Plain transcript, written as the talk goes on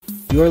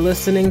You're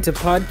listening to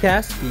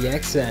Podcast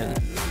PXN,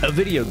 a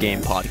video game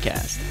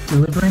podcast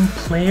delivering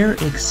player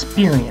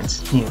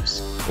experience news.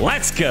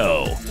 Let's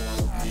go!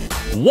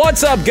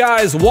 What's up,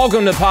 guys?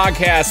 Welcome to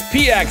Podcast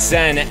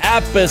PXN,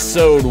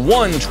 episode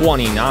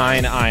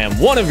 129. I am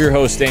one of your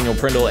hosts, Daniel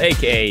Prindle,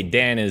 aka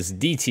Dan is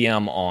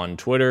DTM on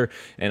Twitter,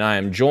 and I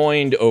am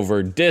joined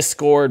over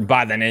Discord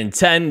by the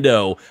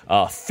Nintendo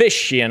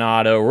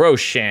aficionado,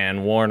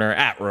 Roshan Warner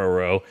at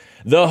Roro,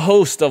 the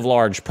host of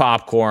Large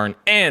Popcorn,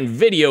 and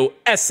video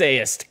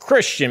essayist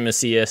Christian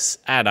Macias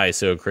at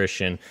ISO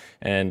Christian,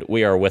 and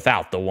we are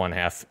without the one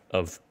half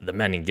of the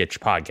Men and Gitch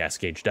podcast,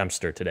 Gage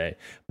Dempster, today.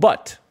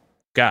 But,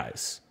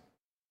 guys,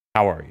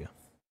 how are you?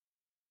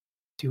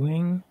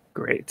 Doing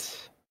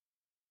great.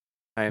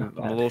 I'm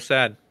a little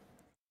sad.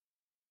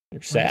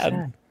 You're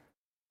sad?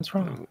 What's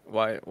wrong?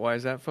 Why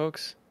is that,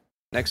 folks?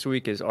 Next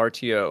week is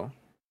RTO.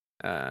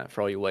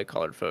 For all you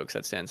white-collared folks,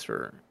 that stands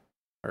for,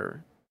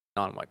 or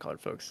non-white-collared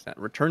folks,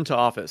 Return to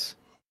Office.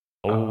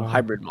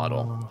 Hybrid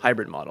model.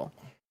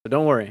 So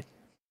don't worry.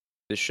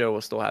 This show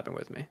will still happen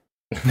with me.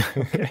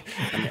 Okay.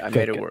 I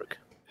made it work.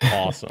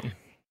 Awesome.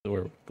 So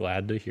we're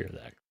glad to hear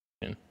that.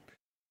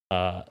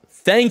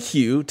 Thank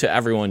you to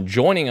everyone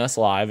joining us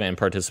live and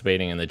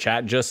participating in the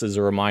chat. Just as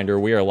a reminder,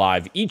 we are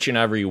live each and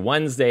every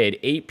Wednesday at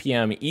 8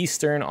 p.m.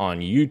 Eastern on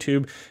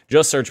YouTube.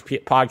 Just search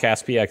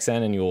Podcast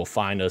PXN and you will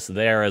find us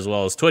there, as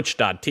well as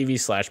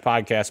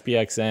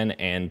twitch.tv/podcastpxn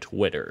and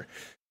Twitter.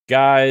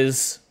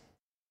 Guys,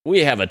 we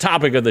have a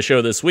topic of the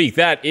show this week.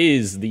 That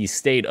is the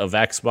state of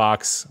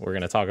Xbox. We're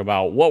going to talk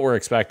about what we're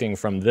expecting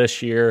from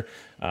this year.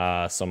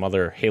 Some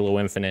other Halo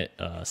Infinite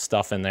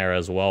stuff in there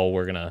as well.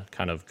 We're going to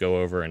kind of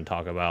go over and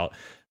talk about.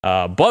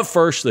 But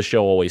first, the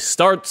show always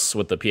starts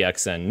with the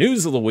PXN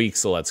news of the week.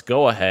 So let's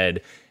go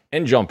ahead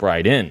and jump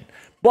right in.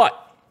 But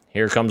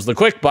here comes the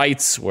quick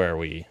bites where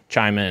we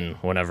chime in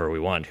whenever we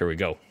want. Here we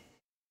go.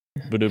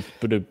 Ba-doop,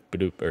 ba-doop,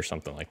 ba-doop, or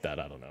something like that.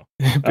 I don't know.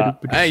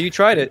 Hey, you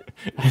tried it.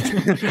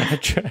 I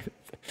tried.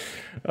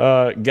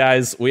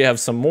 Guys, we have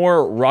some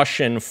more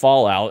Russian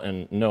Fallout,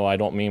 and no, I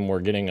don't mean we're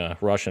getting a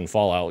Russian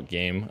Fallout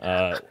game.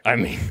 I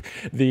mean,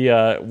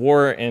 the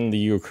war in the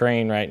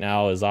Ukraine right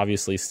now is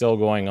obviously still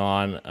going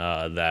on.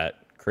 That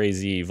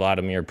crazy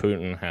Vladimir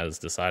Putin has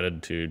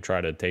decided to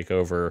try to take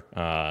over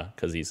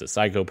because he's a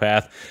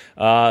psychopath.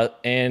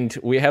 And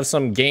we have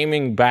some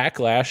gaming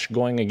backlash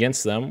going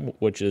against them,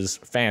 which is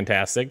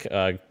fantastic,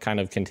 kind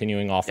of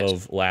continuing off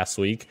of last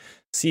week.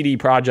 CD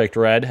Projekt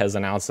Red has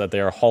announced that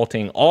they are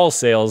halting all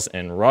sales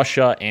in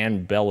Russia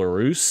and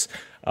Belarus.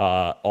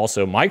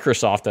 Also,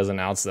 Microsoft has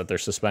announced that they're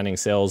suspending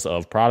sales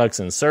of products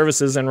and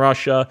services in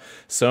Russia.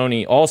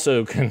 Sony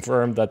also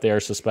confirmed that they are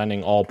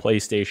suspending all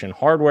PlayStation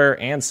hardware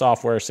and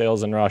software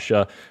sales in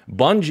Russia.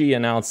 Bungie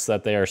announced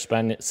that they are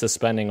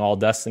suspending all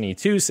Destiny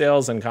 2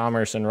 sales and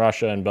commerce in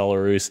Russia and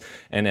Belarus,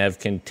 and have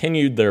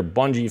continued their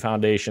Bungie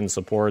Foundation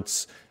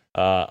supports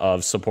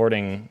of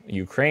supporting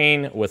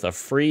Ukraine with a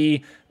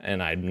free,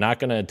 and I'm not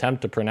going to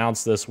attempt to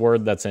pronounce this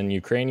word that's in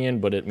Ukrainian,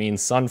 but it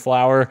means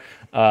sunflower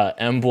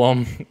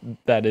emblem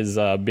that is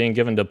being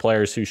given to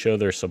players who show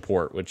their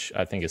support, which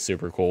I think is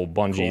super cool.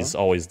 Bungie's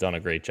always done a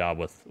great job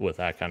with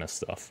that kind of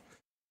stuff.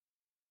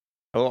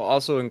 I'll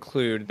also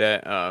include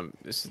that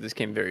this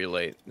came very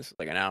late. This is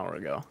like an hour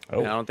ago. Oh.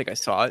 And I don't think I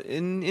saw it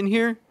in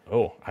here.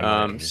 Oh,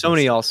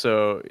 Sony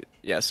also,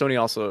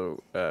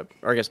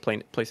 or I guess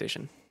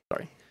PlayStation.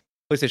 Sorry.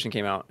 PlayStation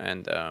came out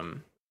and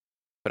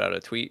put out a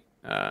tweet,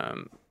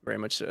 very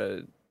much,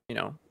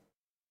 not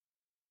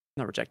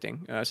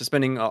rejecting,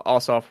 suspending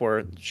all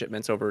software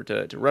shipments over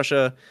to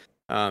Russia,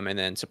 and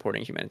then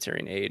supporting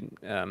humanitarian aid.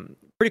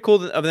 Pretty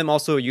cool of them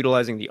also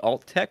utilizing the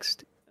alt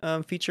text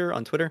feature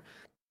on Twitter.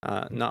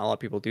 Not a lot of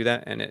people do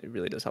that, and it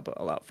really does help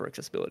a lot for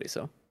accessibility.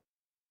 So,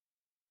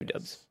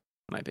 dubs,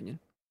 in my opinion.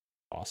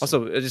 Awesome.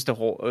 Also, it was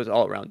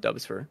all around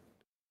dubs for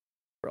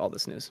all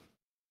this news.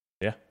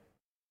 Yeah,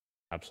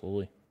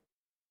 absolutely.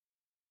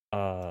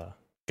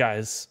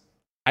 Guys,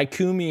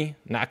 Ikumi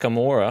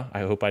Nakamura, I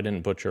hope I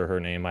didn't butcher her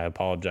name, I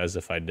apologize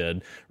if I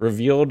did,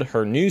 revealed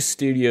her new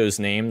studio's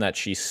name that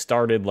she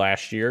started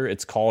last year.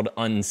 It's called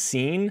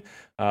Unseen.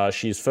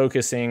 She's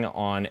focusing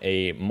on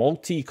a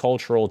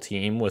multicultural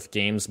team with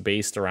games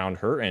based around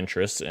her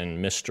interests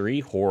in mystery,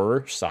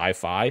 horror,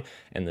 sci-fi,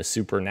 and the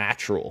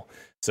supernatural.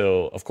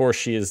 So, of course,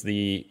 she is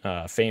the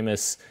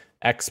famous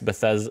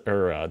ex-Bethesda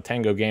or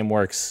Tango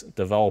Gameworks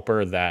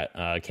developer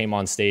that came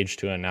on stage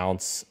to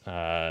announce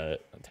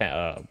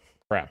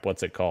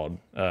what's it called?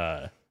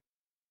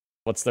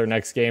 What's their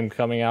next game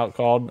coming out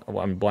called? Oh,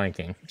 I'm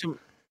blanking.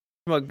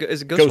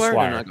 Is it Ghostwire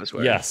or not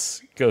Ghostwire?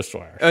 Yes,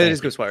 Ghostwire. Oh, it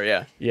is Ghostwire,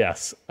 yeah.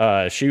 Yes.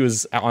 She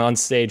was on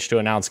stage to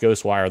announce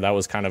Ghostwire. That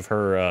was kind of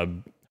her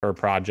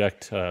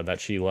project that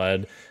she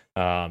led.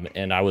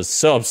 And I was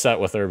so upset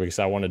with her because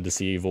I wanted to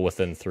see Evil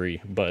Within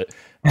 3. But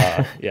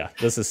yeah,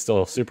 this is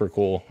still super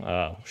cool.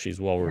 She's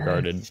well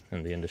regarded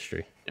in the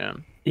industry.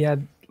 Yeah,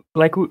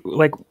 like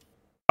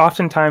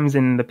oftentimes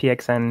in the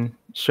PXN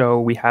show,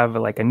 we have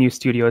like a new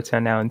studio to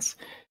announce.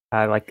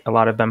 Like a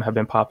lot of them have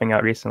been popping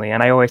out recently,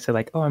 and I always say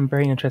like, "Oh, I'm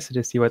very interested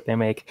to see what they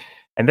make."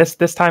 And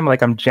this time,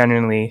 like, I'm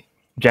genuinely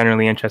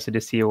generally interested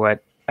to see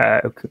what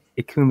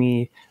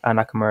Ikumi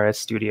Nakamura's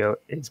studio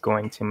is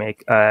going to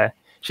make.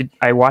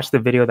 I watched the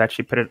video that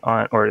she put it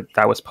on, or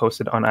that was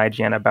posted on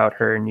IGN about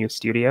her new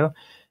studio,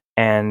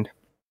 and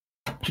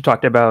she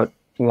talked about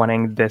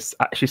wanting this.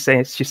 She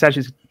said she's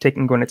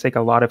going to take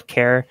a lot of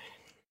care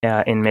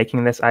in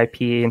making this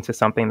IP into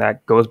something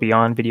that goes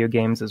beyond video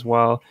games as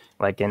well,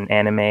 like in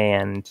anime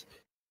and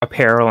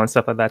apparel and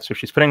stuff like that. So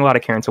she's putting a lot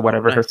of care into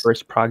whatever her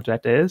first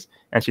project is,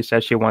 and she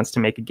says she wants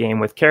to make a game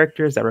with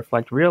characters that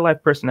reflect real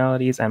life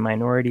personalities and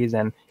minorities,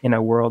 and in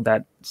a world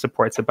that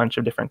supports a bunch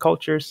of different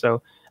cultures.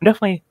 So I'm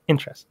definitely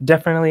interested.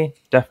 Definitely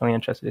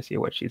interested to see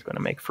what she's going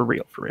to make for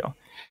real.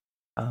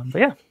 But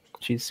yeah,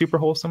 she's super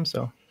wholesome.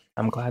 So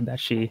I'm glad that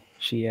she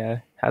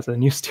has a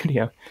new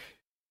studio.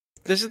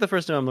 This is the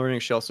first time I'm learning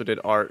she also did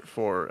art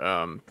for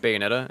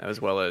Bayonetta as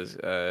well as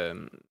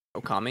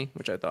Okami,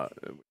 which I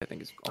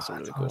think is also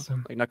really cool.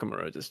 Awesome. Like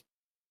Nakamura just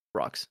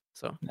rocks.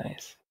 So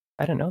nice.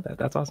 I didn't know that.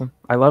 That's awesome.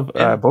 I love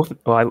both.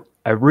 Well,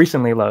 I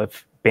recently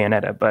love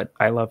Bayonetta, but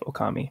I love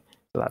Okami,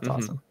 so that's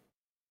awesome.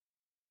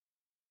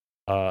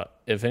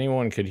 If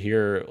anyone could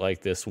hear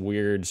like this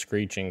weird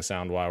screeching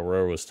sound while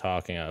Ro was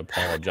talking, I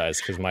apologize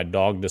because my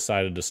dog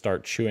decided to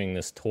start chewing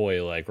this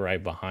toy like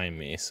right behind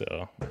me.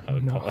 So I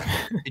would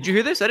Did you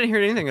hear this? I didn't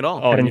hear anything at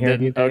all. Oh, I didn't you hear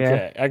didn't? it either,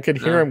 Okay, I could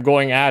hear him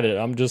going at it.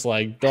 I'm just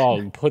like,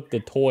 dog, put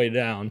the toy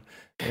down.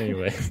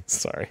 Anyway,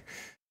 sorry.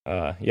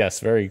 Yes,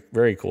 very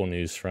very cool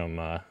news from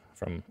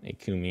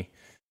Ikumi.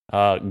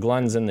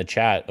 Glenn's in the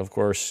chat, of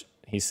course.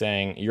 He's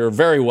saying, "You're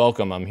very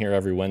welcome. I'm here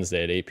every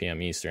Wednesday at 8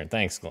 p.m. Eastern."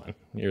 Thanks, Glenn.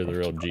 You're the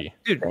real G.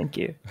 Dude, thank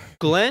you.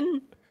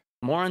 Glenn,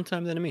 more on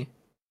time than me.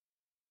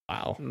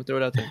 Wow. I'm gonna throw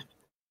it out there.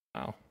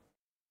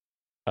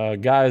 Wow.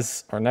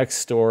 Guys, our next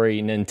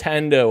story.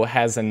 Nintendo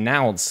has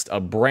announced a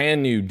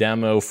brand new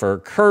demo for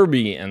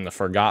Kirby and the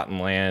Forgotten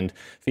Land,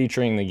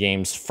 featuring the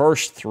game's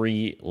first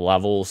 3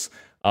 levels.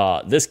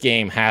 This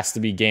game has to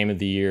be Game of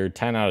the Year,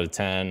 10 out of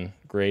 10.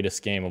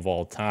 Greatest game of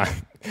all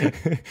time. Yes.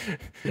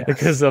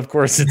 Because of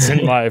course it's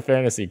in my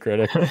Fantasy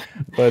Critic,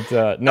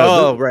 but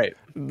no. Right.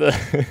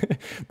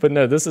 But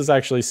no, this is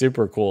actually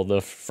super cool.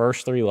 The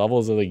first 3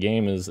 levels of the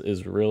game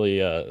is really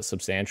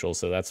substantial,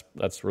 so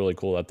that's really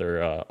cool that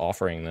they're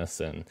offering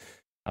this, and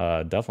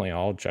definitely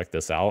I'll check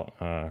this out.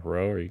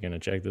 Ro, are you gonna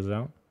check this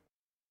out?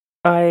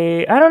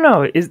 I don't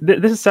know.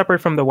 This is separate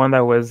from the one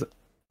that was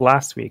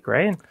last week,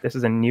 right? This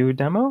is a new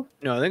demo.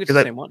 No, I think it's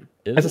the same one.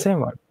 It's the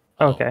same one.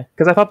 Oh. Okay,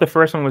 because I thought the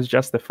first one was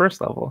just the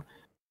first level.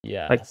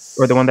 Yeah,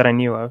 or the one that I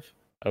knew of.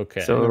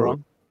 Okay. So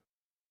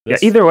yeah,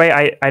 either way,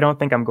 I don't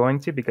think I'm going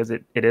to, because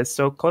it is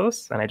so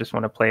close, and I just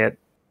want to play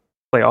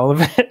all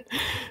of it.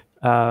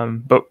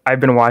 But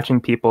I've been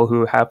watching people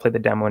who have played the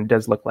demo, and it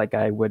does look like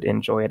I would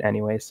enjoy it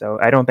anyway. So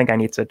I don't think I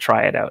need to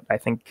try it out. I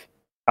think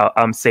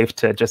I'm safe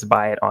to just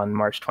buy it on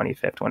March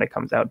 25th when it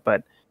comes out.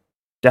 But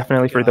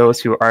definitely for those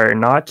who are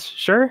not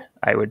sure,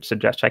 I would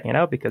suggest checking it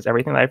out, because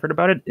everything that I've heard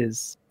about it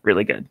is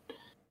really good.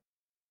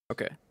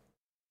 Okay.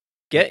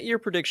 Get your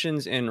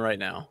predictions in right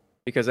now,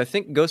 because I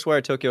think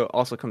Ghostwire Tokyo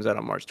also comes out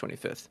on March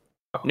 25th.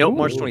 Nope,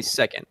 March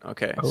 22nd.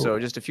 Okay, so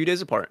just a few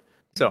days apart.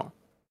 So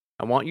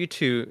I want you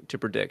to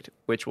predict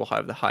which will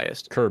have the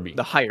highest. Kirby.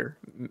 The higher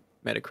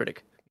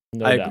Metacritic.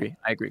 No I doubt.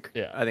 agree.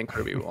 Yeah. I think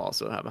Kirby will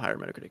also have a higher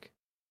Metacritic.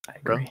 I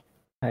agree.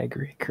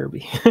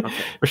 Kirby. Okay.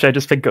 Or should I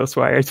just pick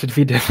Ghostwire to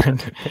be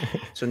different?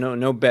 So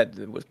no bet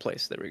was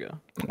placed. There we go.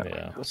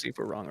 Yeah. We'll see if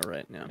we're wrong or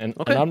right now. And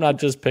I'm not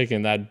just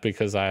picking that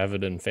because I have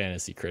it in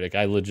Fantasy Critic.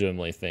 I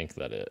legitimately think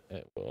that it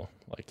will,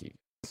 like you.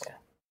 Yeah.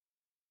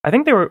 I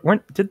think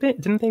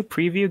didn't they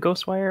preview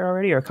Ghostwire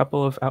already, or a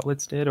couple of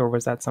outlets did, or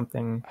was that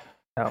something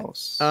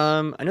else?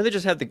 I know they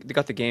just they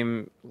got the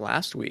game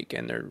last week,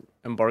 and their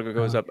embargo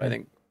goes up, I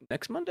think,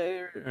 next Monday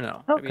or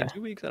no, maybe in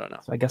 2 weeks. I don't know.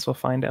 So I guess we'll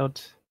find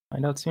out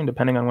soon,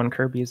 depending on when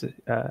Kirby's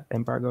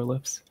embargo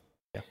lifts.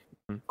 Yeah.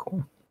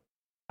 Cool.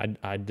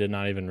 I did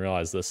not even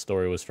realize this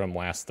story was from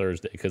last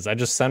Thursday, because I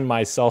just send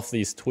myself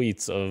these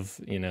tweets of,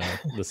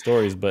 the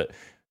stories, but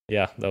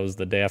yeah, that was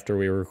the day after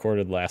we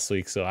recorded last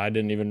week, so I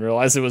didn't even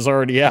realize it was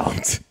already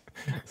out.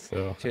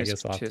 So I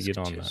guess I'll have to get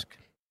on that.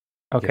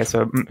 Okay,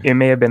 so it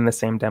may have been the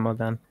same demo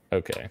then.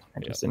 Okay. I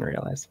just didn't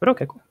realize. But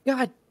okay, cool.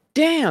 God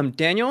damn,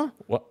 Daniel.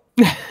 What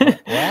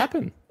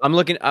happened? I'm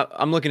looking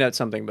at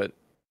something, but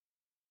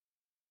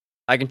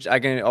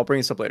I'll bring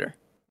this up later.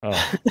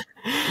 Oh.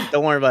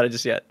 Don't worry about it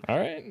just yet. All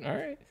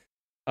right.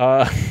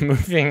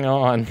 Moving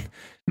on.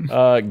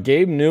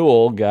 Gabe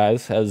Newell,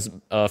 guys, has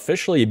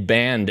officially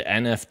banned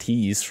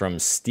NFTs from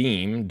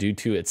Steam due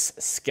to its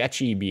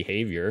sketchy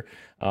behavior,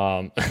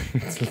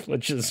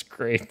 which is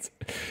great.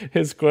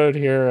 His quote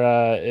here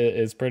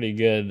is pretty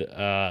good.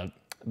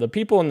 The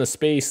people in the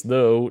space,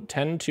 though,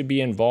 tend to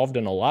be involved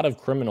in a lot of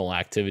criminal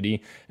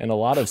activity and a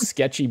lot of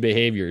sketchy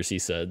behaviors, he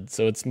said.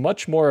 So it's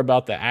much more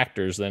about the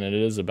actors than it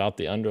is about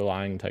the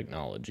underlying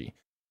technology.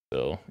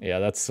 So yeah,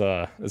 that's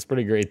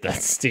pretty great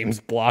that Steam's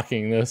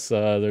blocking this.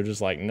 They're just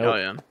like,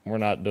 nope, we're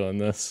not doing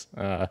this.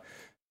 So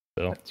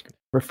that's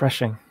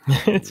refreshing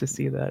to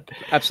see that.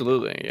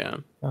 Absolutely, yeah.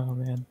 Oh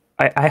man,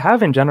 I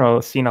have in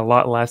general seen a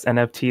lot less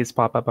NFTs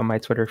pop up on my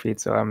Twitter feed,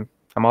 so I'm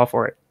I'm all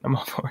for it. I'm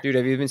all for it. Dude,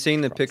 have you been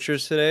seeing the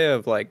pictures today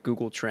of like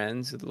Google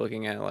Trends,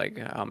 looking at like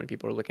how many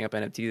people are looking up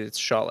NFTs? It's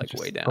shot like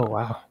way down. Oh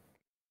wow,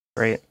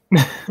 great.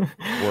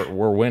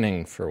 We're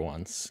winning for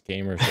once.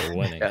 Gamers are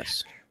winning.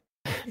 Yes.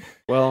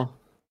 Well,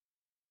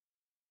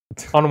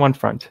 On one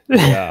front.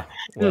 Yeah.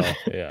 Well,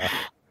 yeah.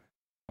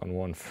 On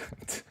one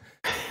front.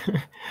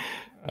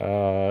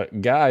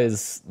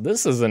 Guys,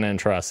 this is an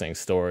interesting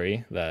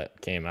story that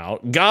came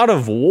out. God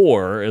of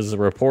War is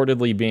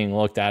reportedly being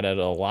looked at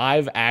a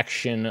live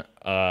action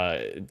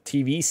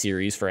TV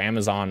series for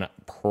Amazon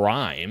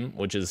Prime,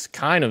 which is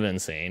kind of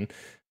insane.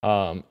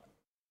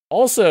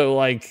 Also,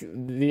 like,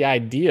 the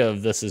idea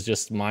of this is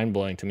just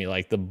mind-blowing to me.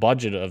 Like, the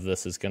budget of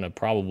this is going to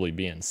probably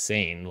be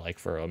insane, like,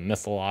 for a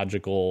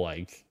mythological,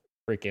 like,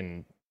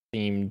 freaking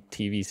themed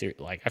TV series.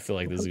 Like, I feel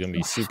like this is going to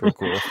be super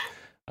cool.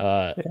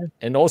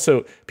 And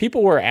also,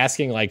 people were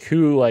asking, like,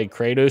 who, like,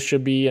 Kratos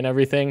should be and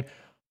everything.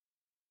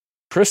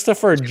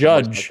 Christopher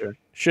Judge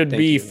should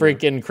be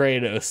freaking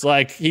Kratos.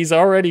 Like, he's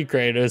already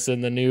Kratos in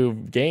the new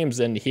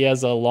games, and he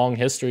has a long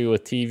history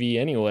with TV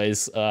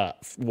anyways.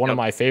 One of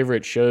my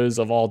favorite shows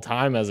of all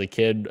time as a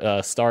kid,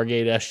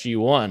 Stargate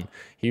SG-1.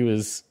 He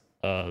was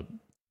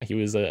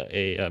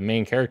a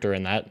main character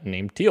in that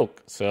named Teal'c.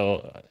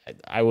 So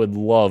I would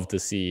love to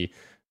see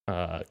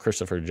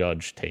Christopher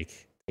Judge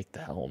take the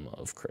helm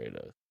of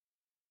Kratos.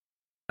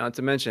 Not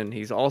to mention,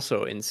 he's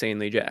also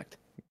insanely jacked.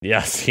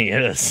 Yes, he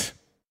is.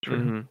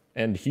 Mm-hmm.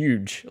 And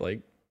huge, like,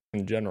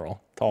 in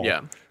general, tall.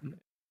 Yeah.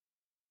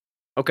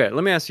 Okay,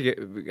 let me ask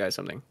you guys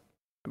something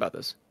about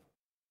this.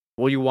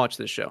 Will you watch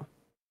this show?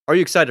 Are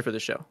you excited for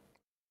this show?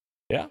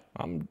 Yeah.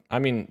 I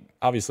mean,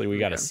 obviously, we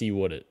got to Okay. see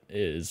what it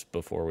is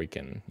before we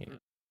can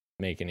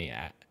make any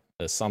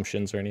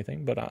assumptions or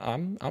anything. But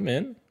I'm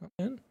in.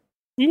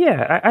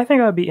 Yeah, I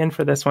think I'll be in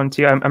for this one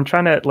too. I'm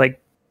trying to,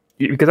 like,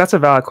 because that's a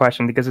valid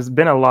question, because there's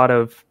been a lot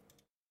of,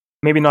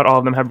 maybe not all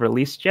of them have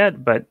released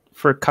yet, but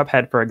for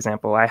Cuphead, for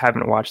example, I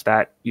haven't watched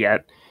that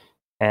yet.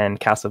 And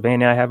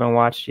Castlevania I haven't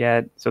watched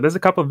yet. So there's a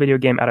couple of video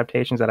game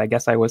adaptations that I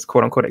guess I was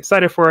quote unquote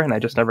excited for, and I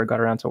just never got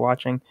around to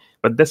watching.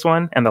 But this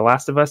one and The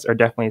Last of Us are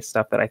definitely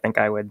stuff that I think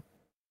I would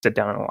sit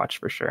down and watch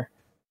for sure.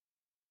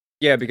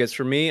 Yeah, because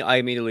for me, I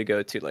immediately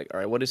go to, like, all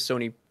right, what is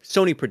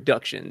Sony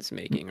Productions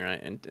making, right?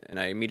 And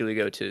I immediately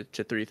go to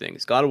three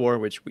things: God of War,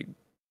 which we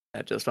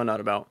had just found out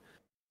about,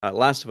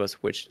 Last of Us,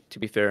 which, to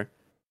be fair,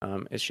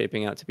 is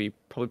shaping out to be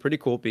probably pretty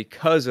cool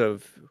because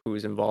of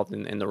who's involved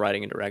in the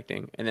writing and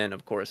directing, and then,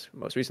 of course,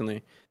 most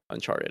recently,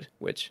 Uncharted,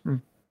 which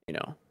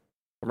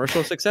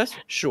commercial success,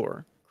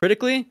 sure,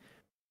 critically,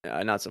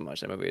 not so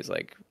much. That movie is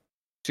like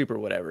super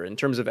whatever. In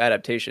terms of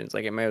adaptations,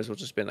 like, it may as well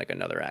just been like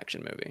another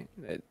action movie,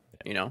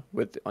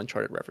 with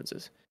Uncharted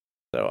references.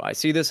 So I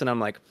see this and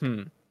I'm like,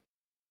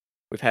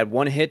 we've had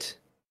one hit.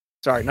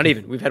 Sorry, not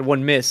even. We've had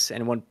one miss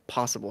and one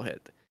possible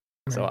hit.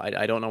 So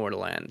I don't know where to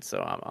land.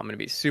 So I'm going to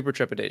be super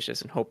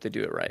trepidatious and hope they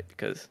do it right,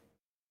 because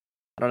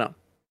I don't know.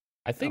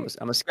 I think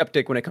I'm a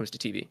skeptic when it comes to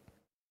TV.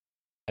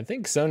 I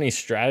think Sony's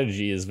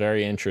strategy is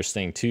very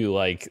interesting too.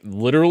 Like,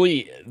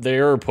 literally,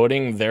 they're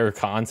putting their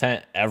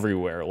content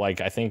everywhere.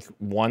 Like, I think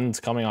one's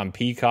coming on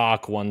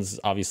Peacock, one's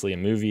obviously a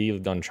movie,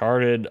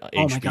 Uncharted, Oh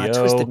HBO, my God,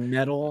 Twisted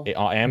Metal.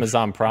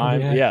 Amazon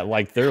Prime. Yeah,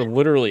 like, they're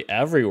literally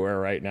everywhere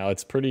right now.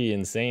 It's pretty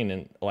insane,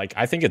 and, like,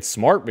 I think it's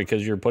smart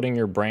because you're putting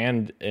your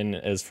brand in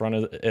in front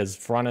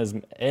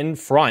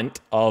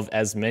of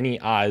as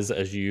many eyes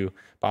as you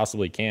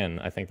possibly can.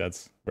 I think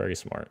that's very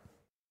smart.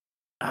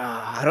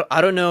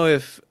 I don't know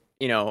if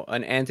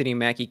an Anthony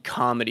Mackie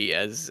comedy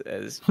as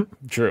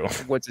True.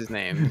 what's his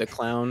name, the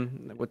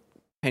clown, what,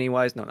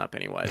 Pennywise? No, not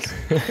Pennywise.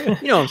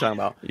 You know what I'm talking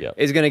about. Yeah.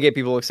 Is going to get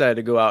people excited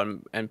to go out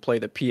and play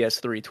the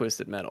PS3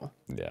 Twisted Metal.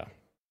 Yeah,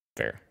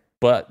 fair.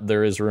 But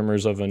there is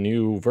rumors of a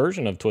new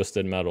version of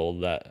Twisted Metal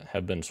that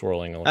have been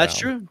swirling around. That's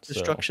true. so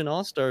Destruction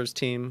All Stars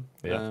team,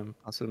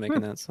 also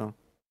making that. So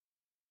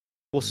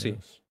we'll see.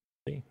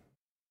 See.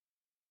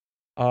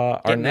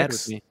 Our Get mad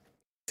next. with me.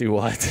 Do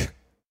what?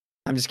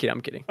 I'm just kidding.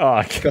 I'm kidding. Oh,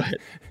 okay. Go ahead.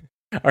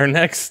 Our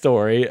next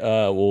story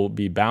will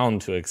be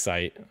bound to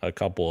excite a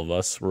couple of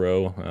us.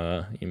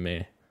 Ro, you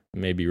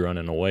may be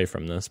running away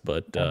from this,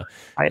 but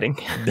Hiding.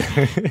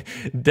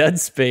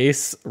 Dead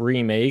Space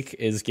remake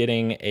is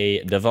getting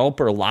a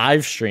developer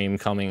live stream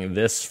coming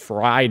this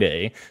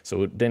Friday.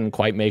 So it didn't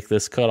quite make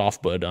this cutoff,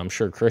 but I'm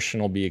sure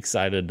Christian will be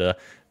excited to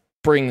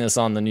bring this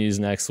on the news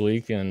next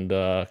week. And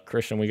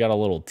Christian, we got a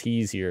little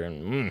tease here,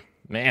 and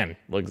man,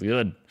 looks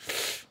good.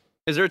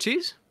 Is there a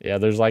tease? Yeah,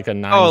 there's like a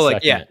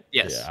 9-second.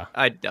 Yes. Yeah.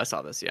 I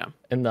saw this. Yeah.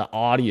 And the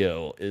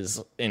audio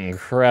is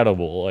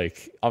incredible.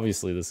 Like,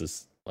 obviously, this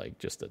is like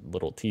just a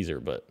little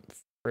teaser, but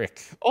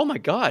frick. Oh my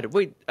God!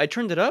 Wait, I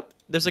turned it up.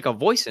 There's like a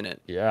voice in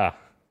it. Yeah.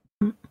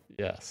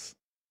 Yes.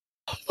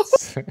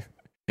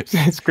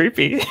 It's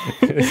creepy.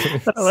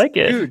 I like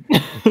it. Dude.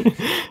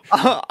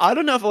 I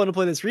don't know if I want to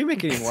play this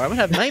remake anymore. I'm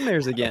gonna have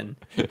nightmares again.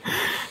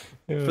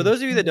 For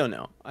those of you that don't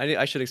know,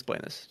 I should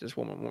explain this just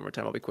one more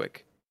time. I'll be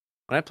quick.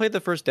 When I played the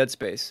first Dead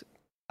Space,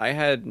 I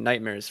had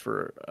nightmares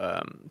for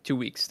 2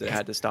 weeks that I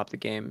had to stop the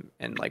game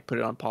and like put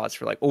it on pause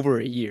for like over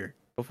a year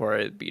before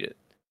I beat it.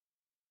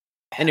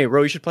 Anyway,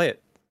 bro, you should play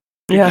it.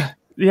 Yeah,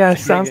 yeah.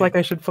 Sounds game. like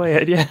I should play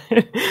it. Yeah.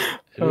 It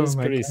is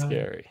my pretty God.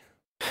 scary.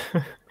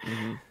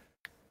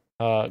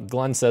 Mhm.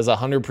 Glenn says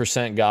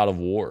 100% God of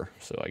War.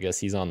 So I guess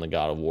he's on the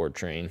God of War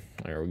train.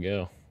 There we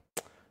go.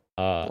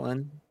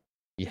 Glenn,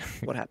 Yeah.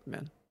 what happened,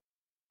 man?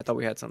 I thought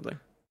we had something.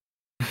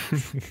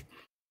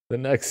 The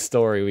next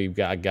story we've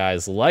got,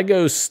 guys.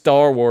 Lego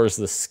Star Wars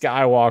The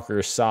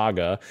Skywalker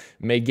Saga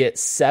may get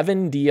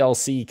 7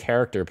 DLC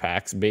character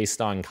packs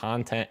based on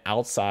content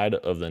outside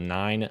of the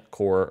 9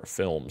 core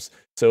films.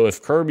 So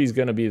if Kirby's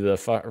going to be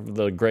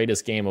the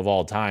greatest game of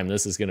all time,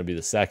 this is going to be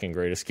the second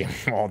greatest game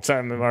of all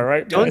time. Am I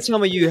right, Don't guys? tell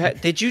me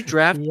did you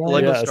draft Yeah.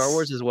 Lego Yes. Star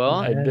Wars as well?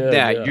 I did,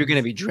 Yeah, yeah. you're going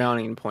to be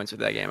drowning in points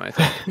with that game, I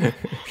think.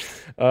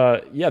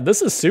 Yeah,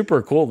 this is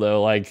super cool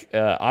though. Like,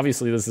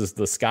 obviously, this is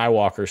the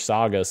Skywalker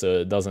saga, so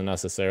it doesn't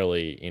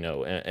necessarily,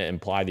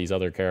 imply these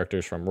other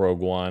characters from Rogue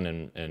One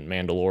and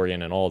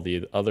Mandalorian and all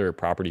the other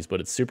properties. But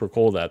it's super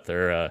cool that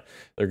they're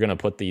gonna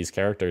put these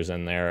characters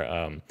in there.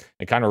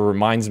 It kind of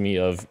reminds me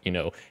of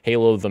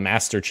Halo: The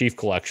Master Chief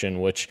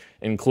Collection, which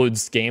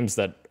includes games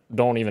that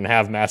don't even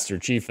have Master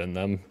Chief in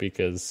them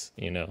because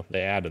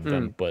they added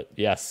them. But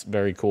yes,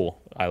 very cool.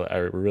 I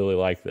really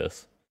like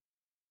this.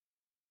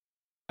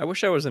 I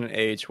wish I was in an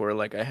age where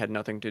I had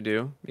nothing to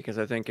do, because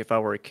I think if I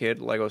were a kid,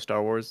 Lego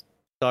Star Wars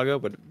Saga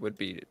would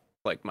be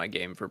like my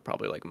game for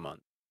probably a month,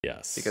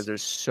 Yes, because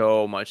there's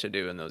so much to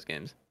do in those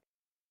games.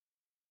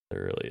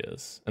 there really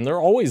is, and they're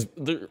always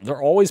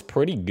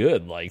pretty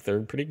good. Like,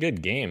 they're pretty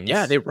good games.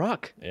 Yeah, they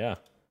rock. Yeah.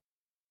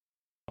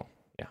 Oh,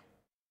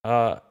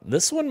 yeah.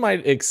 This one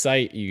might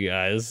excite you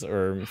guys,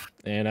 or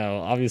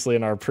obviously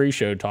in our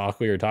pre-show talk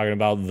we were talking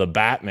about the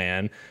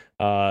Batman.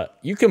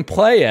 You can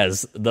play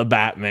as the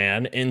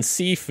Batman in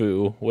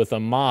Sifu with a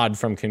mod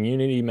from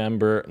community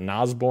member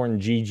Nosborn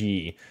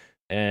GG.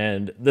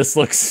 And this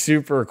looks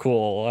super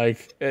cool.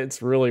 Like,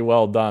 it's really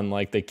well done.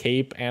 Like, the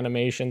cape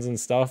animations and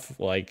stuff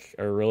are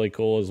really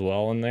cool as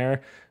well in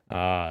there.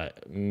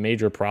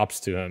 Major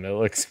props to him. It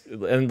looks,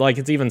 and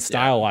it's even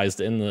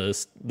stylized in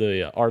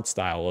the art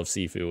style of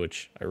Sifu,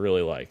 which I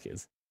really like.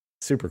 It's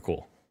super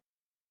cool.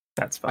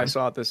 That's fun. I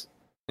saw it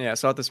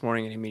this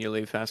morning and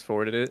immediately fast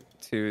forwarded it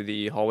to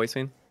the hallway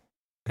scene,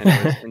 and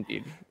it was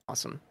indeed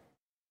awesome.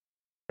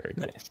 Very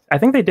cool. Nice. I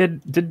think they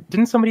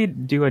didn't somebody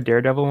do a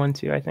Daredevil one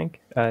too? I think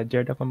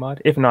Daredevil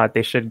mod. If not,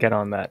 they should get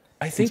on that.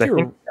 I think I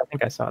you're.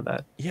 think I saw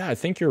that. Yeah, I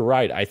think you're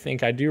right. I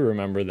think I do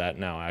remember that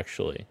now,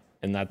 actually,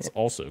 and that's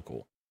also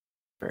cool.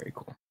 Very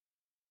cool.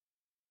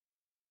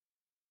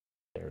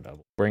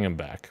 Daredevil, bring him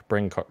back.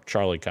 Bring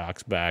Charlie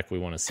Cox back. We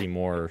want to see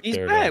more He's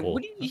back. Daredevil.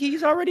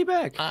 He's already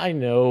back. I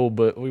know,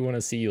 but we want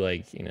to see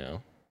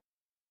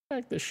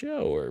back the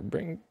show or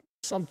bring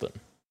something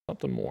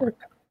more.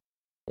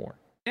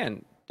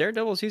 And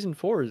Daredevil season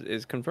 4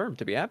 is confirmed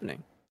to be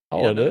happening.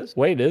 Oh, it is?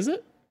 Wait, is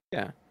it?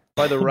 Yeah,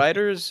 by the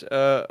writers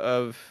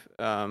of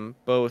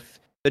both.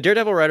 The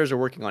Daredevil writers are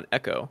working on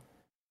Echo,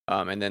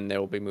 and then they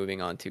will be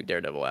moving on to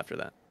Daredevil after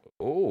that.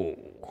 Oh,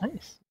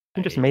 Nice.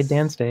 You just made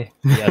Dan's day.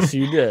 Yes,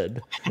 you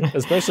did.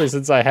 Especially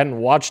since I hadn't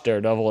watched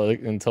Daredevil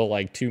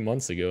until 2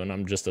 months ago, and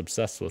I'm just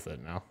obsessed with it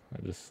now.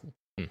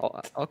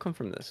 I'll come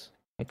from this.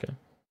 Okay.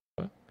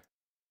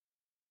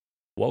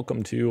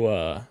 Welcome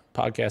to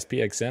Podcast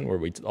PXN, where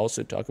we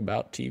also talk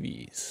about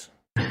TV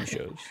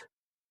shows.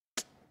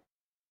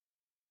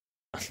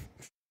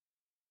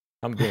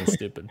 I'm being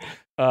stupid.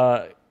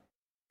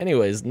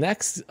 Anyways,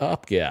 next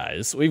up,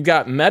 guys, we've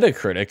got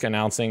Metacritic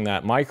announcing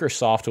that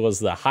Microsoft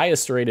was the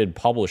highest rated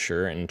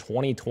publisher in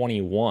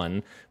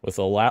 2021 with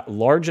the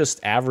largest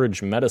average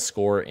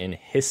Metascore in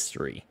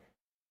history.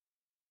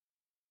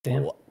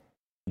 Damn.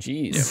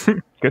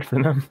 Jeez. Good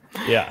for them.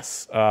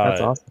 Yes.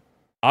 That's awesome.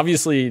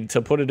 Obviously,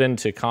 to put it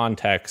into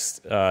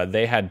context,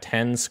 they had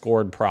 10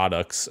 scored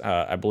products.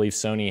 I believe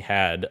Sony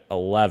had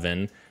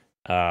 11.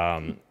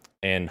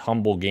 And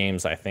Humble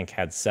Games, I think,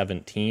 had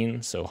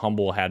 17. So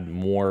Humble had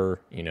more,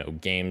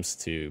 games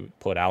to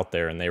put out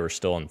there, and they were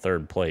still in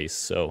third place.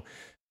 So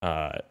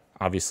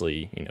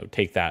obviously,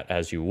 take that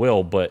as you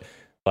will. But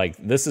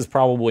this is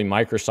probably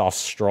Microsoft's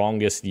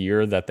strongest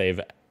year that they've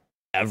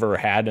ever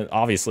had. And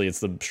obviously, it's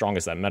the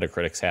strongest that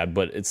Metacritic's had,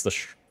 but it's the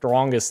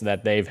strongest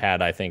that they've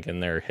had, I think, in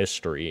their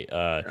history,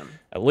 at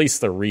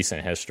least the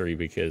recent history,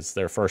 because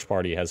their first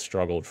party has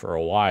struggled for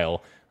a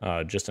while,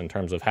 just in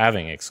terms of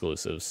having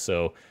exclusives.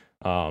 So.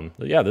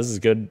 Yeah, this is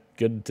good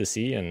to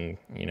see, and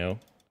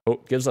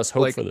gives us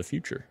hope for the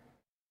future.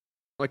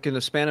 In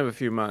the span of a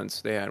few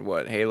months, they had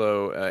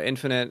Halo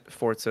Infinite,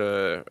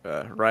 Forza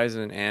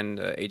Horizon, and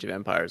Age of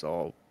Empires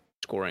all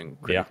scoring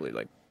critically,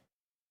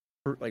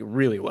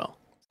 really well.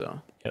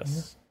 So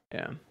yes,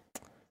 yeah,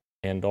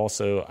 and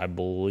also I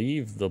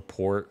believe the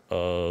port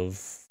of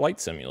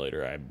Flight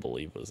Simulator, I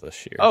believe, was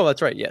this year. Oh,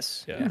 that's right.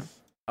 Yes, yeah.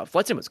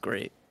 Flight Sim was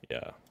great.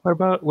 Yeah. What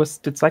about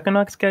did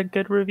Psychonauts get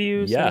good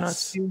reviews?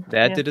 Yes,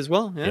 that did as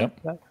well. Yeah.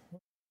 Yep.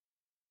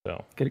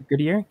 So good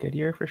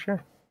year for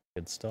sure.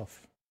 Good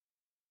stuff,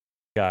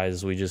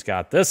 guys. We just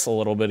got this a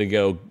little bit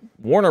ago.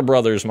 Warner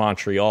Brothers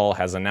Montreal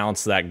has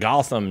announced that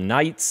Gotham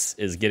Knights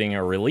is getting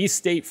a release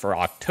date for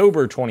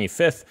October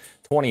 25th,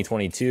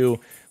 2022.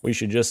 We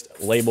should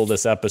just label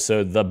this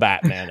episode the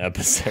Batman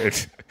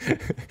episode.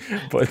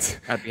 But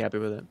I'd be happy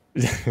with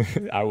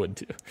it. I would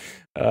too.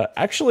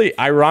 Actually,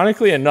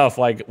 ironically enough,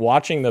 like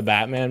watching the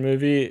Batman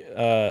movie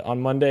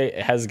on Monday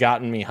has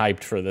gotten me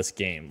hyped for this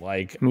game.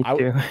 Like, Me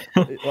too.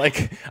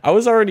 I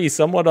was already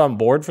somewhat on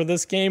board for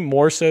this game,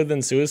 more so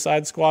than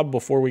Suicide Squad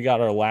before we got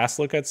our last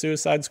look at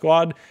Suicide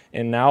Squad.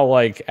 And now,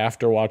 like,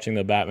 after watching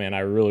the Batman,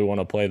 I really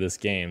want to play this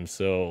game.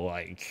 So,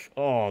 like,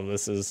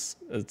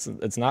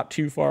 it's not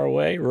too far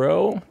away,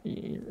 Ro.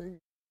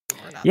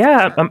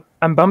 Yeah,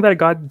 I'm bummed that it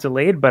got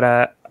delayed,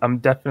 but I'm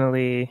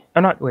definitely.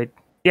 I'm not. Wait,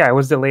 yeah, it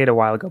was delayed a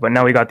while ago, but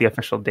now we got the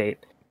official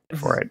date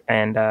for it,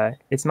 and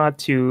it's not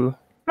too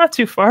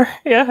far.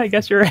 Yeah, I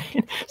guess you're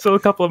right. Still a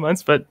couple of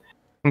months, but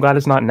I'm glad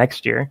it's not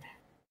next year.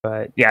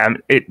 But yeah,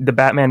 the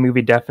Batman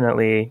movie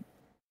definitely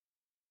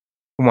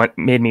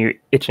made me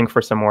itching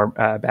for some more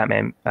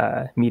Batman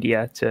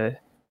media to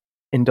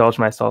indulge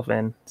myself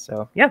in.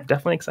 So yeah,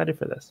 definitely excited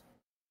for this.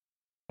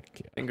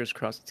 Fingers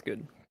crossed it's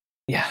good.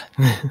 Yeah.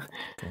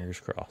 Fingers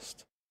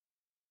crossed.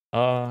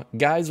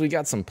 Guys, we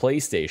got some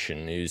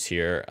PlayStation news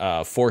here.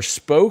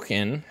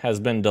 Forspoken has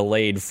been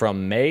delayed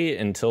from May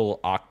until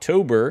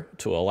October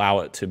to allow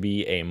it to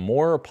be a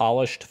more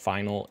polished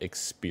final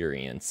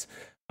experience.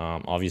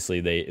 Obviously,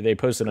 they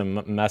posted a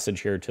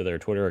message here to their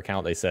Twitter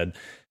account. They said,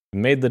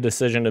 made the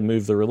decision to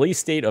move the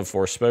release date of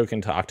Forspoken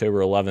to October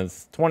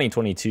 11th,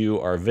 2022.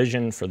 Our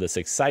vision for this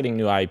exciting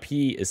new IP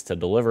is to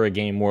deliver a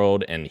game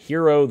world and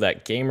hero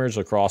that gamers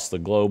across the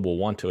globe will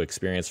want to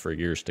experience for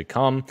years to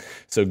come.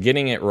 So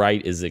getting it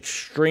right is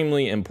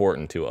extremely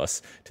important to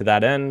us. To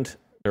that end,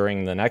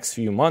 during the next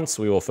few months,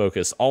 we will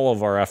focus all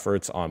of our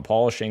efforts on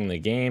polishing the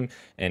game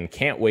and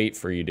can't wait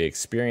for you to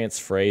experience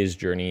Frey's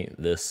journey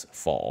this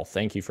fall.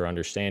 Thank you for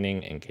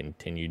understanding and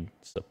continued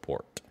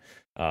support.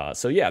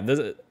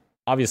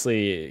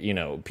 Obviously, you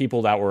know,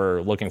 people that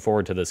were looking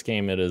forward to this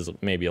game, it is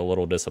maybe a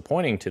little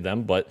disappointing to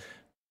them, but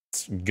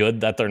it's good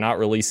that they're not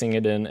releasing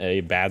it in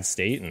a bad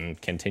state and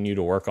continue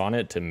to work on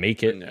it to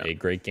make it a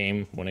great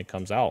game when it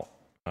comes out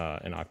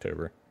in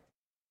October.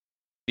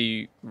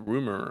 The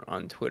rumor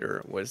on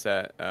Twitter was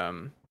that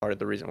part of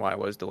the reason why it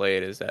was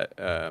delayed is that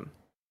the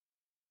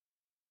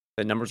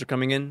numbers are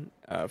coming in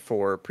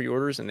for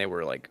pre-orders and they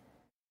were like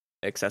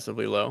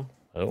excessively low.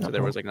 So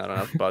there was like not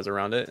enough buzz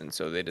around it, and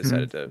so they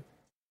decided to,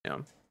 you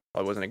know,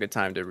 it wasn't a good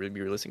time to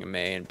be releasing in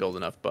May and build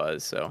enough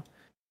buzz. So,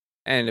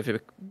 and if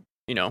it,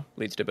 you know,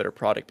 leads to a better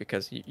product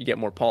because you get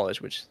more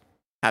polish, which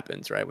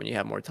happens, right? When you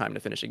have more time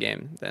to finish a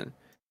game, then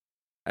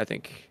I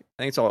think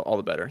it's all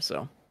the better.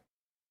 So,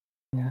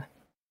 yeah,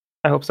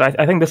 I hope so.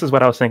 I think this is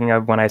what I was thinking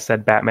of when I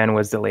said Batman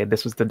was delayed.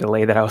 This was the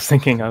delay that I was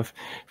thinking of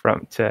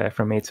from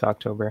May to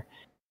October.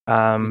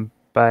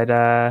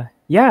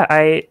 Yeah,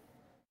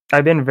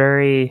 I've been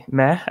very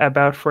meh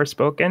about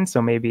Forspoken,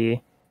 so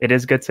maybe it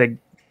is good to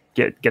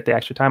get the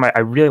extra time. I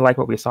really like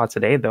what we saw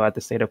today, though, at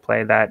the State of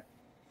Play. That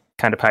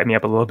kind of hyped me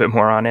up a little bit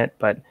more on it.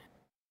 But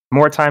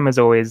more time is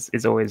always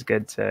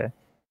good to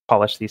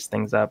polish these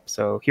things up.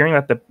 So hearing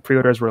that the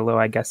pre-orders were low,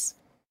 I guess,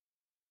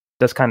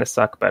 does kind of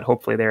suck. But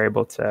hopefully they're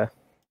able to,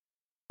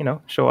 you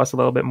know, show us a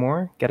little bit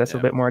more, get us a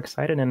bit more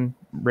excited, and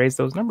raise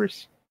those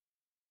numbers.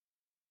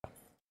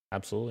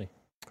 Absolutely.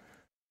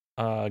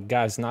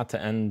 Guys, not to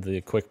end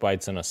the quick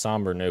bites in a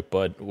somber note,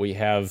 but we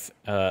have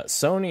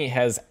Sony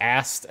has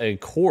asked a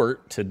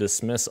court to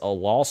dismiss a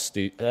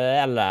lawsuit.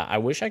 I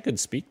wish I could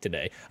speak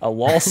today. A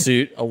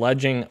lawsuit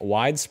alleging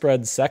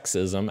widespread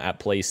sexism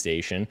at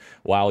PlayStation,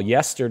 while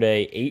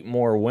yesterday 8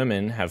 more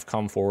women have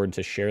come forward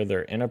to share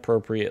their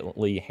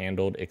inappropriately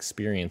handled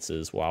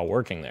experiences while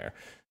working there.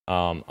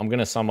 I'm going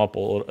to sum up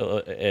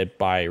it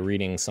by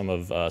reading some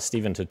of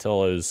Stephen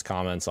Tottilo's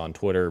comments on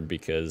Twitter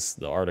because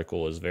the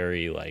article is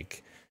very,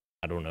 like,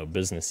 I don't know,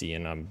 businessy,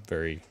 and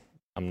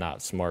I'm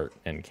not smart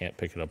and can't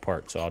pick it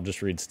apart. So I'll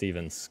just read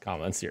Steven's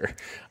comments here.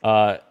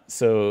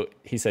 So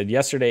he said,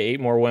 yesterday, 8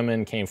 more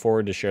women came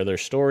forward to share their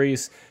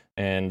stories.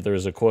 And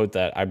there's a quote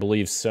that I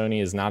believe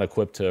Sony is not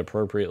equipped to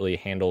appropriately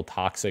handle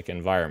toxic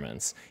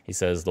environments. He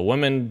says, the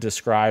women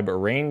describe a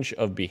range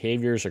of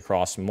behaviors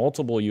across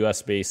multiple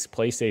US-based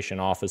PlayStation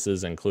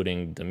offices,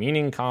 including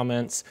demeaning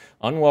comments,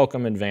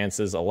 unwelcome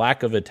advances, a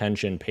lack of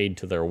attention paid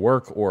to their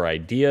work or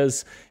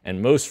ideas,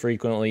 and most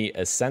frequently,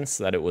 a sense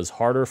that it was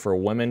harder for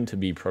women to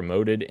be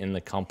promoted in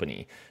the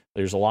company.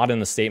 There's a lot in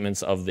the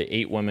statements of the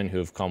 8 women who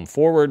have come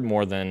forward,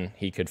 more than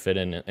he could fit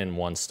in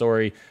one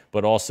story,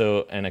 but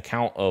also an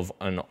account of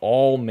an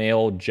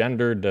all-male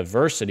gender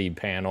diversity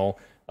panel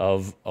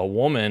of a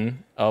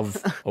woman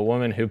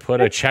who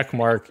put a check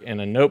mark in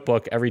a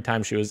notebook every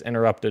time she was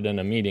interrupted in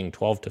a meeting,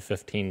 12 to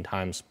 15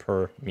 times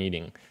per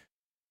meeting.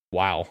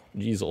 Wow,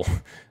 Diesel,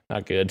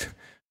 not good.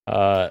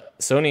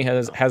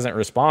 Sony hasn't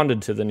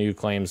responded to the new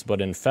claims,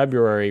 but in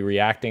February,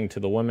 reacting to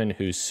the women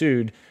who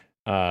sued,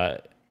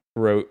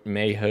 wrote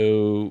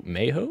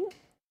Mayho?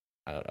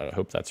 I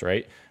hope that's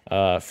right,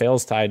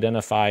 fails to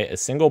identify a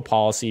single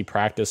policy,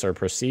 practice, or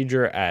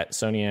procedure at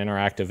Sony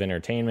Interactive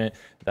Entertainment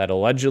that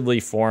allegedly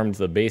formed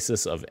the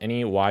basis of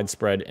any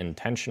widespread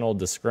intentional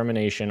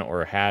discrimination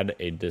or had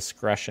a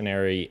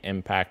discretionary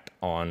impact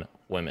on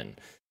women.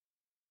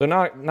 So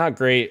not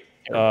great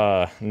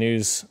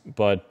news,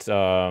 but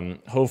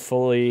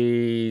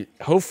hopefully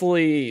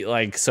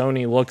like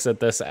Sony looks at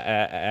this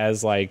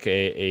as like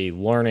a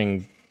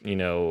learning,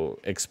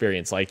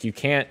 experience. Like you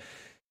can't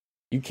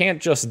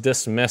just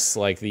dismiss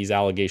like these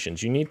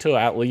allegations. You need to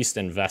at least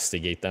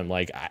investigate them.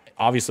 Like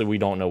obviously we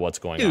don't know what's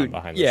going on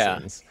behind the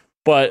scenes,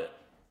 but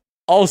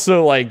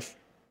also like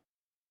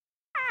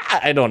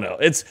I don't know.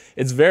 It's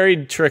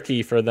very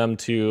tricky for them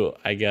to,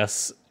 I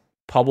guess,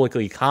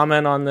 publicly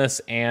comment on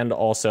this and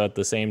also at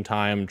the same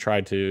time try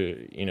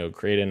to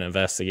create an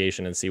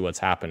investigation and see what's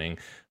happening.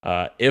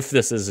 If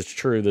this is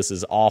true, this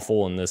is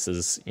awful, and this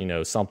is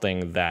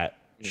something that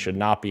should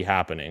not be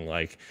happening.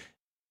 Like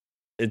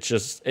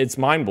it's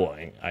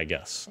mind-blowing, I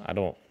guess. I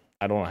don't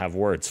have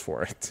words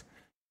for it.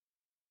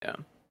 Yeah.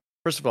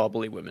 First of all,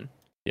 believe women.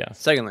 Yeah.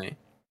 Secondly,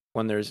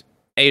 when there's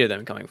 8 of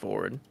them coming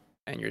forward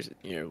and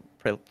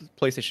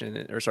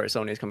PlayStation, or sorry,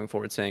 Sony is coming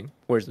forward saying,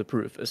 "Where's the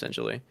proof?"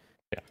 essentially.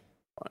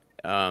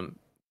 Yeah.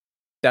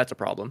 That's a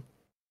problem.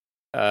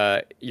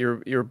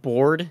 Your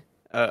board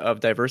of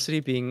diversity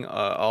being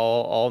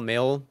all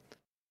male.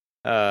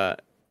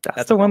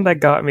 That's the one that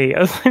got me.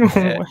 I was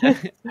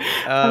like,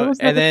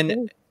 and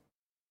then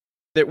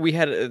that we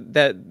had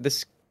that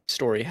this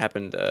story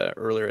happened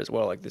earlier as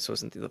well. Like this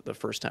wasn't the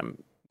first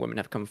time women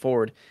have come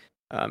forward,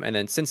 and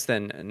then since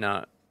then,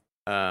 not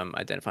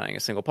identifying a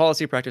single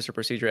policy, practice, or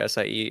procedure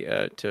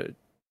SIE to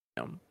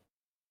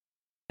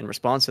in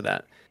response to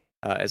that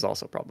is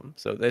also a problem.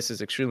 So this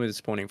is extremely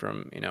disappointing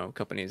from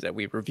companies that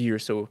we revere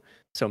so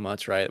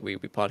much, right? We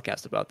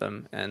podcast about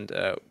them, and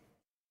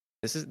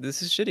this is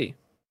shitty.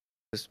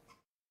 Just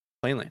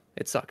plainly,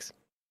 it sucks.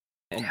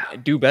 And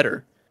do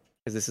better,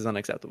 because this is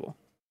unacceptable.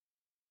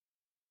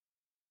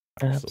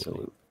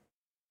 Absolutely.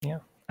 Yeah.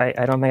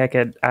 I don't think I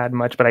could add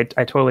much, but I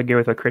totally agree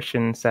with what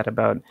Christian said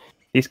about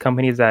these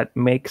companies that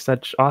make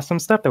such awesome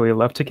stuff that we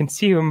love to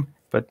consume,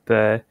 but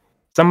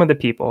some of the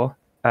people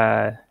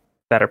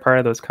that are part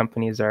of those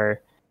companies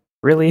are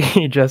really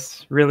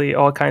just really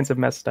all kinds of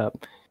messed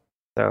up.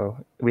 So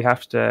we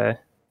have to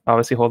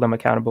obviously hold them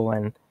accountable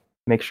and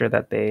make sure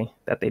that they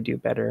do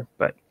better.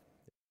 But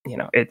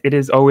it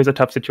is always a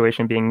tough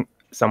situation being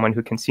someone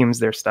who consumes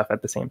their stuff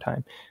at the same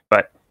time.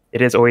 But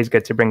it is always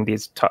good to bring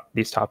these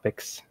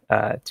topics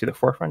to the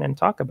forefront and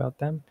talk about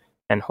them,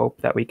 and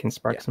hope that we can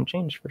spark some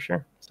change for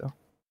sure. So,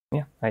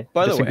 yeah, I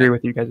disagree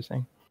with what you guys are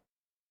saying.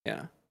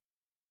 Yeah.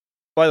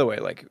 By the way,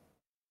 like,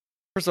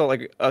 first of all,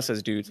 like us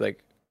as dudes,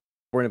 like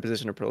we're in a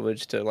position of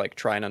privilege to like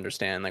try and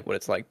understand like what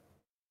it's like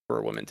for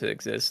a woman to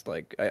exist.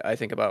 Like I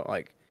think about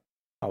like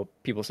how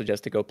people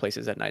suggest to go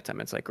places at nighttime.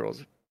 It's like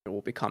girls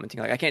will be commenting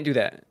like, I can't do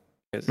that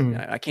because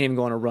I can't even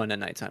go on a run at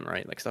nighttime,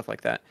 right? Like stuff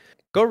like that.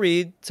 Go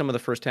read some of the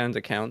first-hand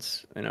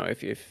accounts,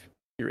 if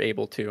you're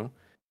able to,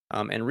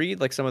 and read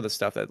like some of the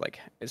stuff that like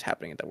is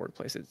happening at that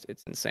workplace.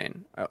 It's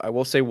insane. I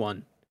will say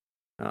one,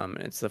 and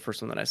it's the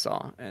first one that I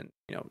saw, and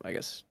I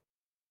guess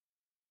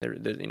there's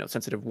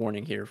sensitive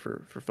warning here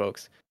for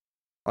folks.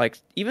 Like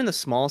even the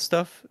small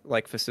stuff,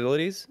 like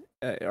facilities,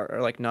 are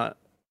like not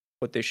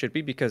what they should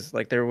be, because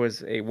like there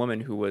was a woman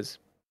who was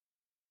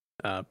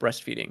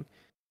breastfeeding,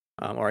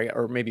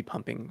 or maybe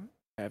pumping.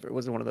 It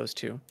wasn't one of those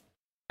two.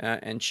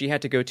 And she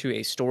had to go to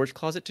a storage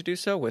closet to do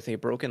so with a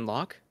broken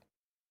lock,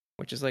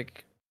 which is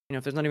like,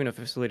 if there's not even a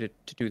facility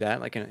to do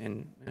that, like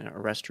in a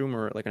restroom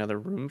or like another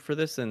room for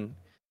this, then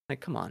like,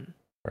 come on.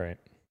 Right.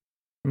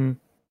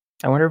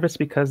 I wonder if it's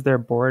because their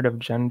board of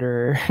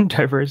gender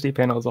diversity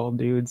panel is all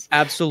dudes.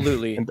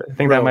 Absolutely. I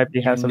think that might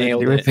have something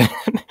to do with it.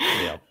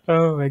 Yeah.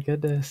 Oh my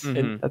goodness.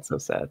 Mm-hmm. That's so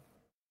sad.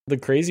 The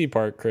crazy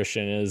part,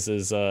 Christian, is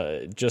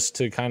just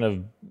to kind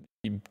of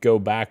go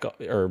back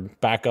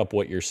up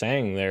what you're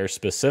saying there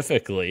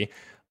specifically,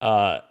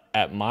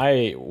 at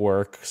my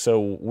work.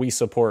 So we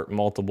support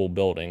multiple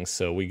buildings.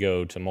 So we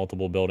go to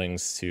multiple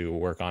buildings to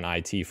work on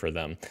IT for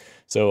them.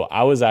 So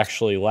I was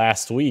actually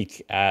last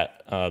week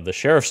at the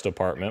sheriff's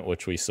department,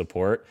 which we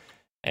support,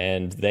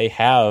 and they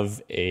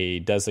have a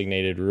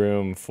designated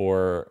room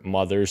for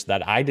mothers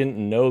that I didn't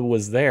know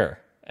was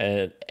there.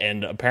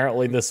 And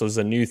apparently this was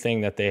a new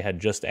thing that they had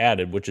just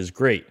added, which is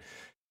great.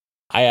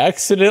 I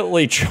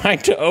accidentally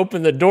tried to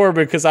open the door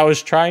because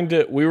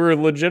we were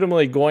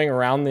legitimately going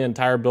around the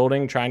entire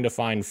building trying to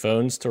find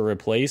phones to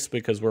replace,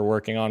 because we're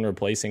working on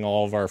replacing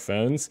all of our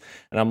phones.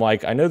 And I'm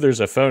like, I know there's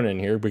a phone in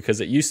here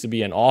because it used to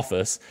be an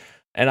office.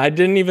 And I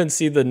didn't even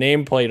see the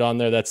nameplate on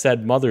there that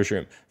said mother's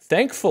room.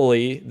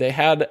 Thankfully, they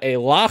had a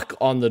lock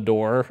on the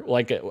door,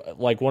 like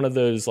one of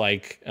those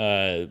like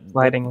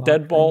sliding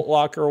deadbolt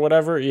lock or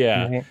whatever.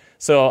 Yeah. Mm-hmm.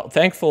 So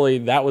thankfully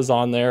that was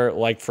on there,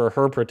 like for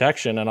her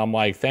protection. And I'm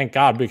like, thank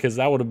God, because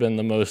that would have been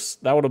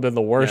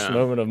the worst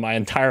moment of my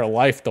entire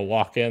life to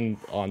walk in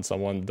on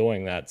someone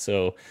doing that.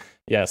 So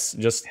yes,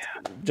 just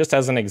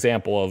as an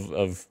example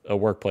of a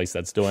workplace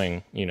that's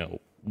doing,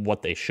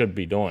 what they should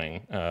be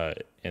doing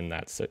in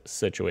that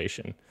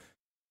situation.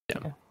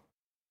 Yeah.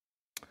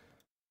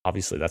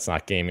 Obviously, that's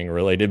not gaming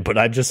related, but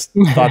I just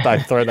thought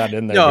I'd throw that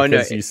in there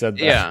because you said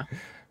that. Yeah.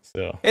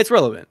 So It's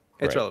relevant.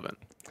 It's Right. relevant.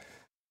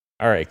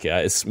 All right,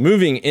 guys.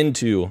 Moving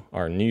into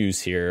our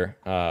news here,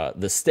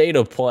 the state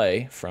of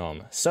play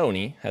from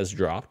Sony has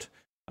dropped.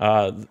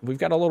 We've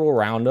got a little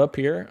roundup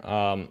here.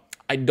 I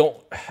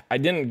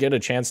didn't get a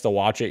chance to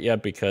watch it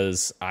yet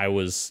because I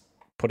was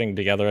putting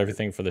together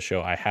everything for the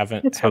show. I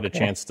haven't had a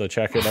chance to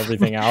check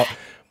everything out,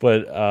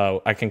 but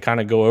I can kind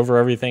of go over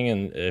everything.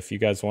 And if you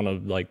guys want to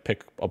like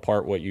pick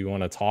apart what you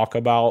want to talk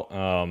about,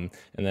 and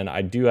then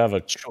I do have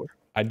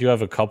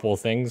a couple of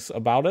things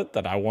about it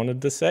that I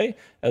wanted to say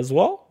as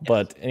well. Yes.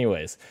 But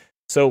anyways,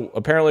 so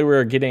apparently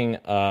we're getting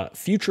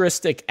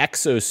futuristic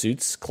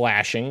exosuits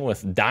clashing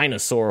with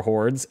dinosaur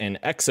hordes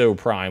and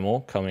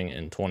Exoprimal coming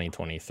in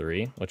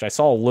 2023, which I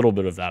saw a little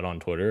bit of that on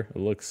Twitter. It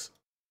looks...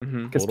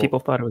 Because people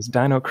thought it was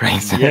Dino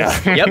Crisis. Yeah.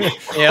 Yep.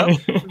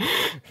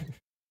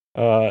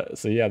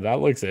 So yeah, that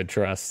looks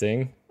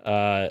interesting.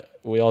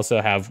 We also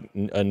have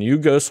a new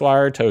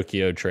Ghostwire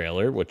Tokyo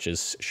trailer, which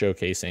is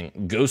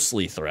showcasing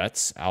ghostly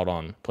threats out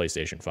on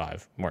PlayStation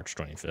 5, March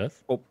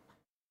 25th.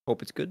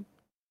 Hope it's good.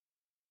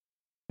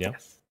 Yeah.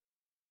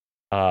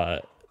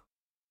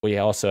 We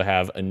also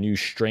have a new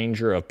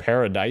Stranger of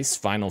Paradise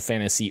Final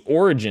Fantasy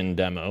Origin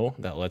demo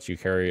that lets you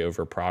carry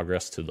over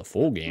progress to the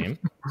full game.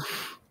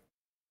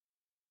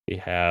 We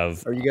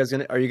have. Are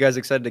you guys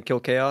excited to kill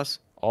Chaos?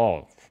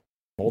 Oh,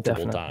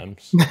 multiple Definitely.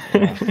 times.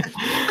 Yeah.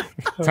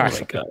 Oh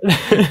my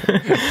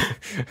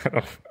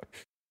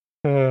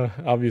god.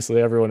 Obviously,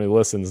 everyone who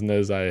listens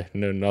knows I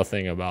know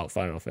nothing about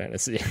Final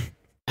Fantasy.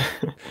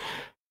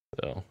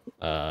 So,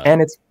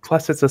 and it's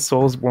a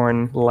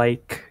Soulsborne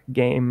like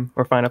game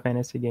or Final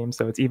Fantasy game,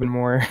 so it's even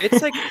more.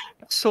 It's like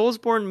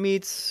Soulsborne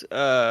meets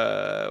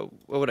what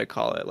would I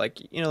call it? Like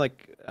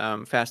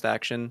fast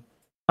action.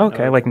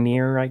 Okay, like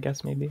Nier, I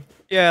guess maybe.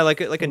 Yeah,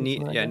 like a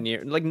Nier. Like Yeah,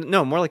 Nier. Like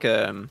no, more like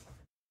a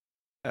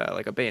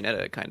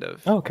Bayonetta kind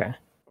of. Okay.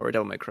 Or a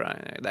Devil May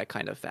Cry, that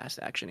kind of fast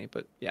actiony,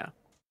 but yeah,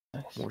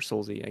 Nice. more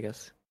Soulsy, I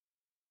guess.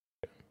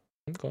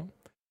 Okay.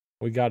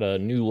 We got a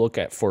new look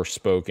at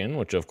Forspoken,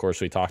 which of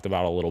course we talked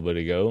about a little bit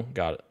ago.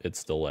 Got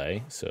its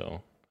delay, so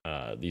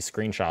these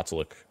screenshots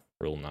look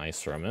real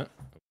nice from it.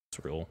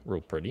 It's real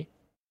pretty.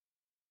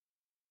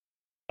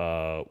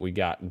 We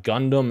got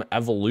Gundam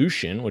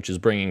Evolution, which is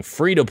bringing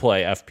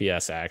free-to-play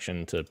FPS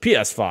action to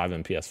PS5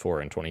 and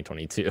PS4 in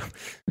 2022.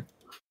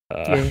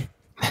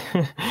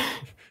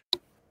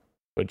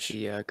 Which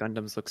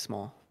Gundams look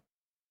small.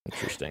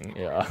 Interesting,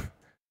 yeah.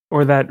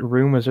 Or that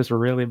room was just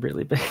really,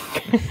 really big.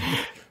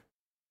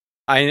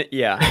 Right,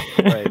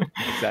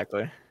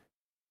 exactly.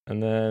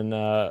 And then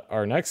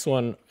our next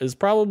one is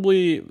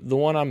probably the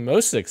one I'm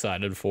most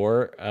excited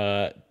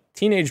for.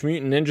 Teenage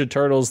Mutant Ninja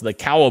Turtles: The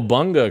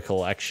Cowabunga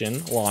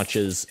Collection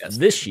launches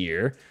this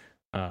year.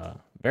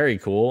 Very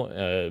cool.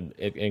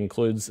 It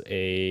includes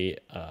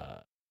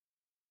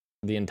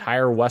the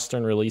entire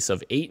Western release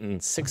of 8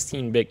 and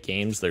 16-bit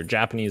games, their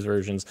Japanese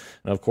versions,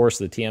 and of course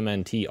the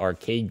TMNT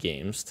arcade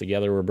games.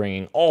 Together we're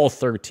bringing all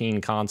 13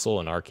 console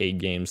and arcade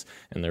games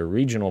and their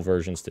regional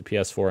versions to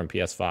PS4 and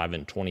PS5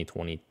 in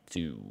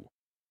 2022.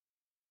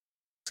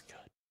 That's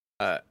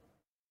good.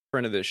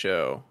 Friend of the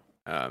show,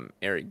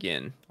 Eric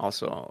Ginn,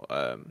 also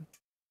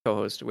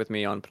co-host with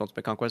me on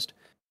Penultimate Conquest,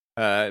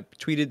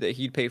 tweeted that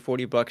he'd pay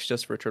 $40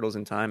 just for Turtles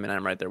in Time, and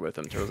I'm right there with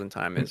him. Turtles in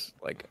Time is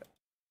like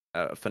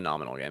a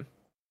phenomenal game.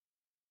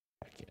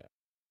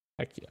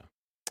 Heck yeah.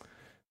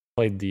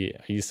 I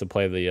used to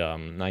play the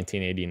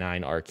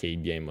 1989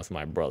 arcade game with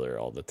my brother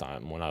all the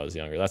time when I was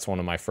younger. That's one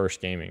of my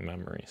first gaming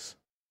memories.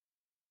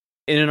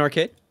 In an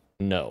arcade?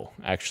 No,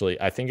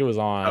 actually, I think it was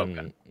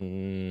on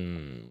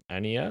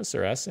NES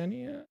or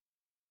SNES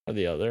or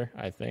the other,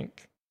 I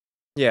think.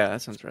 Yeah,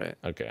 that sounds right.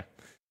 Okay.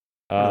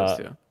 Those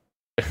two.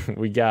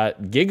 We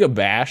got Giga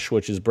Bash,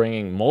 which is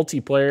bringing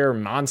multiplayer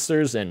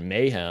Monsters and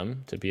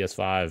Mayhem to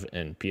PS5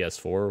 and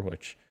PS4,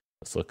 which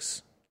this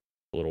looks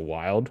a little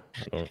wild.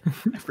 I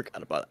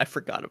forgot about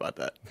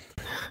that.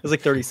 It was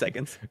like 30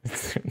 seconds.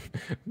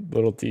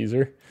 Little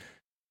teaser.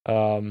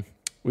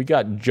 We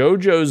got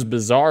JoJo's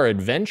Bizarre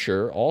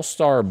Adventure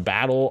All-Star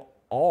Battle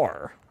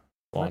R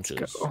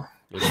launches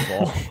this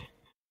fall.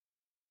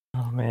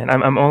 Oh man,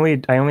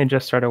 I only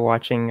just started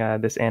watching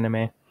this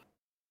anime.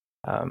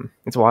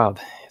 It's wild.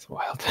 It's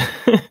wild.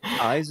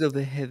 Eyes of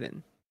the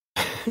Heaven.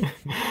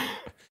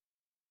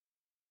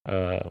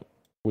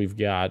 We've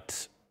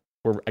got.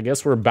 I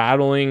guess we're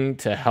battling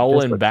to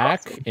hell and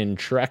back in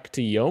Trek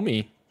to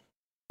Yomi.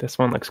 This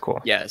one looks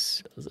cool.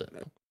 Yes. This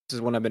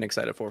is one I've been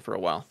excited for a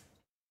while.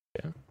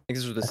 Yeah. I think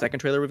this was the second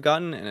trailer we've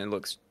gotten, and it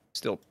looks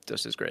still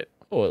just as great.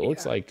 Oh, it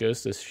looks like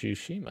Ghost of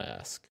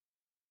Tsushima-esque.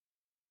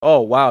 Oh,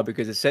 wow,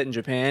 because it's set in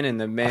Japan and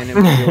the man in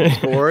the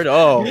sword.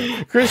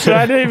 Oh. Christian,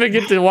 I didn't even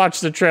get to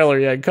watch the trailer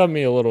yet. Cut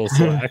me a little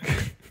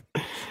slack.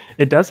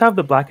 It does have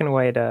the black and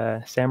white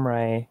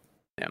samurai.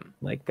 Yeah.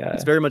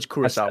 It's very much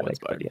Kurosawa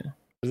inspired. Yeah.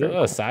 Is it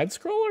a side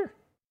scroller?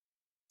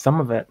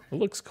 Some of it. It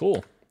looks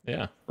cool.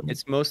 Yeah.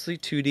 It's mostly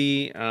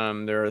 2D.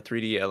 There are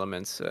 3D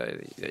elements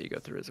that you go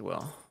through as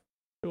well.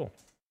 Cool.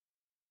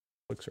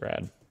 Looks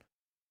rad.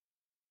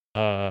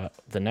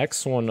 The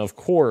next one, of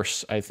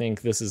course, I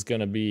think this is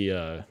going to be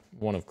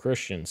one of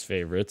Christian's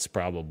favorites,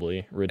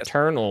 probably.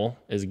 Returnal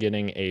is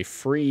getting a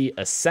free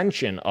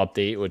Ascension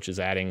update, which is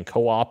adding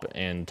co-op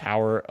and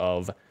Tower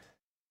of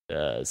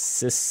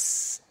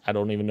I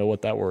don't even know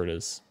what that word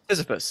is.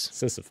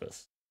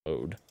 Sisyphus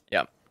mode.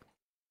 Yeah.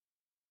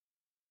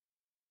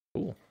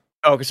 Cool.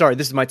 Oh, sorry.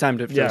 This is my time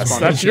to yes,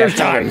 respond. That's your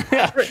time.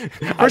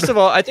 First of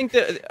all, I think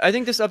this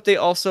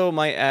update also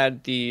might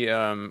add the.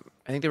 I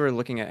think they were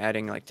looking at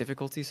adding like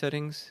difficulty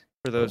settings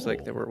for those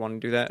like that were wanting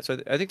to do that. So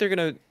I think they're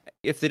gonna.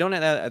 If they don't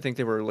add that, I think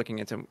they were looking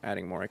into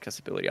adding more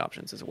accessibility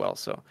options as well.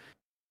 So.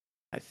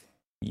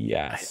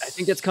 Yes. I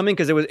think that's coming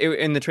because it was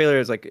in the trailer. It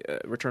was like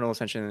Returnal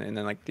Ascension, and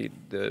then like the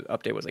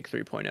update was like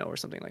 3.0 or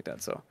something like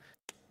that. So,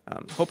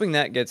 hoping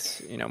that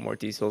gets more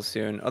details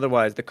soon.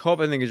 Otherwise, the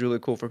co-op I think is really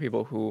cool for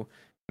people who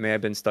may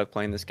have been stuck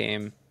playing this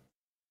game,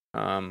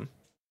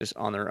 just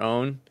on their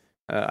own.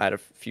 I had a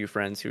few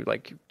friends who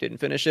like didn't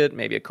finish it.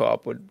 Maybe a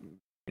co-op would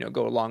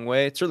go a long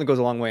way. It certainly goes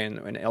a long way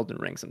in Elden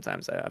Ring.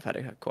 Sometimes I've had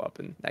a co-op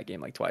in that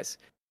game like twice.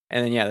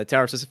 And then the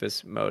Tower of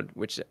Sisyphus mode,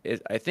 which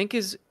I think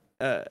is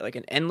like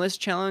an endless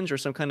challenge or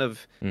some kind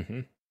of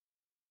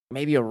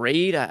maybe a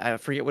raid. I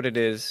forget what it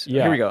is.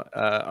 Yeah. Here we go.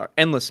 Our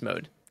endless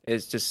mode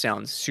just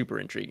sounds super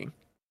intriguing.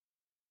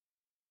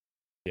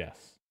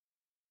 Yes.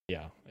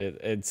 Yeah.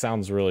 It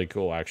sounds really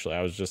cool. Actually,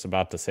 I was just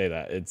about to say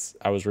that.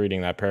 I was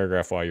reading that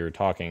paragraph while you were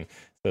talking. It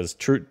says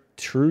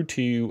true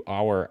to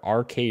our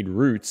arcade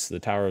roots, the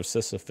Tower of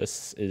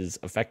Sisyphus is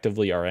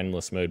effectively our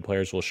endless mode.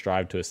 Players will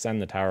strive to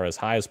ascend the tower as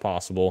high as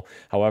possible.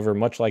 However,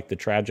 much like the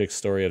tragic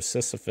story of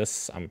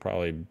Sisyphus, I'm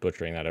probably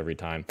butchering that every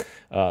time.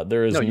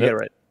 There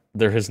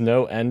is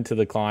no end to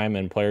the climb,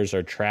 and players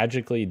are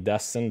tragically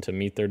destined to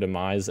meet their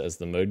demise as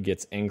the mode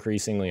gets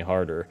increasingly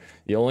harder.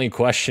 The only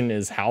question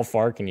is, how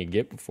far can you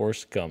get before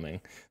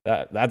succumbing?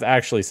 That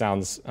actually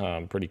sounds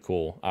pretty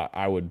cool.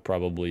 I would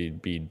probably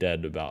be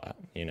dead about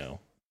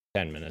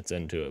 10 minutes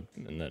into it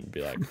and then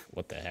be like,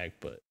 what the heck?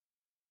 But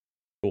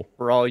cool.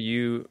 For all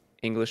you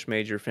English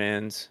major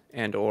fans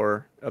and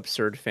or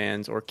absurd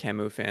fans or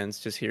Camus fans,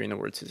 just hearing the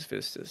word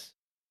Sisyphus just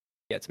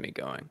gets me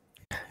going.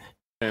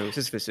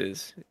 Sisyphus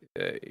is,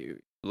 you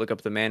look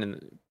up the man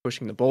and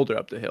pushing the boulder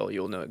up the hill,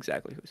 you'll know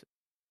exactly who's.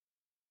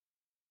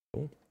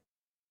 Cool.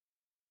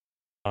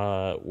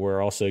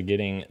 We're also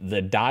getting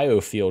the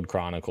Diofield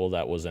Chronicle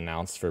that was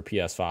announced for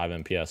PS5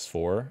 and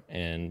PS4.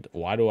 And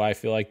why do I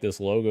feel like this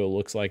logo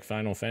looks like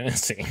Final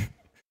Fantasy?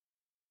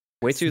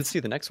 Wait till you see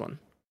the next one.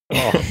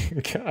 Oh,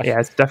 gosh. Yeah,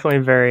 it's definitely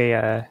very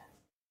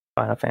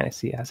Final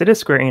Fantasy. Yes, it is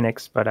Square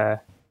Enix,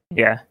 but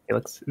yeah, it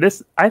looks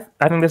this. I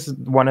think this is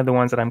one of the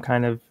ones that I'm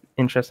kind of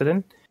interested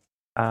in.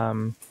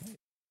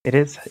 It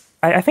is.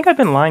 I think I've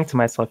been lying to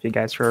myself, you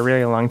guys, for a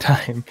really long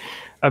time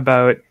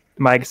about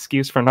my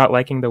excuse for not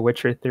liking The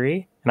Witcher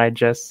 3, and I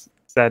just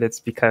said it's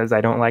because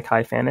I don't like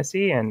high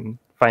fantasy and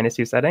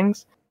fantasy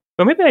settings.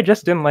 But maybe I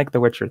just didn't like The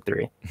Witcher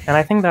 3, and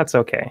I think that's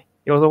okay.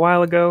 It was a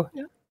while ago,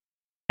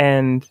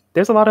 and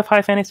there's a lot of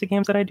high fantasy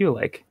games that I do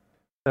like.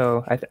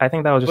 So I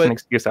think that was just an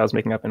excuse I was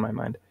making up in my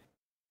mind.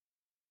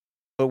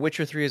 But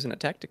Witcher 3 isn't a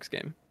tactics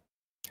game.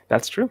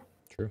 That's true.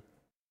 True.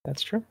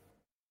 That's true.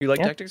 You like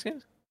tactics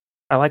games?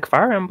 I like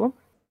Fire Emblem.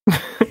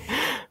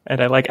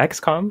 And I like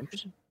XCOM.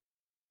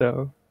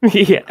 So,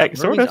 yeah,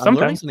 sort of, I'm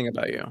learning sometimes. something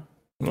about you.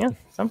 Yeah,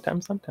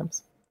 sometimes.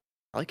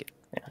 I like it.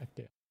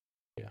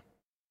 Yeah.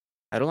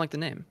 I don't like the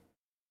name.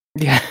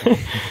 Yeah.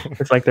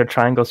 It's like their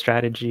triangle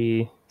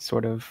strategy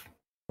sort of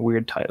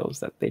weird titles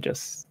that they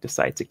just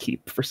decide to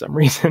keep for some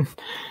reason.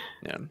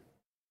 Yeah.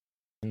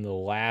 In the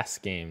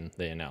last game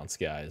they announced,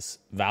 guys,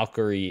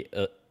 Valkyrie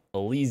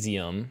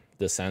Elysium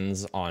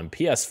descends on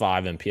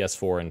PS5 and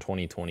PS4 in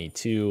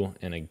 2022,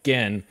 and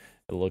again,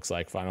 it looks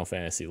like Final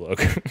Fantasy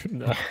logo.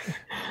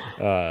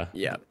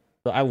 Yeah.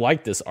 I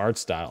like this art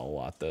style a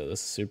lot, though. This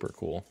is super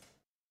cool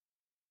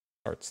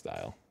art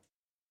style.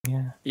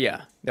 Yeah.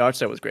 Yeah. The art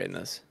style was great in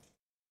this.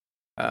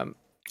 I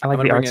like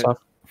the art style.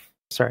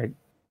 Sorry.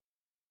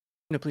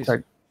 No, please.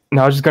 Sorry.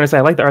 No, I was just gonna say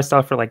I like the art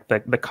style for like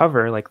the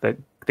cover, like the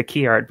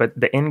key art, but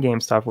the in-game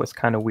stuff was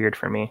kind of weird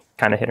for me,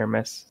 kind of hit or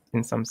miss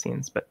in some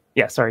scenes. But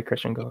yeah, sorry,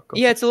 Christian, go.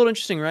 Yeah, it's a little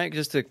interesting, right?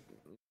 Just to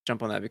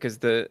jump on that, because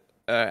the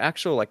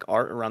actual like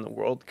art around the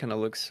world kind of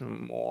looks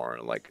more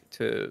like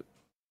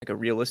a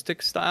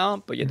realistic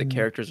style, but yet the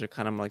characters are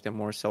kind of like the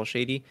more cel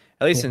shady,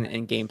 at least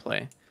in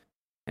gameplay.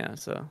 Yeah,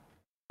 so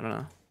I don't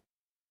know.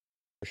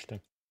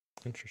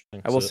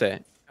 Interesting. I will say,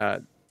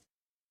 it's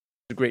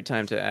a great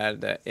time to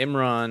add that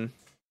Imran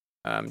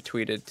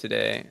tweeted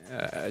today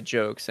a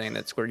joke saying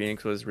that Square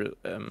Enix was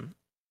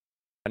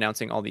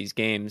announcing all these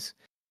games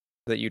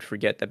that you'd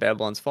forget that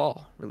Babylon's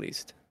Fall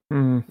released.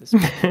 This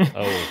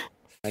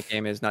that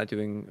game is not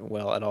doing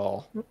well at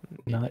all.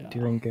 Not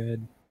doing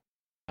good.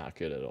 Not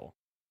good at all.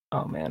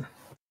 Oh man,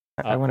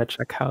 I want to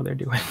check how they're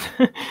doing.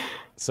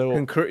 So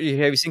have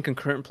you seen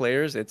concurrent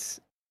players?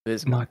 It's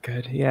Abysmal. Not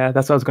good. Yeah,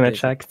 that's what I was gonna Is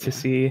it? check to Yeah.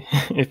 see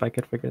if I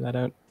could figure that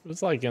out. It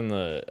was like in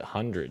the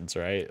hundreds,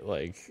 right?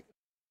 Like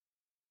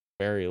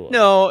very low.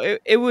 No,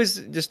 it was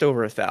just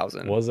over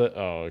 1,000. Was it?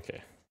 Oh,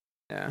 okay.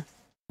 Yeah,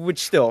 which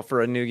still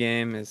for a new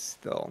game is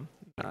still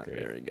not Great.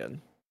 very good.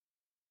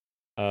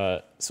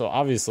 So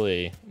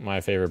obviously my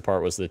favorite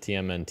part was the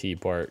TMNT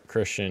part.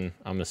 Christian,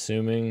 I'm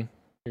assuming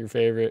your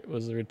favorite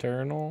was the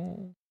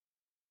Returnal.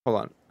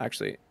 Hold on,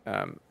 actually,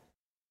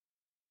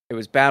 it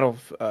was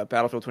Battlefield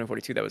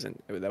 2042 was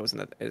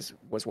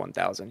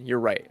 1,000. You're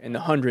right. In the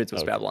hundreds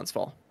was Okay. Babylon's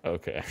Fall.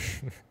 Okay.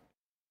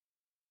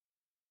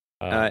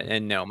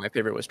 And no, my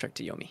favorite was Trek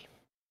to Yomi.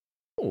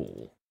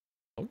 Oh,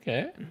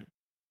 okay.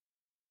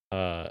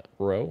 Ro,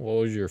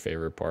 what was your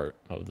favorite part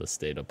of the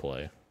state of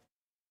play?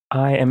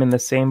 I am in the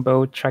same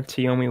boat. Trek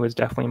to Yomi was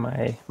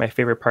definitely my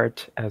favorite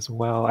part as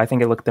well. I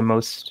think it looked the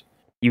most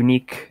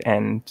unique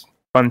and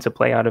fun to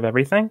play out of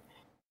everything.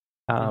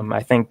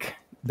 I think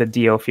the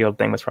Dio Field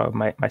thing was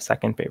probably my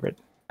second favorite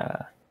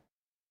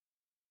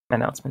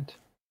announcement.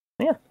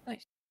 Yeah.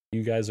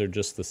 You guys are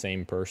just the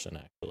same person,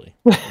 actually.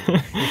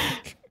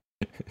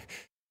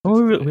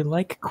 we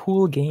like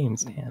cool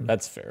games, man.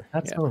 That's fair.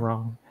 That's yeah. so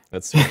wrong.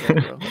 That's fair.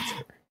 Yeah, bro. That's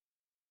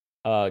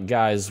fair.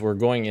 Guys, we're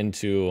going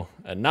into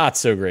a not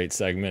so great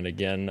segment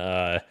again,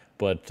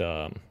 but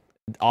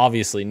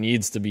obviously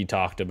needs to be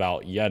talked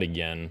about yet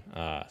again,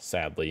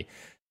 sadly.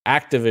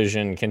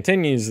 Activision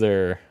continues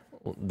their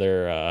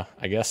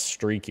I guess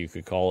streak, you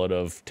could call it,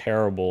 of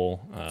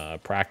terrible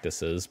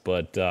practices,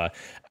 but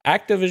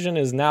Activision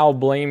is now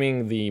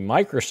blaming the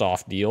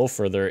Microsoft deal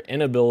for their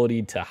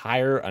inability to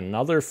hire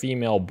another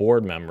female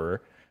board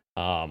member,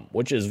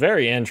 which is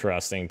very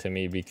interesting to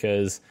me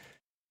because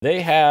they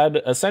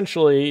had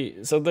essentially,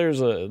 so there's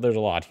a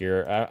lot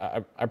here.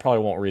 I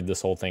probably won't read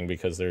this whole thing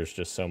because there's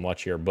just so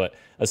much here, but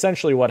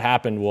essentially what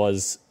happened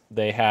was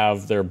they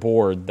have their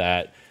board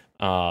that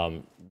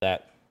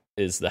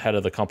is the head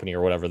of the company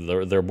or whatever,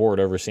 their board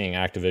overseeing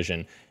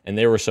Activision, and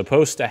they were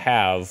supposed to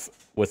have,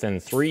 within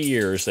 3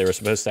 years, they were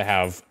supposed to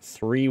have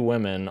 3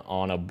 women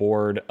on a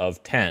board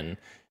of 10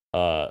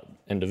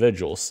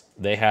 individuals.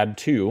 They had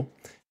 2,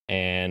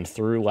 and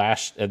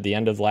at the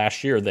end of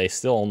last year, they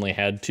still only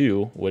had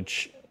 2,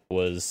 which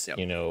was,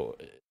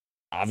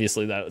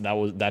 obviously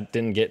that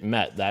didn't get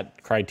met.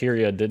 That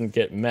criteria didn't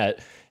get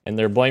met. And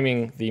they're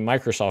blaming the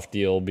Microsoft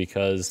deal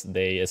because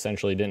they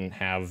essentially didn't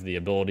have the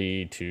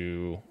ability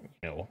to,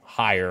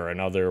 hire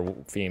another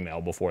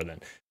female before then.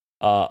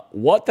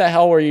 What the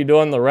hell were you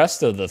doing the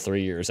rest of the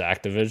 3 years,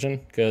 Activision?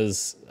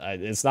 Because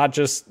it's not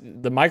just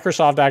the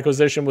Microsoft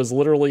acquisition was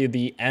literally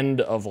the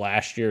end of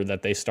last year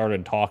that they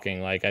started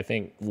talking, like I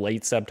think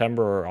late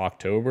September or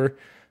October.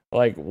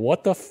 Like,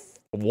 what the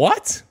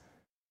what?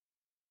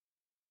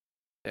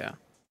 Yeah.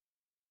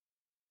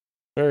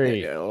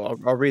 Very. Yeah,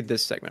 I'll read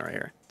this segment right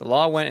here. The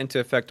law went into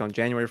effect on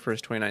January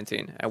 1st,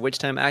 2019, at which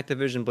time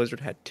Activision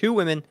Blizzard had 2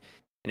 women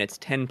in its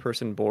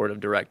 10-person board of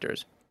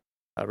directors,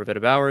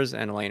 Ravita Bowers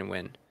and Elaine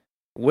Wynn.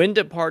 Wynn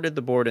departed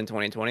the board in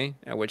 2020,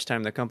 at which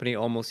time the company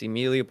almost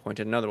immediately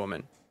appointed another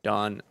woman,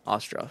 Dawn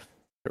Ostroff,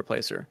 to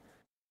replace her.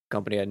 The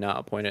company had not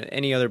appointed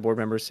any other board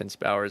members since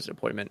Bowers'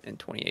 appointment in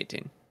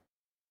 2018.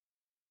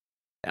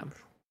 Damn.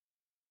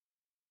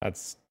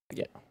 That's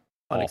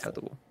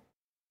Unacceptable.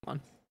 Come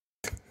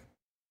on.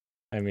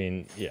 I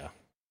mean, yeah.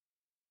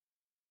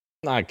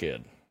 Not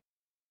good.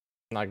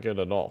 Not good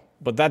at all.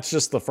 But that's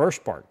just the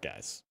first part,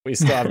 guys. We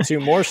still have 2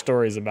 more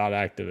stories about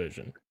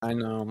Activision. I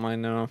know.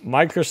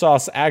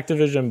 Microsoft's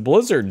Activision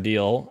Blizzard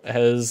deal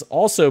is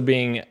also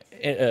being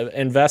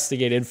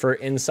investigated for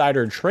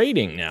insider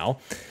trading now.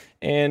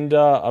 And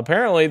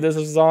apparently this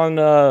is on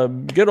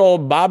good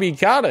old Bobby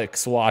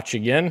Kotick's watch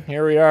again.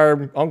 Here we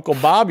are, Uncle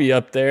Bobby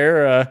up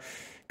there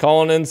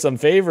calling in some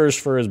favors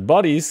for his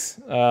buddies.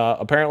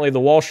 Apparently, the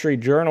Wall Street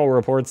Journal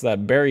reports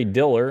that Barry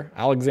Diller,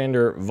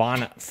 Alexander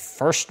von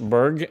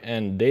Furstenberg,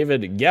 and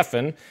David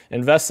Geffen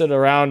invested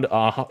around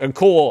a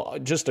cool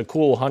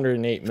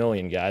 $108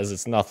 million, guys.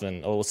 It's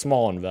nothing, a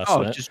small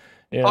investment. Oh, just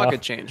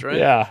pocket change, right?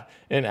 Yeah.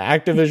 In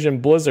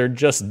Activision Blizzard,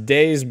 just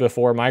days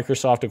before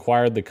Microsoft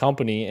acquired the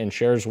company and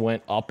shares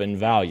went up in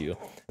value.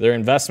 Their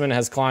investment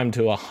has climbed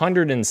to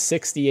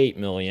 $168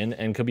 million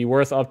and could be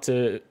worth up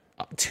to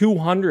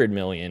 $200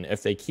 million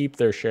if they keep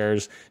their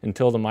shares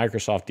until the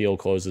Microsoft deal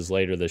closes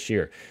later this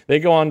year. They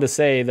go on to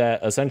say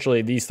that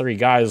essentially these 3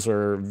 guys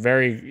were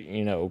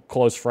very,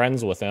 close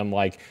friends with him.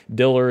 Like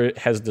Diller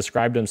has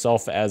described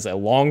himself as a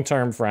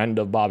long-term friend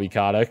of Bobby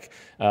Kotick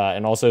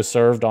and also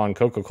served on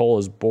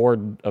Coca-Cola's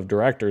board of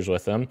directors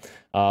with him.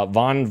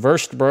 Von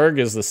Furstenberg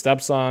is the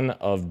stepson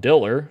of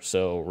Diller,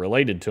 so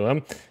related to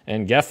him,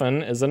 and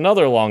Geffen is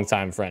another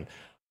longtime friend.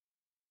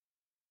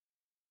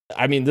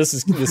 I mean,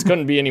 this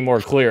couldn't be any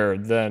more clear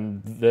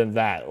than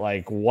that.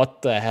 Like,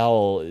 what the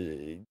hell?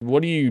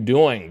 What are you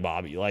doing,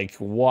 Bobby? Like,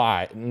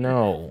 why?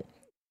 No,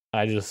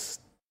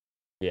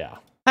 yeah.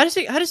 How does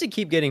it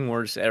keep getting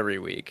worse every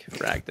week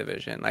for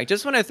Activision? Like,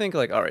 just when I think,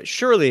 like, all right,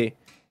 surely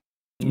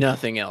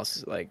nothing else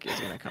is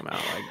gonna come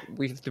out.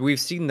 Like, we've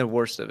seen the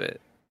worst of it,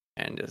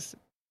 and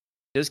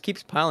just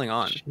keeps piling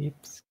on.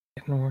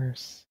 Getting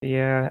worse.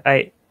 Yeah,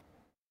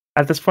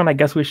 at this point, I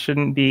guess we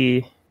shouldn't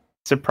be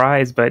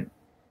surprised, but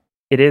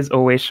it is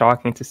always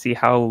shocking to see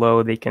how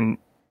low they can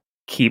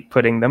keep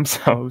putting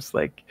themselves.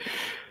 Like,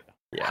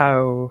 Yeah.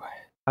 how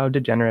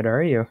degenerate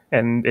are you?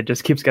 And it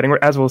just keeps getting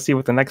worse, as we'll see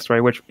with the next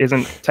story, which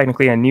isn't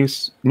technically a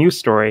news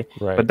story,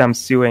 Right. but them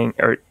suing,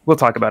 or we'll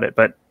talk about it.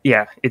 But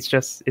yeah,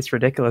 it's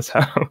ridiculous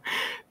how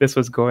this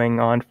was going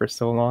on for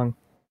so long.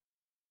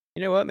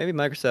 You know what? Maybe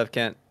Microsoft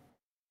can't.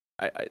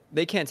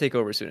 They can't take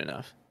over soon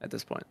enough at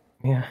this point.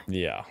 Yeah.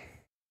 Yeah,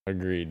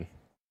 agreed.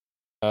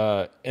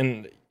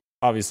 And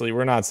obviously,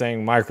 we're not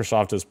saying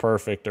Microsoft is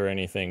perfect or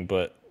anything,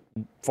 but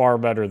far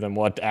better than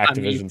what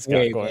Activision's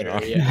got going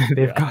on. Yeah.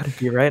 They've got to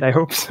be right. I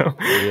hope so.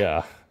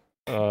 Yeah.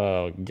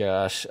 Oh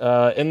gosh.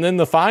 And then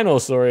the final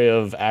story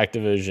of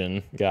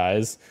Activision,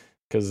 guys,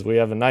 because we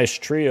have a nice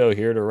trio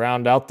here to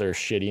round out their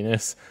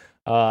shittiness.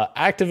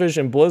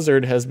 Activision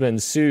Blizzard has been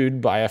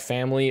sued by a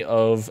family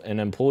of an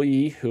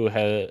employee who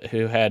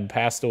had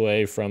passed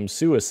away from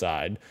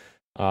suicide.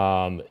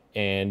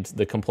 And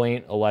the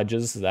complaint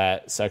alleges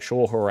that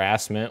sexual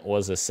harassment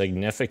was a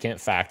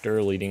significant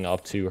factor leading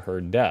up to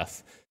her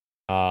death.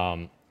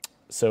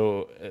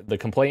 So the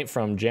complaint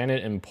from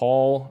Janet and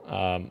Paul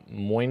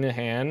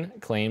Moynihan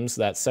claims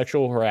that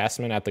sexual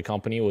harassment at the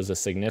company was a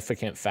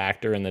significant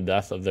factor in the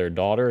death of their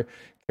daughter,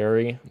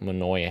 Carrie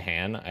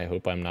Moynihan. I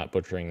hope I'm not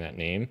butchering that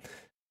name.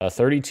 A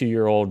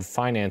 32-year-old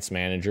finance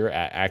manager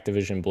at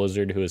Activision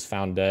Blizzard who was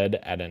found dead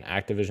at an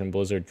Activision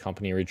Blizzard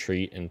company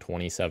retreat in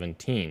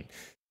 2017.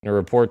 In a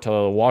report to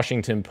the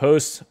Washington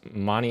Post,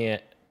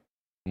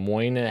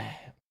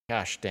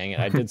 gosh dang it,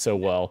 I did so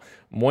well.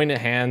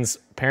 Moynihan's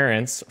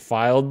parents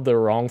filed the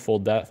wrongful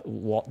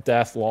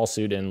death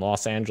lawsuit in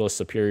Los Angeles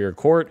Superior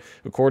Court.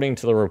 According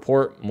to the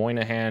report,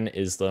 Moynihan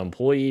is the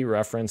employee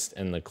referenced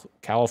in the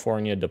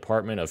California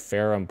Department of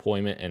Fair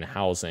Employment and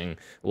Housing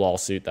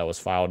lawsuit that was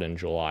filed in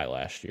July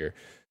last year.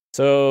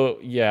 So,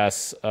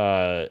 yes,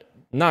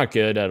 not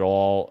good at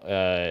all.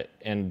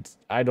 And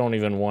I don't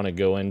even want to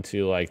go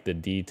into like the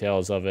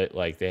details of it.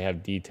 Like they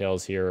have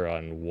details here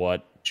on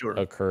what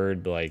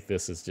occurred. Like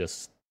this is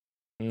just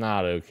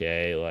not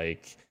okay.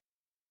 Like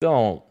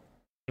don't.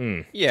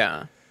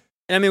 Yeah.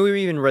 And I mean,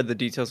 we even read the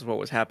details of what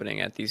was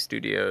happening at these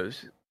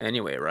studios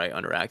anyway, right?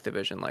 Under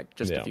Activision, like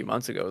just a few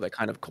months ago, that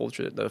kind of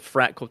culture, the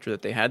frat culture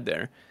that they had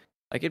there,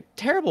 like a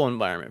terrible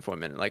environment for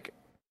women. Like,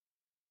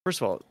 first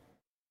of all,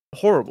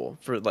 horrible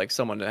for like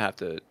someone to have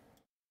to,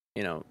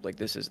 you know, like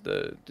this is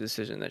the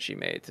decision that she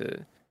made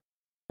to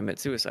commit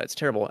suicide. It's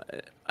terrible.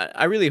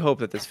 I really hope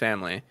that this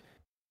family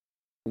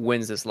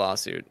wins this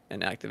lawsuit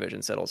and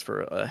Activision settles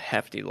for a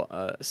hefty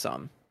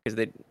sum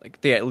because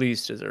they at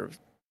least deserve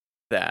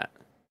that.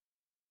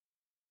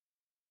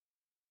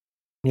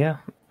 Yeah,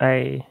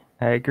 I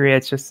agree.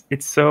 It's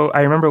so.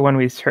 I remember when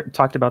we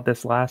talked about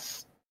this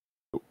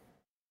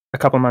a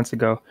couple months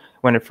ago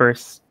when it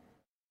first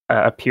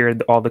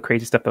appeared, all the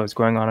crazy stuff that was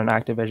going on in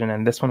Activision,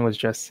 and this one was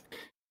just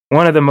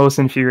one of the most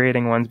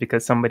infuriating ones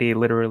because somebody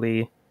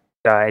literally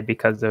died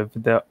because of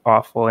the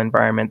awful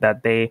environment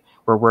that they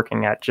were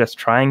working at, just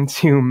trying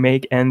to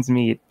make ends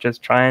meet,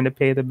 just trying to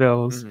pay the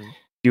bills,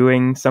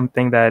 doing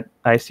something that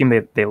I assume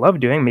they love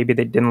doing. Maybe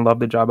they didn't love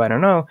the job. I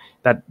don't know.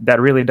 That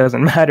really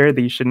doesn't matter.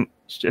 That you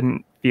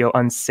shouldn't feel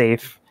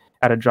unsafe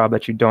at a job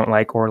that you don't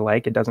like or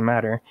like. It doesn't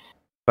matter.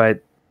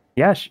 But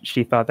yeah,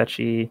 she thought that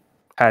she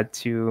had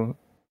to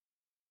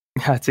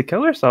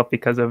kill herself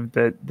because of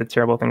the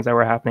terrible things that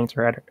were happening to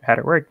her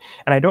at work.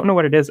 And I don't know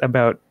what it is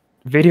about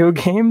video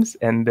games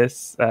and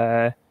this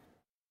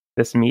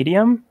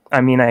medium.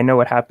 I mean, I know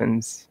what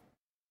happens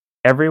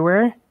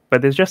everywhere,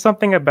 but there's just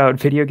something about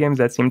video games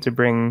that seem to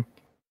bring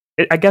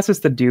it. I guess it's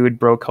the dude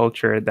bro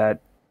culture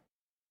that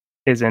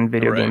is in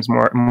video games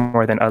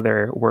more than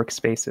other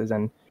workspaces,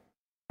 and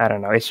I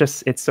don't know.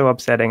 It's so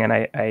upsetting, and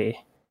I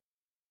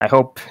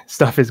hope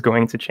stuff is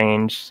going to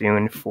change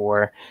soon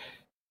for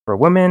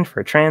women,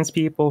 for trans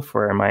people,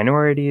 for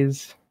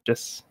minorities.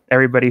 Just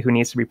everybody who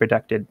needs to be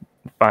protected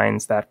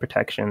finds that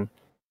protection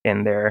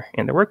in their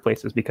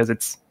workplaces because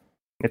it's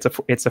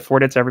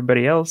afforded to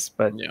everybody else,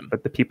 but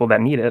the people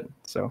that need it.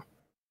 So,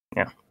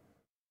 yeah.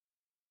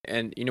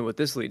 And you know what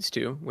this leads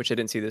to, which I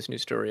didn't see this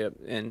news story up,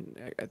 and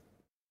I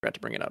forgot to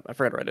bring it up. I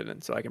forgot to write it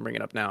in, so I can bring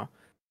it up now.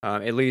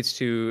 It leads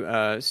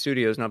to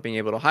studios not being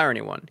able to hire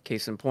anyone.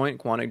 Case in point,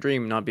 Quantic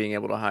Dream not being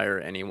able to hire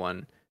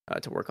anyone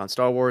to work on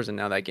Star Wars, and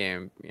now that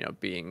game,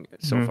 being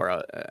so far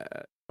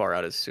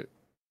out as.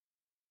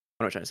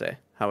 What am I trying to say?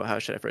 How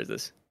should I phrase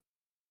this?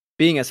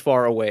 Being as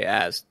far away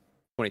as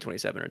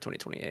 2027 or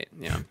 2028.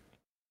 Yeah,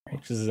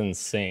 which is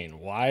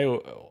insane. Why?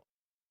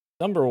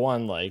 Number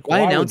one, like why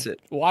announce it?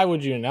 Why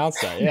would you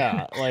announce that?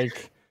 Yeah,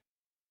 like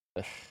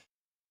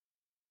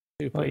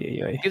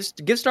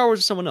give Star Wars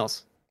to someone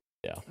else.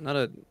 Yeah, not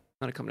a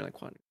company like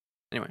Quantic.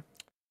 Anyway,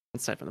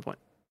 aside from the point.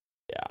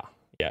 Yeah.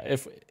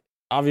 If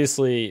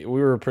obviously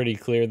we were pretty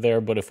clear there,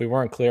 but if we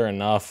weren't clear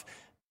enough,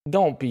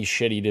 don't be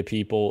shitty to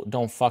people.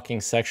 Don't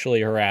fucking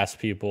sexually harass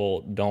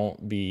people.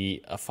 Don't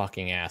be a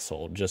fucking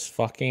asshole. Just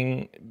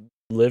fucking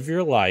live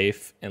your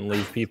life and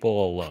leave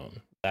people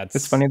alone.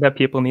 It's funny that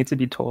people need to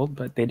be told,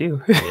 but they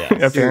do.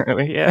 Yeah.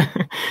 Apparently, yeah.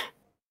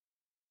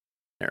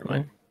 Never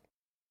mind.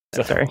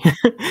 So- Sorry.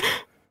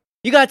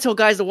 You gotta tell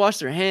guys to wash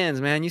their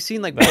hands, man. You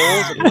seen like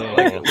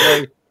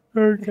bowls?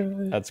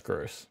 Okay. That's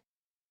gross.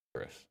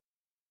 Gross.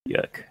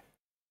 Yuck.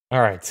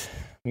 All right.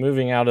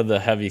 Moving out of the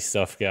heavy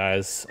stuff,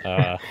 guys.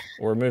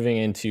 We're moving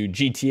into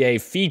GTA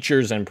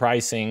features and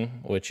pricing,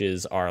 which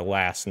is our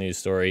last news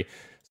story.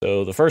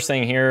 So the first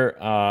thing here,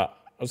 I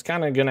was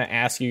kind of going to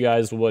ask you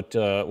guys what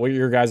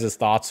your guys'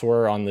 thoughts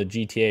were on the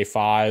GTA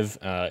 5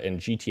 and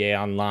GTA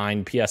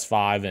Online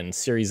PS5 and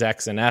Series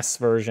X and S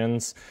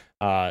versions.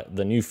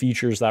 The new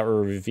features that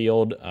were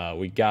revealed.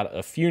 We got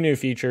a few new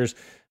features.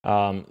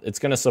 It's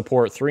going to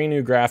support 3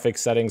 new graphics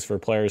settings for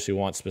players who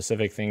want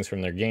specific things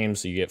from their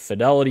games. So you get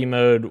fidelity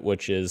mode,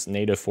 which is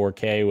native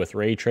 4K with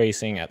ray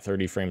tracing at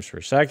 30 frames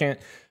per second.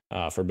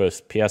 For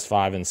both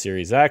PS5 and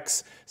Series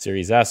X.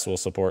 Series S will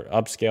support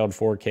upscaled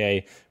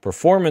 4K.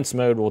 Performance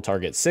mode will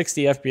target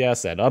 60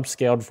 FPS at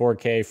upscaled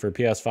 4K for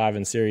PS5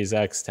 and Series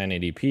X,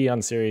 1080p on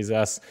Series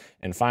S.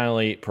 And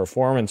finally,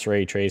 performance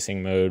ray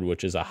tracing mode,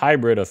 which is a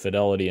hybrid of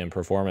fidelity and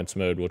performance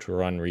mode, which will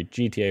run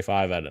GTA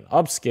 5 at an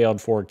upscaled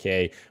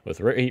 4K with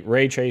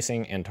ray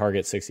tracing and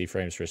target 60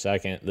 frames per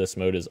second. This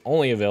mode is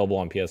only available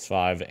on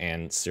PS5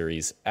 and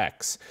Series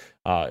X.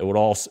 It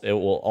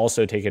will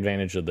also take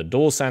advantage of the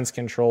DualSense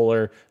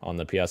controller on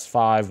the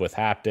PS5 with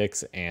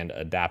haptics and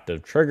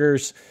adaptive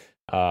triggers,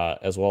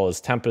 as well as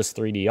Tempest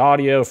 3D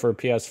audio for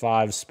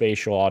PS5,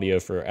 spatial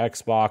audio for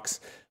Xbox.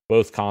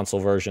 Both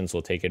console versions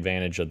will take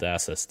advantage of the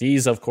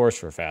SSDs, of course,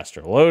 for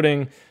faster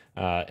loading.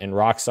 And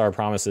Rockstar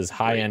promises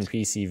high-end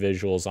PC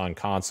visuals on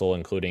console,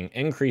 including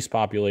increased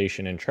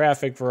population and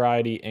traffic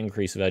variety,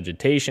 increased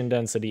vegetation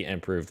density,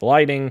 improved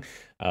lighting,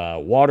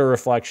 water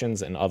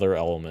reflections, and other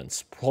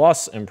elements,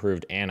 plus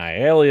improved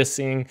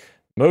anti-aliasing,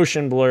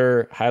 motion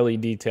blur, highly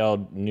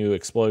detailed new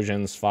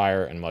explosions,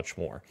 fire, and much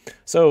more.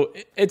 So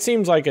it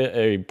seems like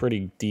a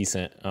pretty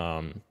decent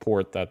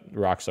port that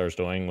Rockstar's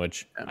doing,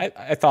 which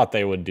I thought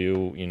they would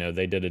do. You know,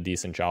 they did a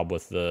decent job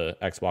with the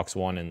Xbox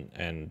One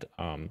and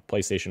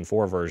PlayStation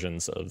 4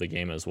 versions of the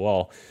game as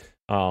well.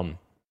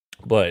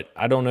 But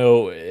I don't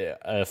know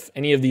if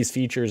any of these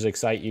features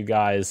excite you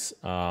guys.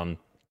 I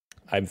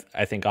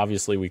think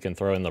obviously we can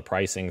throw in the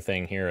pricing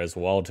thing here as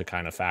well to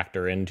kind of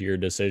factor into your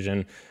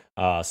decision.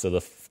 So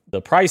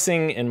the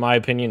pricing, in my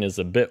opinion, is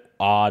a bit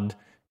odd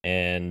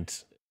and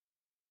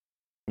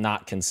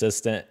not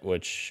consistent,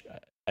 which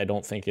I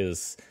don't think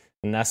is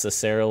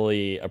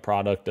necessarily a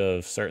product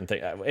of certain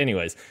things.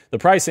 Anyways, the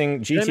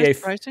pricing, GTA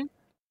pricing?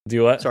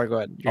 Do what? Sorry, go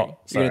ahead.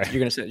 You're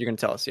gonna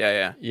tell us.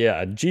 Yeah.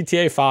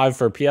 GTA 5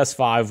 for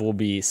PS5 will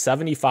be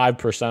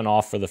 75%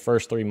 off for the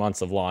first 3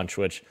 months of launch,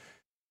 which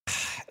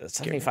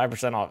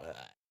 75% off.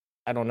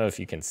 I don't know if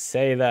you can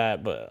say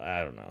that, but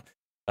I don't know.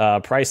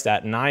 Priced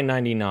at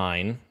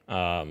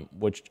 $9.99,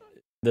 which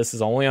this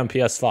is only on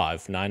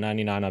PS5,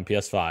 $9.99 on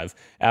PS5.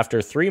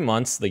 After 3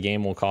 months, the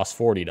game will cost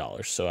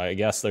 $40. So I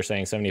guess they're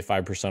saying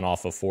 75%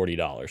 off of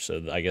 $40.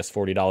 So I guess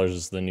 $40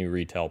 is the new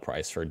retail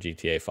price for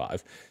GTA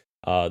 5.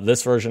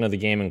 This version of the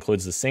game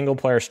includes the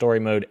single-player story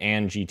mode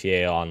and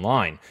GTA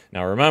Online.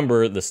 Now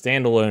remember, the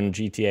standalone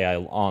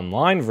GTA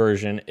Online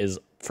version is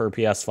for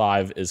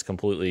PS5 is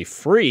completely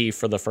free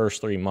for the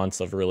first 3 months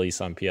of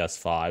release on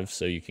PS5,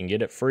 so you can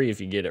get it free if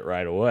you get it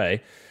right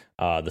away.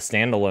 The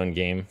standalone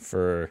game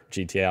for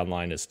GTA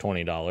Online is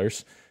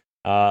 $20.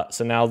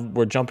 So now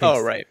we're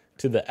jumping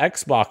to the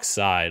Xbox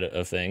side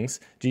of things.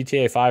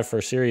 GTA 5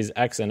 for Series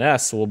X and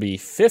S will be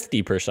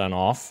 50%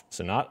 off,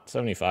 so not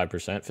 75%,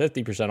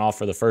 50% off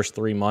for the first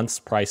 3 months,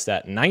 priced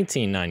at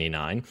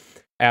 $19.99.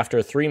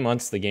 After 3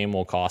 months, the game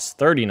will cost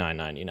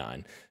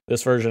 $39.99.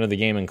 This version of the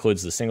game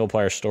includes the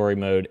single-player story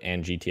mode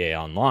and GTA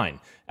Online.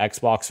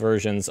 Xbox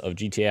versions of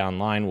GTA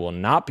Online will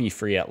not be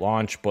free at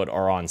launch, but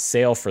are on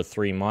sale for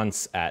 3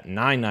 months at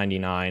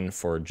 $9.99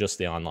 for just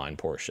the online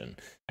portion.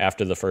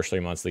 After the first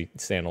 3 months, the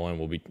standalone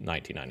will be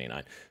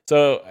 $19.99.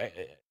 So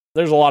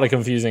there's a lot of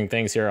confusing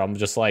things here. I'm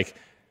just like,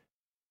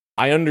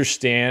 I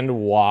understand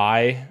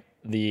why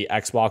the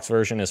Xbox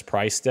version is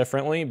priced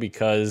differently,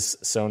 because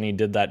Sony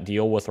did that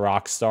deal with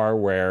Rockstar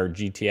where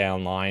GTA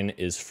Online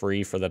is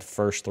free for the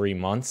first 3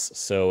 months.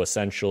 So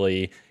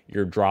essentially,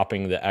 you're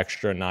dropping the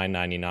extra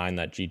 $9.99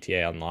 that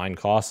GTA Online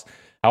costs.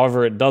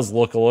 However, it does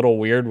look a little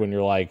weird when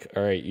you're like,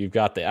 all right, you've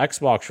got the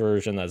Xbox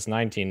version that's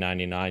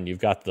 $19.99, you've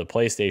got the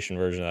PlayStation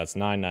version that's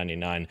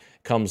 $9.99,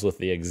 comes with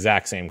the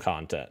exact same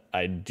content.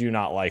 I do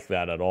not like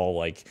that at all.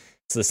 Like,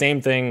 it's the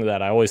same thing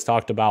that I always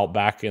talked about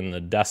back in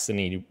the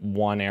Destiny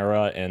 1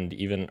 era and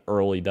even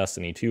early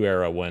Destiny 2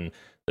 era, when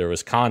there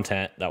was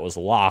content that was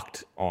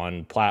locked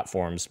on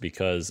platforms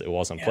because it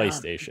wasn't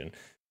PlayStation.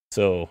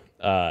 So,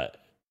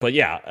 but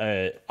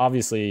yeah,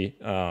 obviously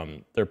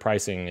their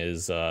pricing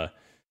is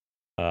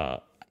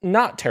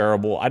not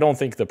terrible. I don't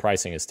think the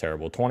pricing is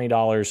terrible.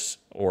 $20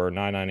 or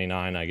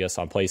 $9.99, I guess,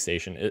 on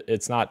PlayStation.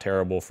 It's not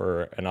terrible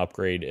for an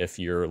upgrade if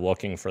you're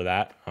looking for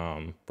that.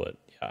 But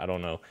I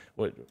don't know.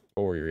 What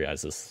were your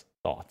guys'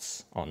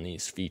 thoughts on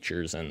these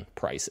features and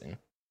pricing?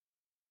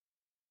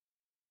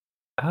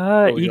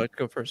 Would you You, like to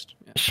go first?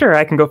 Yeah. sure,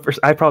 I can go first.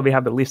 I probably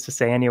have the least to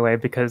say anyway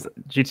because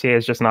GTA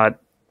is just not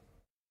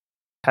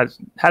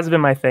has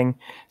been my thing.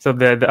 So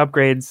the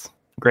upgrades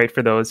great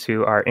for those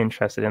who are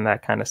interested in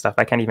that kind of stuff.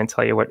 I can't even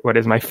tell you what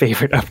is my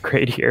favorite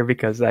upgrade here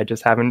because I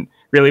just haven't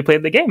really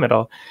played the game at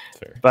all.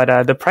 Fair.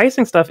 But the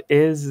pricing stuff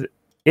is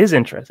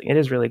interesting. It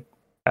is really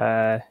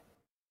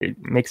it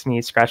makes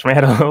me scratch my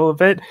head a little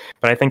bit,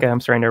 but I think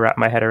I'm starting to wrap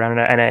my head around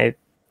it. And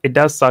it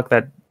does suck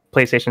that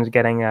PlayStation's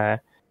getting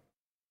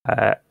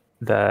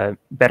the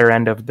better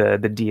end of the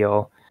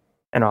deal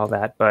and all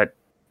that. But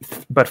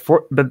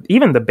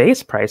even the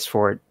base price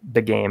for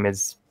the game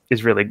is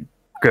really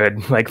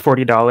good. Like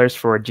 $40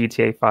 for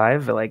GTA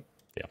 5. Like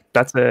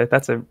that's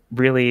a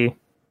really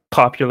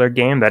popular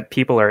game that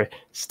people are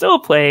still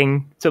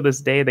playing to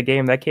this day. The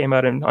game that came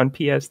out on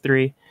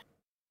PS3.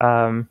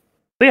 So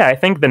yeah, I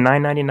think the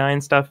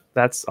 $9.99 stuff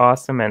that's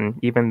awesome,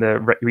 and even the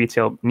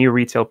new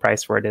retail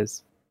price for it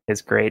is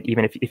great.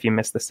 Even if you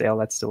miss the sale,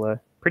 that's still a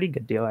pretty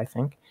good deal, I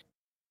think.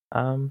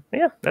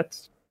 Yeah,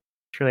 that's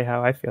really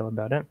how I feel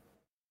about it.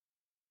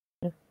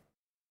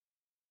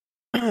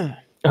 Yeah.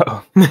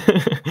 Oh.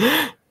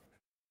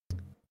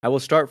 I will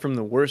start from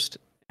the worst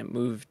and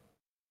move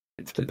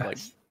to the like,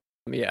 best.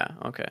 yeah,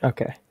 okay.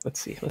 Okay, let's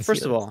see.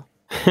 First of all,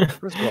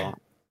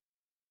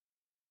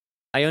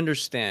 I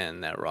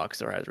understand that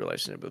Rockstar has a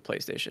relationship with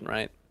PlayStation,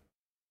 right?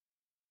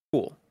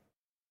 Cool.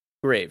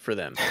 Great for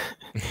them.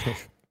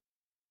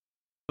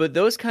 But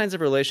those kinds of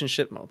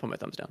relationships, I'll put my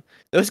thumbs down.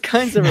 Those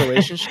kinds of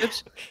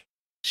relationships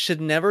should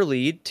never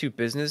lead to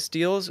business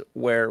deals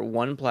where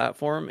one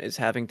platform is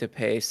having to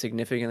pay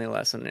significantly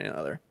less than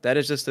another. That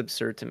is just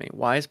absurd to me.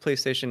 Why is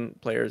PlayStation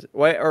players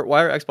why are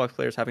Xbox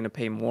players having to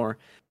pay more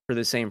for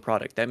the same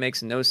product? That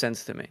makes no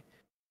sense to me.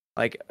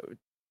 Like,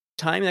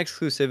 time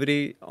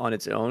exclusivity on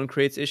its own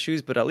creates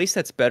issues, but at least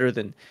that's better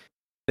than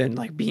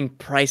like being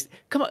priced.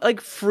 Come on,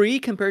 like free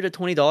compared to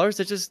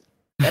 $20.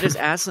 That is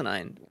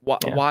asinine.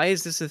 Why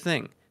is this a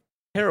thing?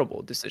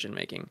 Terrible decision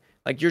making.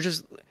 Like, you're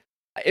just,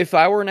 if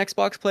I were an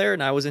Xbox player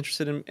and I was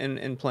interested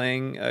in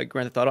playing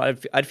Grand Theft Auto,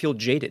 I'd feel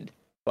jaded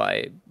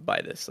by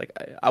this. Like,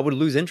 I would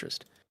lose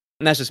interest.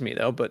 And that's just me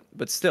though. But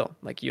still,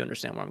 like, you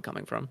understand where I'm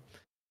coming from.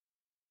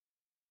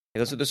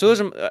 So those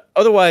are,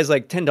 otherwise,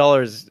 like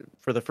 $10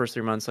 for the first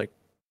 3 months, like,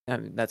 I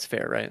mean, that's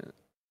fair, right?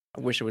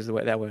 I wish it was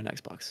that way on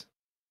Xbox.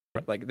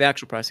 Like, the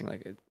actual pricing,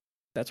 like,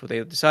 that's what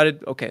they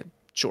decided. Okay,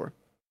 sure.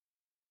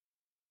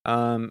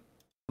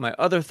 My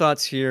other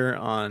thoughts here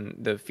on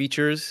the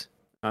features,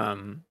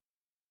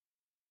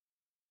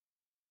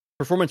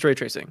 performance ray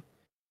tracing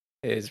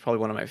is probably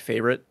one of my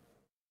favorite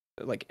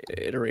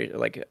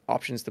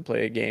options to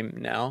play a game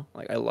now.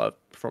 Like, I love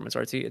performance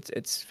RT.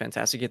 It's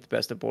fantastic. You get the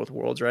best of both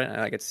worlds, right?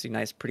 And I get to see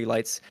nice, pretty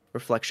lights,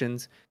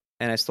 reflections,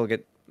 and I still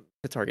get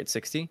to target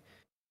 60.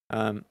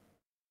 To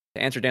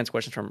answer Dan's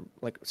question from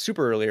like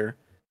super earlier,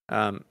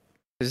 does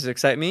this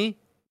excite me?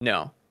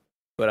 No,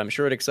 but I'm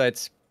sure it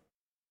excites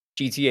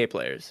GTA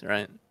players,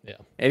 right? Yeah.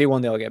 Maybe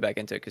one day I'll get back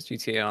into it because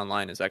GTA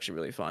Online is actually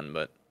really fun.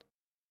 But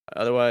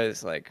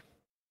otherwise, like,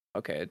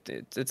 okay,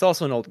 it's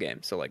also an old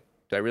game, so like,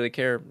 do I really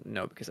care?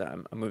 No, because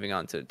I'm moving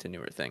on to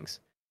newer things.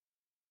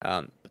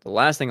 But the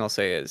last thing I'll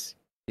say is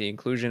the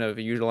inclusion of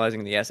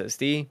utilizing the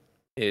SSD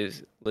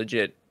is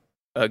legit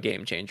a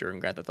game changer in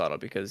Grand Theft Auto,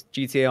 because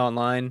GTA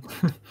Online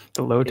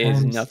the load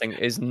is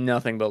times.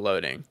 nothing but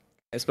loading,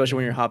 especially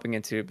when you're hopping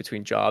into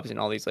between jobs and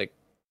all these like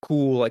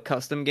cool like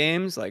custom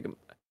games. Like,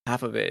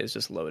 half of it is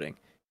just loading.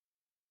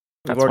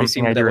 We've already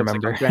seen what that looks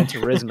like on Gran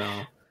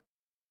Turismo.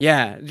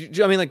 Yeah,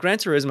 I mean, like Gran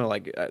Turismo,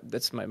 like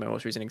that's my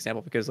most recent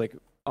example, because like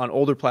on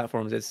older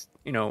platforms, it's,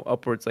 you know,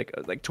 upwards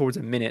like towards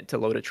a minute to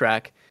load a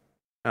track,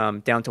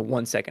 down to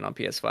 1 second on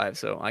PS5.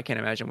 So I can't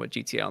imagine what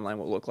GTA Online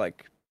will look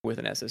like with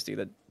an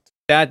SSD.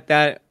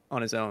 That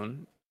on its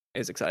own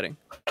is exciting.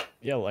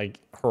 Yeah, like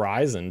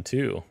Horizon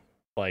too.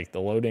 Like,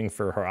 the loading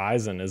for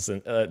Horizon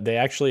isn't. They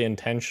actually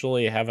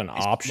intentionally have an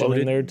option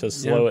in there to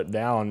slow it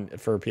down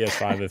for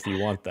PS5 if you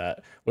want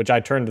that, which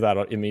I turned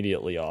that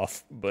immediately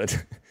off.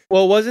 But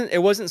well, it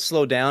wasn't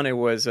slow down. It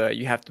was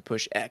you have to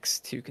push X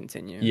to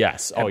continue.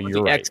 Yes. Oh,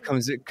 you're right. X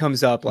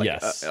comes up like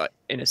yes.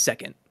 In a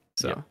second.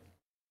 So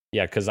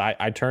yeah, because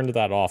I turned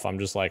that off. I'm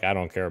just like, I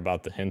don't care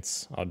about the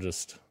hints. I'll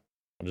just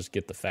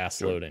get the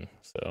fast loading.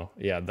 So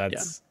yeah,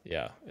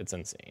 it's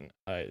insane.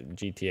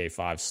 GTA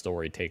 5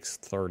 story takes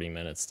 30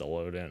 minutes to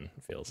load in,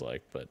 feels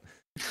like, but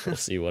we'll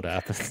see what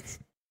happens.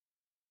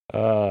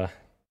 All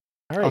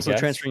right, also, guys.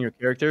 transferring your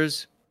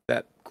characters,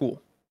 that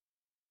cool.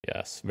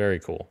 Yes, very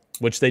cool.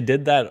 Which they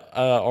did that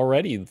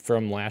already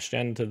from last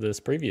gen to this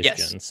previous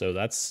gen. So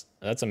that's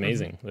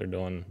amazing. Mm-hmm. They're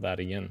doing that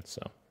again.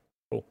 So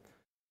cool.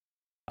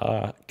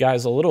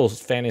 Guys, a little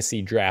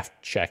fantasy draft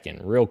check-in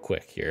real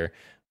quick here.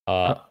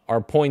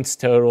 Our points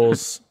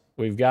totals,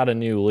 we've got a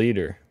new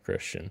leader,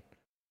 Christian.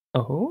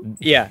 Oh?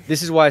 Yeah,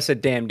 this is why I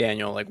said damn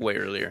Daniel like way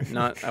earlier.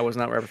 I was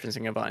not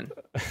referencing a Vine.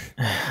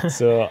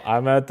 So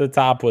I'm at the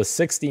top with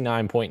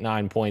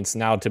 69.9 points.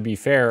 Now, to be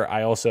fair,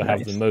 I also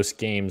have the most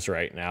games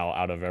right now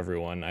out of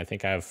everyone. I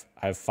think I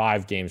have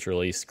 5 games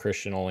released.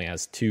 Christian only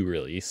has 2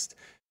 released.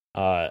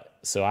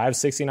 So I have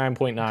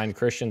 69.9.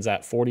 Christian's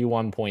at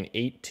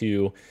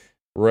 41.82.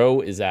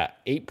 Roe is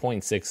at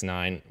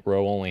 8.69.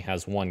 Roe only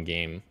has one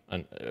game.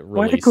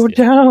 Why did it go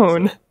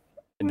down?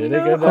 So, did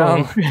it go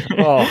down?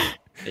 Oh,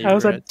 I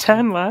was at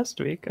 10 last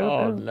week.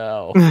 Oh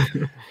no.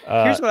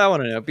 Here's what I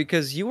want to know,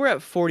 because you were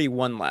at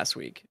 41 last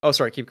week. Oh,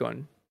 sorry, keep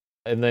going.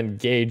 And then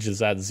Gage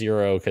is at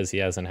 0 because he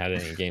hasn't had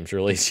any games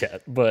released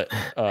yet. But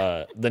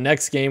the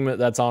next game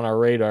that's on our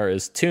radar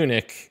is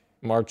Tunic,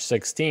 March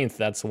 16th.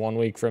 That's 1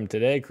 week from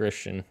today,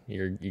 Christian.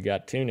 You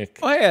got Tunic.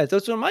 Oh yeah,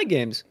 that's one of my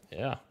games.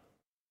 Yeah.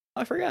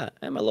 I forgot.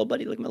 And my little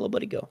buddy, let my little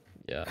buddy go.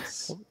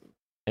 Yes.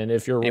 And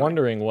if you're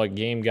wondering what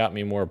game got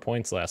me more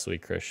points last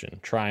week, Christian,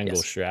 Triangle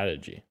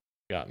Strategy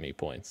got me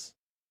points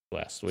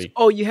last week.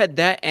 Oh, you had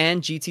that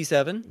and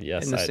GT7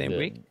 yes, in the I same did.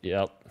 week?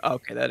 Yep.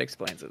 Okay, that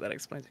explains it.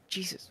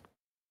 Jesus.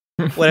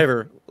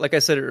 Whatever. Like I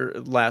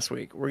said last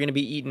week, we're going to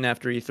be eating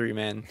after E3,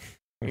 man.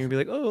 You're going to be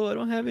like, oh, I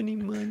don't have any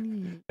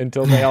money.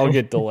 Until they all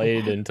get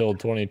delayed until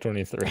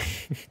 2023.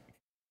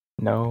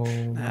 No.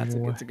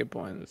 That's a good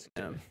point.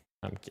 Yeah.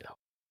 I'm kidding.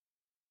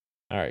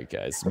 All right,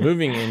 guys.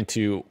 Moving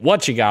into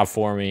what you got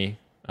for me.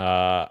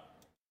 I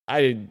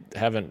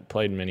haven't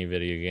played many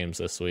video games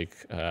this week.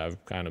 I've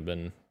kind of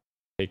been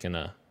taking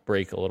a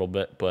break a little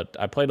bit, but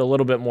I played a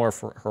little bit more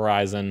for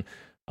Horizon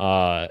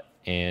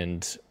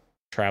and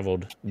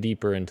traveled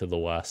deeper into the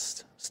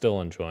West. Still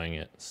enjoying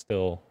it.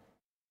 Still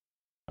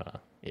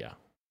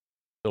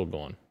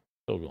going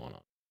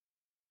on.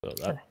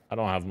 So I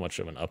don't have much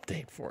of an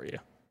update for you.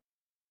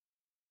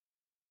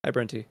 Hi,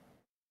 Brenty.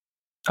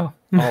 Oh,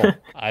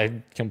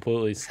 I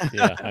completely,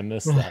 I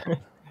missed that.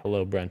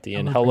 Hello, Brenty,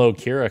 and hello,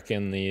 Kirik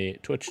in the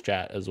Twitch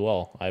chat as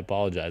well. I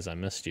apologize, I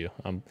missed you.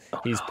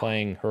 He's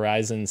playing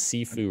Horizon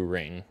Sifu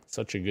Ring.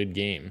 Such a good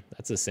game.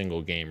 That's a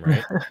single game,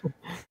 right?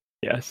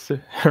 Yes,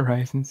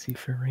 Horizon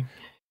Sifu Ring.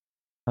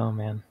 Oh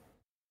man.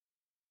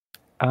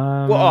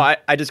 Well,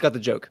 I just got the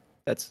joke.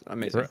 That's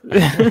amazing.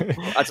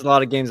 That's a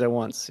lot of games at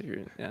once.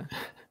 Yeah.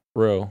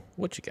 Bro,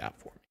 what you got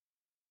for me?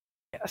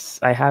 Yes,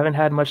 I haven't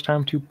had much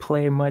time to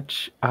play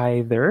much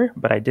either,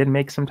 but I did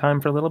make some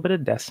time for a little bit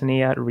of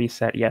Destiny at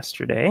Reset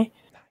yesterday,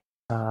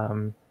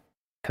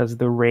 because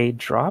the raid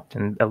dropped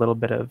and a little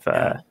bit of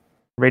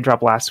raid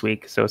drop last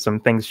week. So some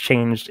things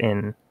changed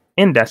in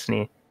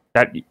Destiny.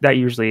 That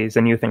usually is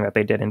a new thing that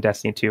they did in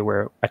Destiny 2,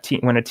 where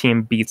when a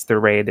team beats the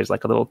raid, there's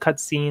like a little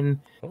cutscene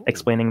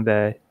explaining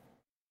the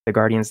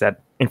Guardians that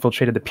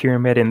infiltrated the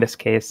pyramid in this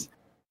case,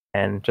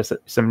 and just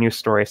some new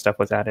story stuff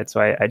was added.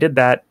 So I did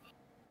that.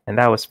 And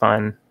that was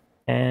fun.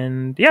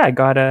 And yeah,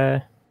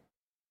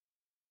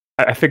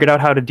 I figured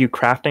out how to do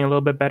crafting a little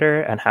bit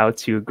better and how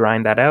to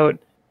grind that out.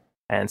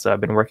 And so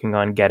I've been working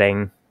on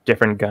getting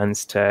different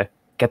guns to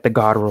get the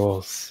god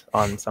rolls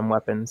on some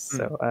weapons.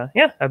 So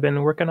yeah, I've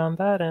been working on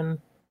that, and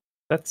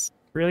that's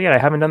really it. I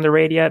haven't done the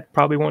raid yet.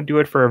 Probably won't do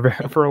it for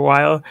a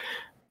while.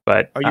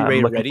 But are you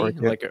raid ready?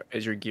 Like,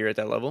 is your gear at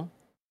that level?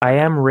 I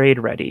am raid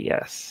ready.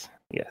 Yes.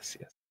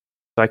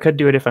 So I could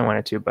do it if I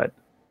wanted to, but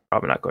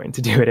probably not going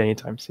to do it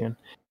anytime soon.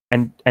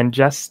 And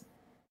just,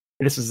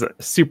 this is a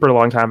super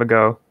long time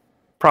ago,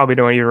 probably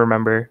don't even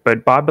remember,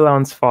 but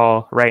Babylon's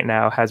Fall right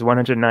now has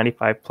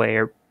 195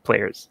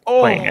 players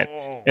playing it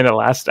in the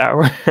last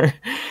hour.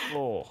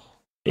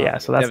 Yeah,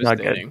 so that's not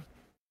good.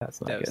 That's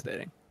not devastating.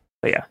 Good.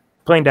 But yeah,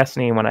 playing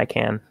Destiny when I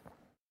can.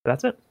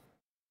 That's it.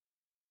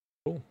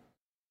 Cool.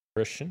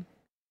 Christian,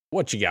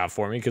 what you got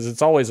for me? Because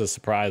it's always a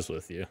surprise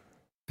with you.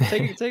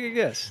 Take a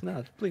guess.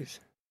 No, please.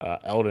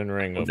 Elden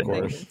Ring, of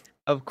course.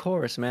 Of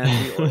course, man.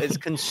 It's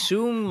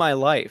consumed my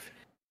life.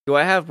 Do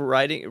I have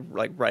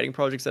writing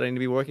projects that I need to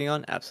be working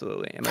on?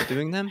 Absolutely. Am I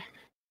doing them?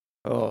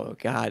 Oh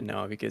God,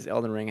 no, because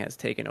Elden Ring has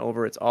taken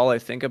over. It's all I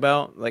think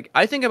about. Like,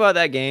 I think about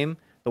that game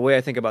the way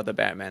I think about the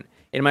Batman.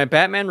 In my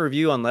Batman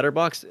review on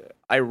Letterboxd,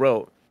 I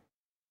wrote,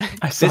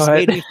 "This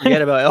made me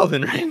forget about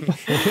Elden Ring."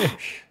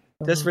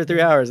 Just for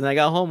 3 hours, and I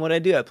got home. What did I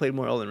do? I played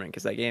more Elden Ring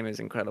because that game is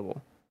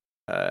incredible.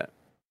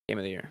 Game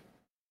of the year.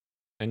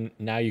 And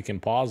now you can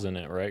pause in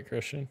it, right,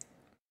 Christian?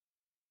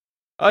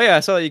 Oh yeah,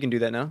 I saw that you can do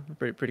that now.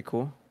 Pretty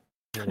cool.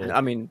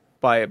 I mean,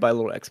 by a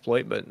little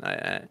exploit, but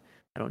I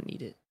don't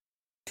need it.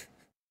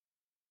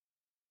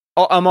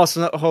 Oh, I'm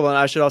also hold on.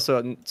 I should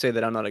also say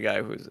that I'm not a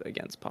guy who's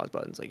against pause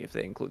buttons. Like, if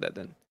they include that,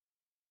 then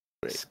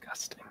great.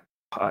 Disgusting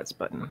pause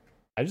button.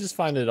 I just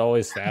find it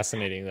always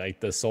fascinating. Like,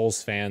 the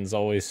Souls fans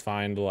always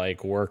find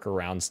like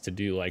workarounds to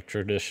do like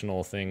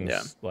traditional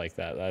things like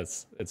that.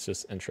 It's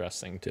just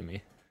interesting to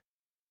me.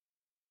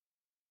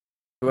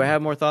 Do I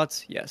have more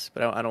thoughts? Yes,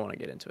 but I don't want to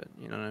get into it.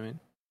 You know what I mean?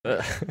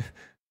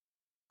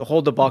 The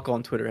whole debacle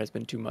on Twitter has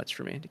been too much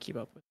for me to keep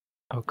up with.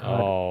 Oh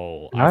God!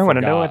 Oh, I want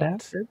to know what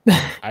happened.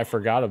 I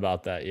forgot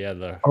about that. Yeah,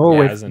 the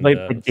with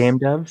like the game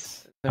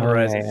devs.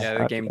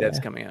 The game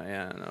devs coming out.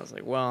 Yeah, and I was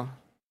like, well,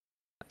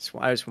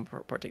 I just want to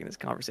partake in this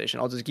conversation.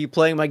 I'll just keep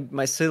playing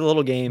my silly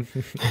little game.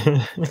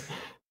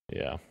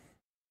 Yeah,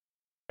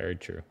 very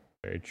true.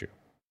 Very true.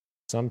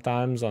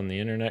 Sometimes on the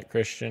internet,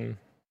 Christian,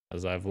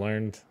 as I've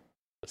learned,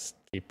 just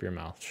keep your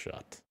mouth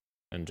shut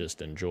and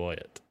just enjoy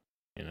it.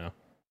 You know.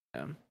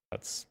 Yeah.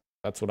 That's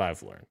what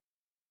I've learned.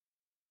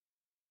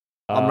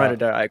 I'm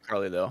Miranda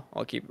iCarly though.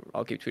 I'll keep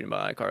tweeting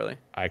about iCarly.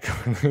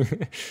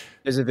 iCarly.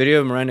 There's a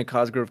video of Miranda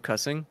Cosgrove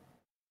cussing.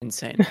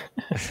 Insane.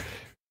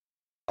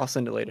 I'll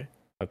send it later.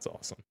 That's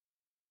awesome.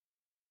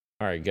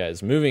 All right,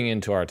 guys, moving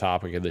into our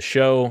topic of the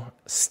show,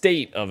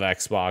 state of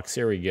Xbox.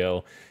 Here we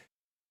go.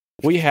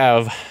 We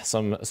have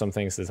some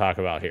things to talk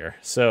about here.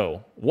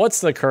 So,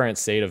 what's the current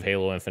state of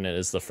Halo Infinite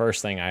is the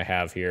first thing I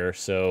have here.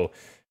 So,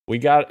 we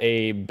got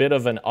a bit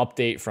of an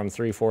update from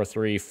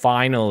 343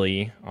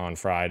 finally on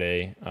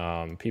Friday.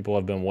 People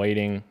have been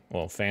waiting.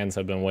 Well, fans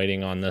have been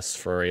waiting on this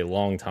for a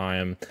long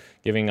time,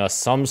 giving us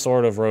some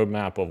sort of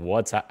roadmap of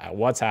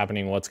what's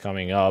happening, what's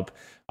coming up.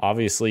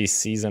 Obviously,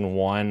 Season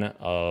 1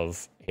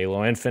 of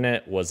Halo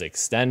Infinite was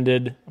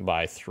extended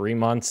by 3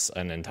 months,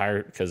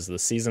 because the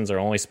seasons are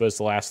only supposed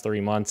to last 3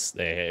 months.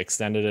 They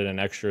extended it an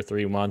extra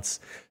 3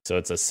 months, so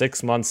it's a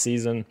 6-month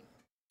season.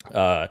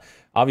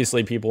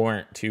 Obviously, people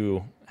weren't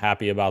too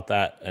happy about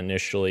that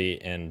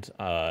initially, and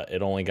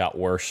it only got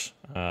worse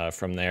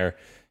from there.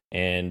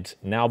 And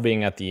now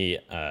being at the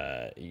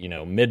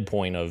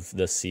midpoint of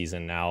this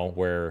season now,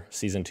 where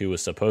Season 2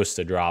 was supposed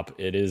to drop,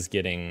 it is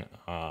getting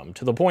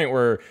to the point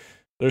where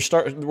we're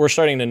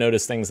starting to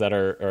notice things that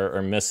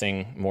are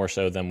missing more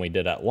so than we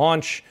did at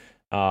launch.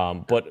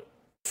 But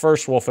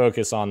first, we'll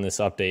focus on this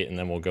update, and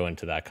then we'll go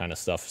into that kind of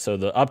stuff. So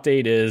the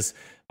update is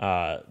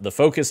the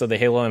focus of the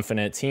Halo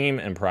Infinite team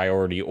and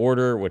priority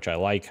order, which I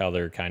like how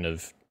they're kind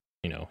of,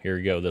 here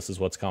you go, this is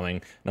what's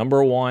coming.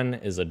 Number 1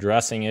 is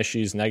addressing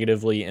issues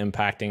negatively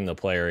impacting the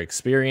player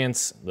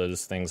experience.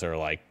 Those things are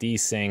like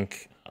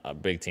desync.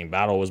 Big Team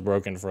Battle was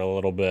broken for a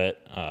little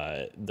bit.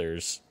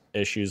 There's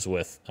issues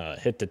with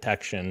hit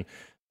detection.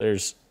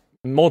 There's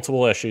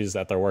multiple issues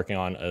that they're working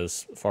on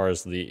as far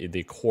as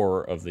the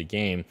core of the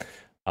game.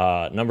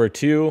 Number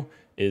 2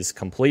 is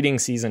completing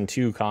Season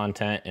 2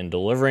 content and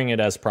delivering it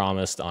as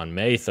promised on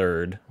May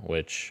 3rd,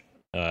 which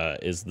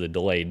is the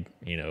delayed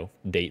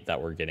date that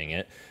we're getting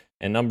it.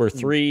 And number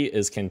 3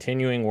 is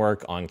continuing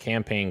work on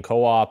campaign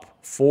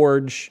co-op,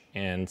 Forge,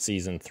 and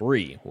Season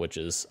 3, which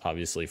is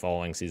obviously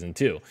following Season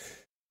 2.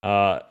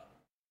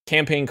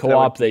 Campaign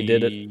co-op, they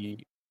did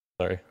it.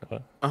 Sorry.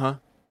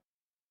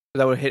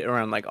 That would hit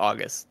around like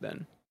August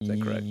then. Is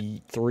that correct?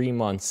 3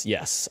 months.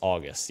 Yes,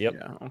 August. Yep.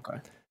 Yeah. Okay.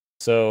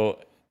 So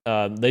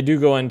they do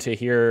go into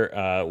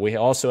here. We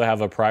also have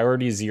a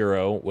priority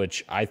 0,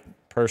 which I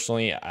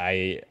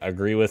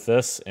agree with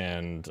this,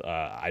 and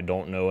I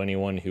don't know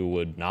anyone who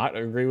would not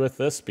agree with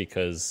this,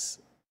 because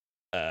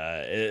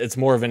it's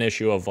more of an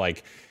issue of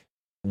like,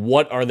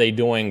 what are they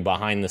doing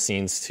behind the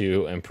scenes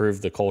to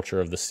improve the culture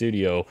of the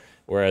studio?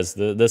 Whereas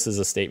this is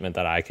a statement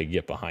that I could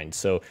get behind.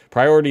 So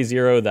priority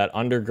 0 that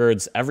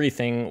undergirds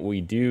everything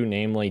we do,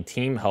 namely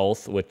team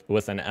health,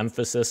 with an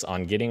emphasis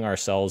on getting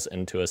ourselves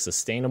into a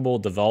sustainable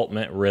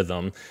development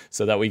rhythm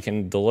so that we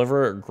can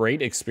deliver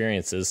great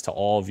experiences to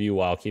all of you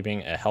while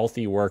keeping a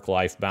healthy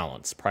work-life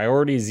balance.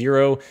 Priority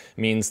 0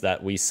 means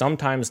that we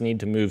sometimes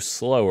need to move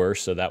slower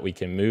so that we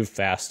can move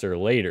faster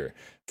later.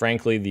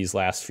 Frankly, these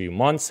last few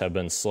months have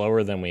been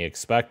slower than we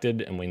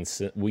expected, and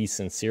we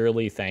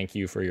sincerely thank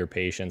you for your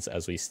patience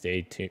as we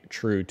stay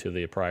true to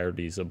the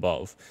priorities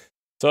above.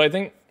 So I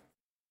think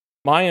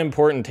my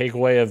important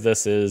takeaway of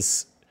this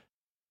is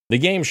the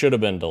game should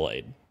have been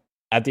delayed.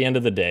 At the end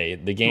of the day,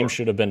 the game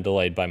should have been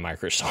delayed by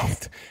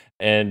Microsoft.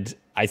 And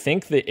I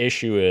think the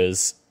issue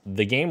is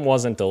the game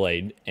wasn't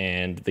delayed,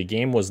 and the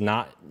game was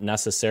not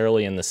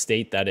necessarily in the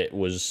state that it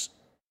was,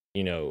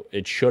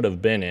 it should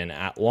have been in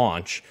at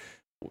launch.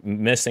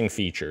 Missing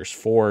features,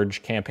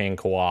 Forge, campaign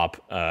co-op,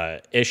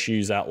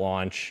 issues at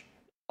launch,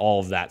 all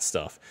of that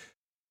stuff.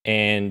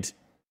 And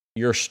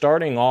you're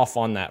starting off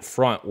on that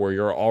front where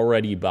you're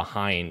already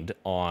behind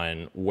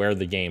on where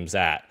the game's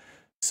at.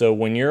 So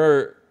when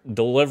you're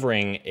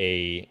delivering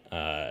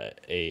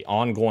a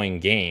ongoing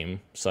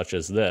game such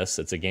as this,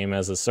 it's a game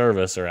as a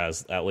service, or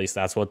at least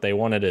that's what they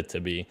wanted it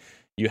to be.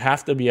 You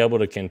have to be able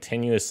to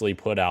continuously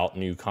put out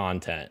new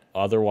content.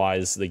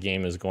 Otherwise, the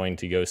game is going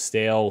to go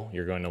stale.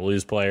 You're going to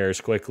lose players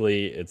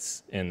quickly.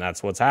 And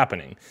that's what's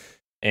happening.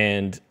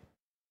 And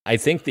I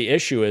think the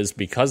issue is,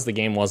 because the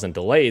game wasn't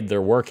delayed,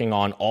 they're working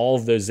on all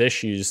of those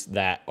issues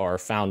that are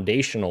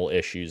foundational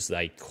issues,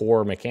 like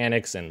core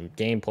mechanics and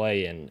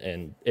gameplay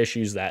and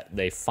issues that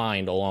they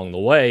find along the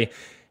way,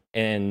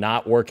 and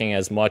not working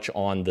as much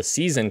on the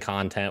season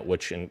content,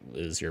 which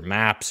is your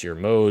maps, your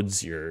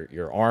modes,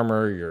 your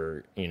armor,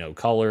 your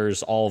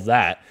colors, all of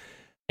that.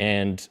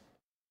 And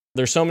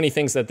there's so many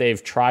things that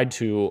they've tried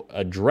to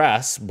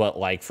address, but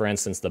like, for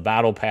instance, the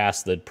battle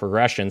pass, the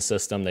progression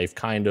system, they've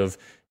kind of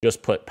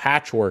just put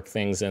patchwork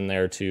things in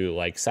there to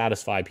like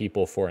satisfy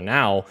people for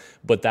now,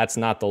 but that's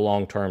not the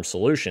long-term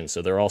solution.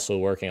 So they're also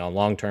working on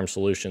long-term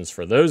solutions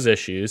for those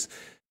issues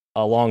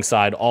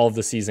alongside all of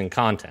the season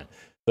content.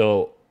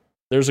 So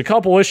there's a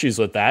couple issues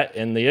with that,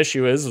 and the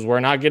issue is we're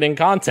not getting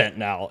content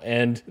now.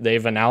 And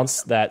they've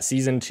announced that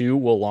Season 2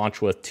 will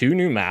launch with 2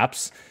 new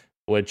maps,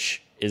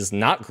 which is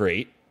not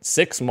great.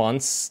 6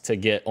 months to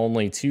get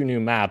only 2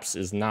 new maps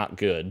is not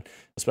good,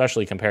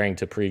 especially comparing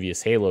to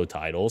previous Halo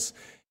titles.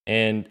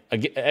 And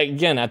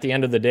again, at the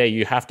end of the day,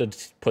 you have to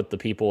put the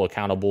people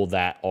accountable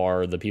that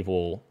are the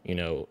people,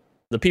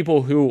 the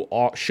people who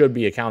should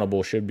be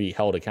accountable should be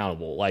held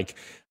accountable. Like,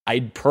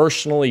 I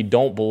personally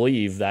don't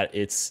believe that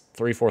it's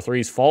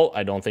 343's fault.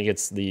 I don't think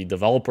it's the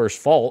developer's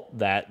fault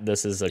that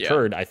this has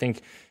occurred. I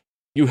think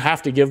you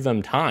have to give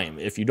them time.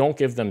 If you don't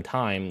give them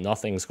time,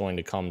 nothing's going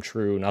to come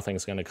true.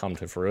 Nothing's going to come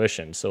to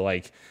fruition. So,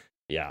 like,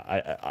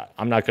 yeah,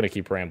 I'm not going to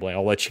keep rambling.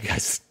 I'll let you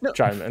guys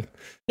chime in.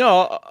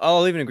 No,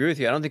 I'll even agree with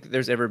you. I don't think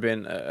there's ever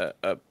been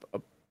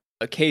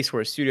a case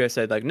where a studio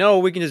said, like, no,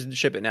 we can just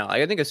ship it now.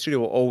 Like, I think a studio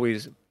will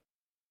always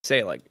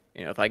say, like,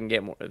 if I can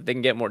get more, if they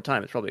can get more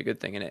time, it's probably a good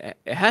thing. And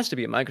it has to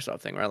be a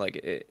Microsoft thing, right? Like,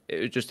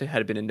 it just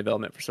had been in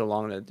development for so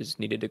long that it just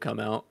needed to come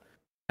out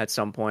at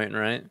some point,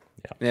 right?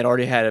 Yeah. And it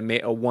already had a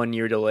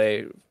 1-year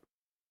delay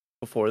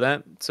before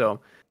that.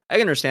 So I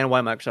can understand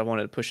why Microsoft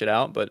wanted to push it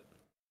out, but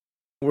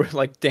we're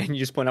like, Dan, you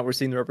just point out, we're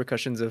seeing the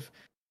repercussions of,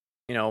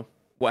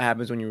 what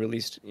happens when you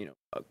released,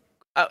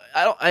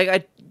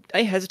 I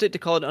hesitate to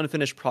call it an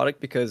unfinished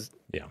product because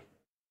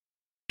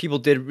people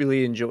did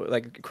really enjoy,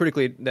 like,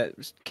 critically,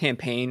 that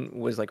campaign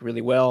was, like,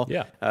 really well.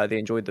 Yeah. They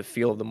enjoyed the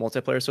feel of the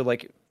multiplayer. So,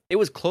 like, it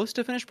was close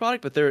to a finished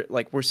product, but they're,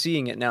 like, we're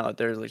seeing it now that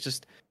there's, like,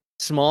 just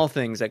small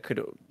things that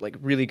could, like,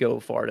 really go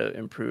far to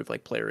improve,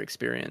 like, player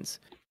experience.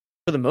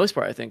 For the most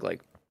part, I think,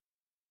 like,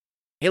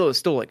 Halo is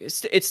still, like,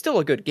 it's still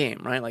a good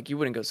game, right? Like, you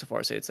wouldn't go so far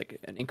as say it's, like,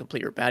 an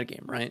incomplete or bad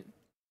game, right?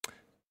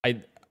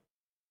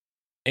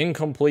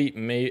 Incomplete,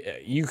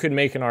 you could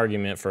make an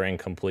argument for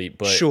incomplete,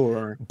 but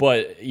sure.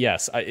 But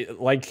yes,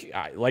 like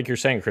you're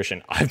saying,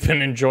 Christian, I've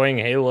been enjoying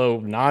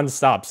Halo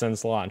nonstop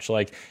since launch.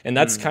 Like, and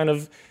that's kind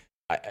of,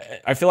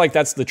 I feel like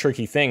that's the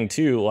tricky thing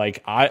too.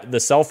 Like, the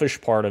selfish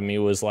part of me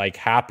was, like,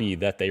 happy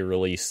that they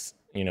released,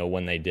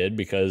 when they did,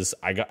 because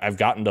I've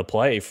gotten to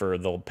play for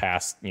the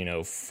past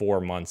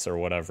 4 months or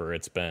whatever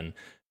it's been,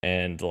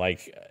 and,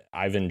 like,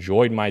 I've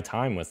enjoyed my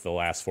time with the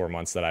last 4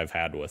 months that I've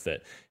had with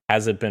it.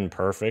 Has it been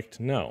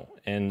perfect? No.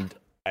 And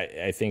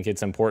I think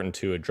it's important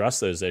to address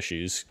those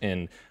issues.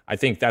 And I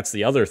think that's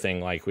the other thing,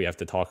 like, we have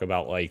to talk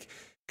about, like,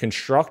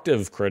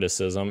 constructive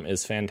criticism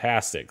is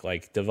fantastic.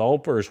 Like,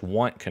 developers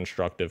want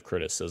constructive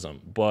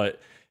criticism, but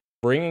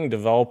bringing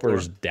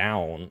developers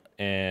down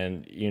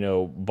and,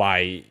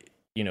 by,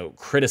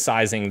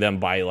 criticizing them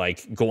by,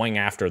 like, going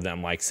after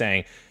them, like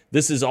saying,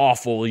 this is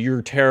awful,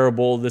 you're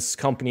terrible, this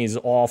company is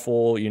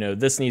awful,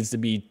 this needs to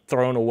be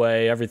thrown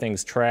away,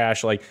 everything's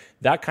trash. Like,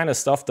 that kind of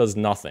stuff does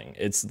nothing.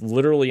 It's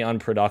literally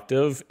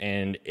unproductive,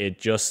 and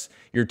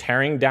you're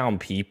tearing down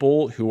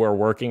people who are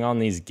working on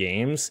these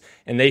games,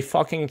 and they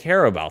fucking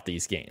care about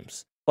these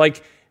games.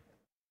 Like,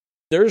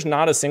 there's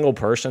not a single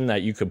person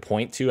that you could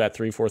point to at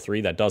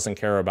 343 that doesn't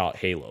care about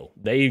Halo.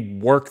 They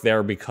work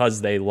there because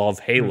they love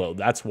Halo.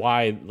 That's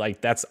why, like,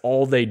 that's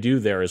all they do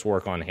there is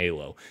work on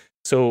Halo.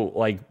 So,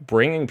 like,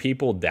 bringing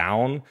people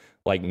down,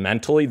 like,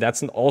 mentally,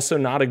 that's also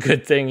not a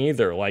good thing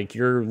either. Like,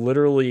 you're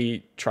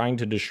literally trying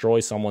to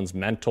destroy someone's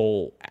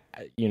mental,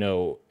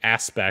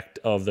 aspect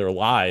of their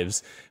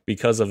lives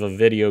because of a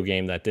video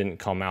game that didn't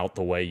come out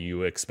the way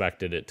you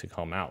expected it to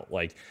come out.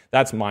 Like,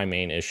 that's my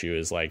main issue,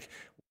 is, like,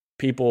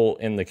 people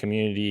in the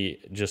community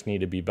just need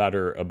to be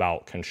better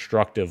about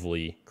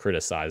constructively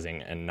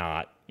criticizing and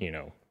not,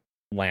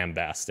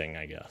 lambasting,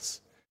 I guess.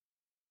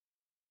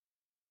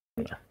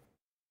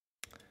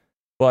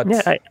 But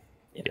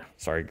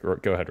sorry,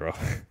 go ahead, Ro.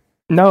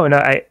 No,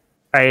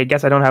 I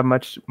guess I don't have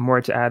much more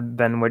to add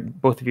than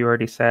what both of you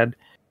already said.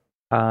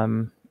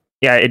 I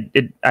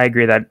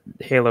agree that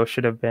Halo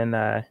should have been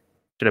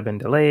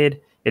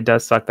delayed. It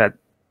does suck that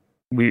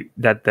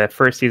the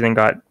first season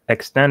got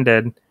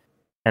extended,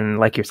 and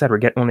like you said,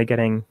 we're only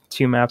getting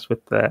 2 maps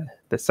with the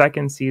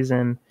second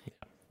season.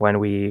 When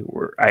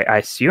I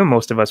assume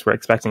most of us were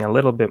expecting a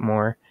little bit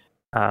more.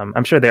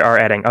 I'm sure they are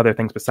adding other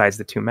things besides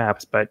the 2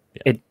 maps, but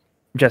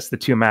just the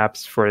 2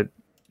 maps for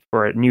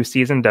a new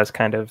season does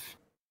kind of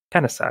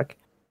suck.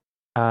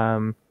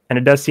 And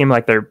it does seem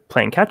like they're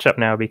playing catch up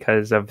now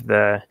because of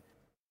the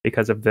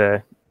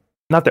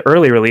not the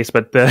early release,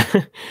 but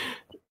the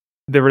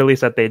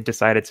release that they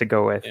decided to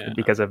go with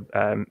because of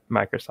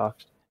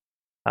Microsoft,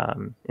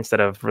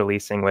 instead of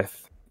releasing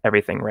with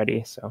everything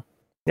ready. So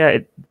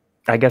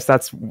I guess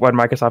that's what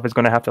Microsoft is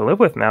going to have to live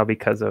with now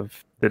because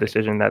of the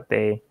decision that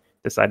they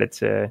decided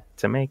to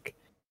make.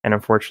 And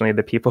unfortunately,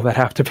 the people that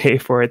have to pay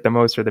for it the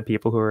most are the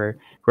people who are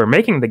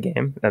making the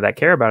game, that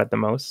care about it the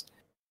most.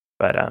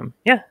 But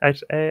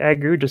I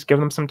agree. Just give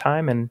them some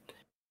time, and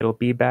it'll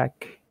be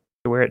back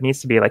to where it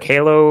needs to be. Like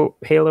Halo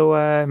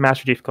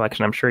Master Chief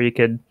Collection. I'm sure you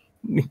could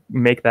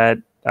make that.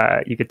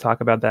 You could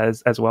talk about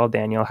that as well,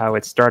 Daniel. How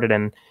it started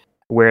and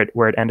where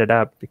it ended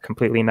up,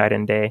 completely night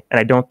and day. And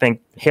I don't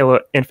think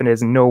Halo Infinite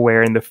is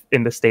nowhere in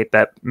the state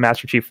that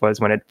Master Chief was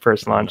when it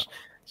first launched.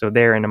 So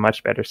they're in a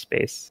much better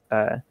space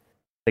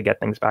to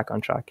get things back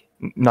on track.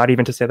 Not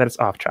even to say that it's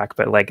off track,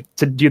 but, like,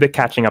 to do the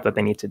catching up that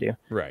they need to do.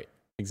 Right.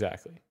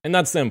 Exactly. And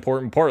that's the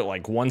important part.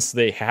 Like, once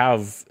they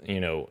have,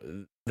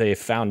 the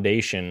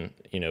foundation,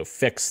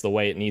 fixed the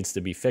way it needs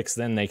to be fixed,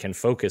 then they can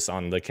focus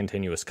on the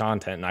continuous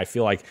content. And I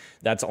feel like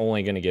that's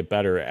only going to get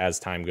better as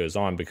time goes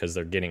on because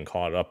they're getting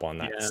caught up on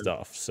that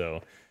stuff.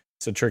 So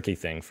it's a tricky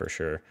thing for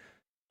sure.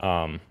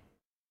 But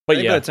by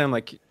the time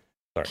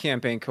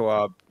campaign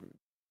co-op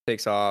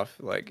takes off,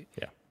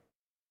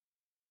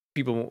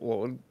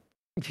 people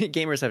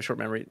gamers have short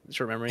memory,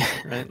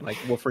 right? Like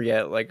we'll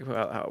forget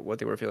what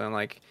they were feeling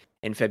like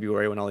in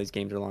February when all these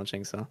games are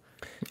launching. So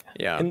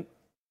yeah, and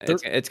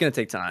it's going to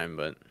take time,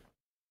 but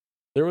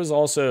there was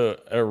also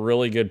a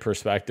really good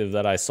perspective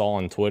that I saw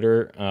on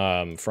Twitter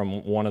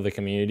from one of the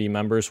community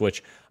members,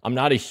 which I'm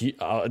not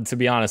to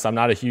be honest, I'm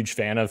not a huge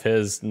fan of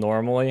his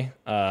normally.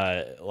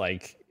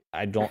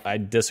 I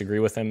disagree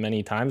with him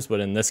many times, but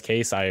in this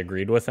case, I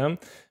agreed with him.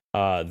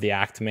 The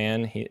Act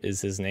Man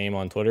is his name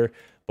on Twitter,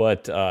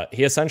 but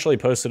he essentially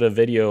posted a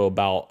video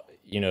about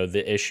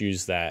the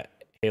issues that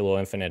Halo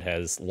Infinite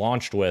has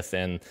launched with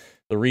and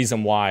the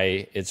reason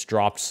why it's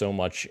dropped so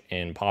much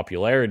in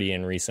popularity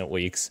in recent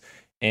weeks.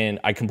 And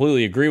I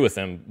completely agree with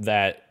him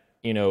that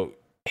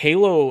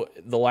Halo,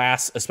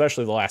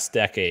 especially the last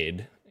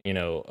decade,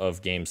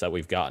 of games that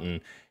we've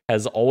gotten,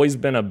 has always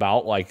been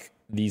about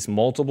these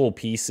multiple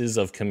pieces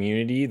of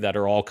community that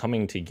are all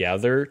coming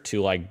together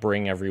to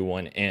bring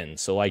everyone in.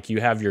 So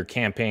you have your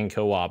campaign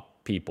co-op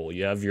people,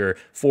 you have your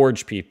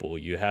Forge people,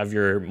 you have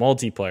your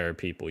multiplayer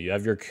people, you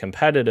have your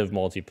competitive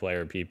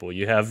multiplayer people,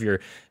 you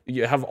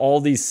have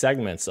all these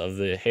segments of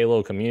the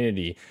Halo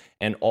community,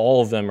 and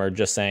all of them are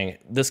just saying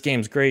this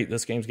game's great,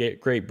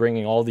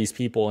 bringing all these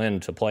people in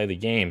to play the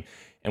game.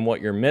 And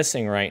what you're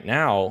missing right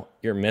now,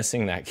 you're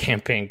missing that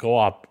campaign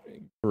co-op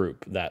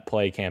group that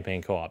play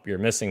campaign co-op. You're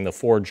missing the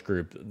Forge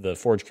group, the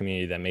Forge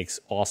community that makes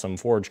awesome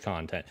Forge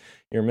content.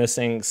 You're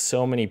missing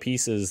so many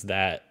pieces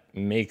that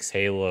makes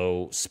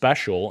Halo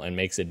special and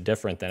makes it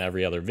different than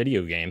every other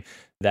video game,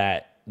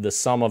 that the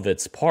sum of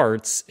its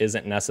parts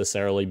isn't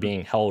necessarily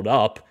being held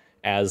up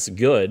as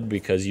good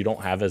because you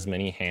don't have as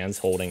many hands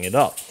holding it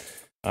up.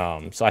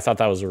 So I thought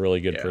that was a really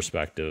good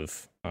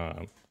perspective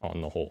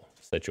on the whole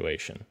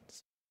situation.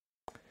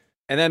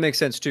 And that makes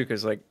sense too,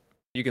 because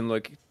you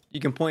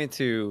can point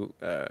to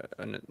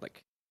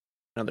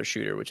another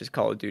shooter, which is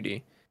Call of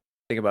Duty.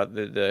 Think about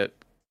the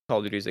Call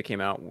of Duties that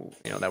came out,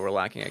 that were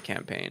lacking a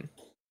campaign,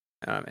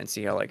 and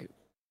see how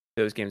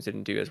those games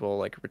didn't do as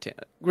well.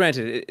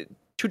 Granted,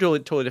 two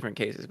totally different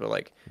cases, but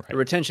the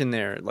retention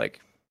there,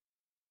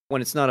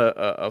 when it's not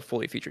a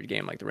fully featured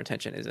game, the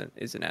retention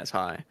isn't as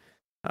high,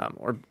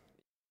 or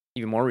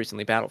even more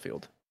recently,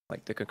 Battlefield.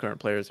 The concurrent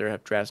players there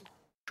have dressed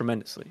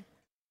tremendously.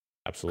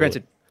 Absolutely.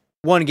 Granted,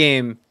 one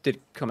game did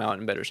come out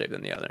in better shape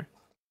than the other.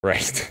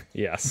 Right.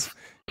 Yes.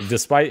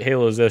 Despite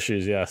Halo's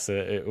issues, yes,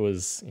 it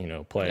was,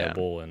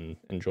 playable and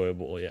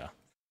enjoyable. Yeah.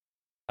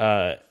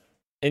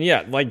 And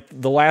yeah,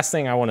 the last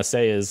thing I want to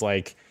say is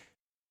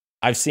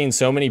I've seen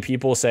so many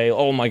people say,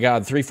 oh my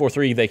God,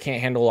 343, they can't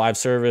handle live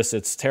service.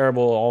 It's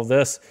terrible. All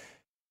this.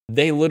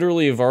 They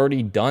literally have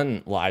already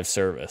done live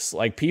service.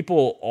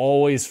 People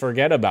always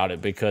forget about it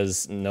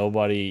because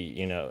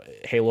nobody,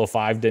 Halo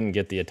 5 didn't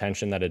get the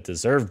attention that it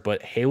deserved,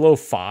 but Halo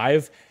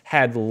 5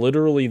 had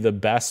literally the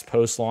best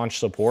post-launch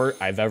support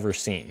I've ever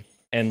seen.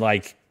 And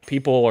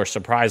people are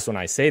surprised when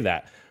I say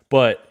that,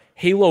 but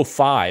Halo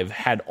 5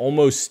 had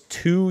almost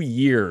 2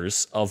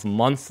 years of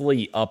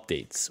monthly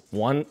updates,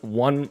 one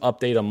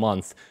update a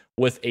month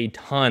with a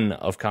ton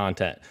of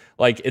content.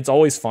 It's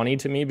always funny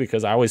to me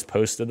because I always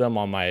posted them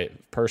on my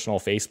personal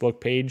Facebook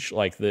page.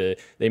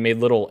 They made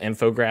little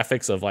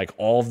infographics of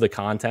all of the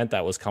content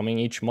that was coming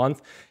each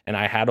month, and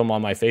I had them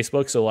on my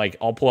Facebook. So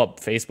I'll pull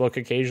up Facebook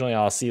occasionally,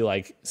 I'll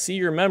see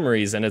your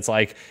memories, and it's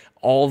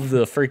all of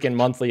the freaking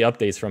monthly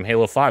updates from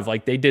Halo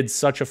 5. They did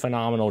such a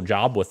phenomenal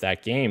job with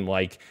that game.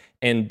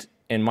 And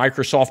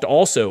Microsoft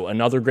also,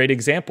 another great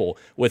example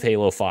with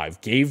Halo 5,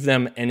 gave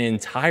them an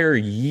entire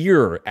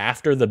year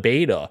after the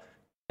beta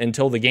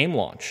until the game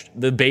launched.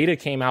 The beta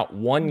came out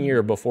 1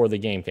 year before the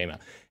game came out.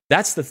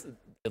 That's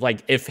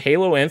if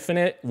Halo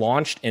Infinite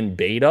launched in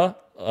beta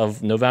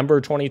of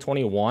November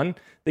 2021,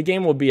 the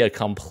game would be a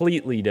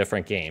completely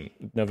different game,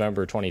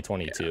 November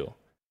 2022. Yeah.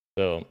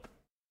 So,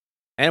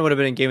 and it would have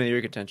been in Game of the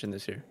Year contention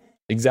this year.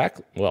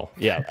 Exactly. Well,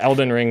 yeah,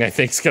 Elden Ring I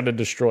think is going to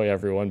destroy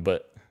everyone,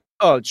 but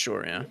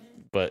sure, yeah.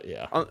 But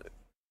yeah.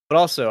 But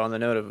also on the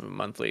note of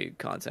monthly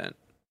content,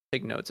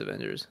 take notes,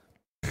 Avengers.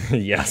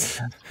 Yes.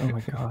 Oh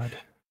my God.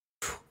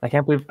 I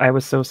can't believe I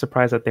was so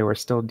surprised that they were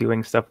still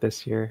doing stuff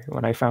this year.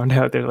 When I found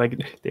out they're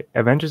the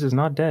Avengers is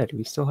not dead.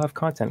 We still have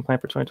content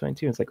planned for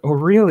 2022. It's oh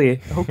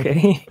really?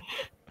 Okay.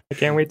 I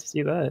can't wait to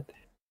see that.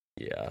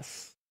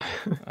 Yes.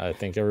 I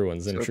think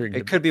everyone's intrigued.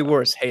 It could be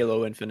worse.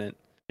 Halo Infinite.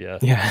 Yeah.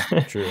 Yeah.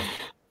 True.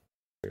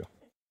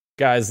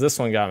 Guys, this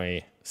one got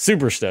me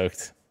super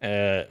stoked.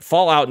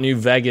 Fallout New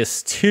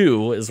Vegas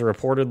 2 is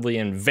reportedly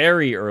in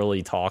very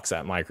early talks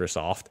at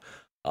Microsoft.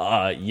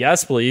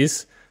 Yes,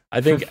 please. I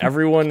think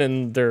everyone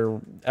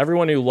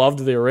who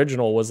loved the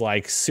original was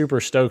super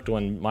stoked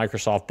when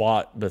Microsoft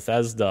bought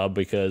Bethesda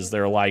because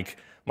they're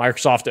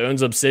Microsoft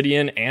owns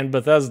Obsidian and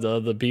Bethesda,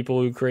 the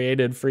people who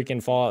created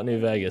freaking Fallout New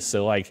Vegas.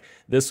 So like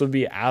this would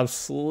be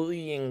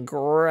absolutely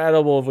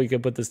incredible if we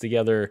could put this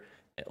together.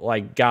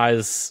 Like,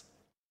 guys,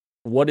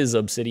 what is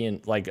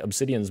Obsidian? Like,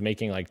 Obsidian's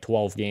making like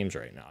 12 games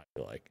right now, I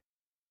feel like.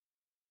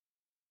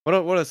 What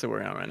else are we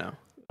working on right now?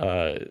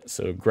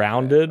 So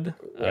Grounded,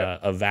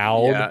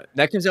 Avowed. Yeah,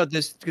 that comes out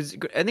because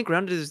I think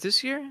Grounded is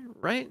this year,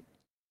 right?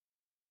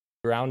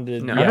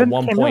 Grounded, No. yeah,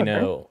 Grounded came out,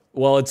 1.0. right?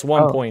 Well, it's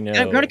 1.0.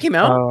 Yeah, Grounded came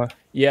out. Oh,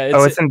 Yeah,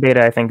 it's in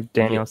beta. I think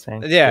Daniel's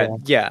saying. Yeah.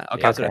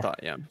 Okay, that's what I Okay. thought.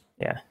 Yeah.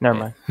 Yeah. Never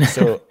mind.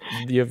 So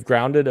you have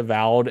Grounded,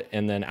 Avowed,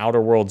 and then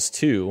Outer Worlds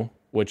 2,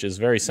 which is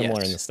very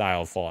similar in the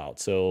style of Fallout.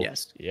 So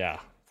Yes. yeah,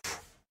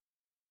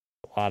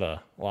 a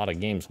lot of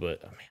games,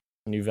 but man,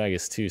 New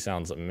Vegas 2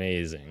 sounds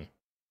amazing.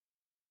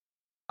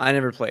 I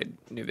never played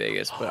New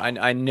Vegas, but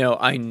I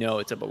know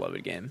it's a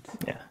beloved game.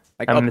 Yeah.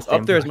 Like I'm in the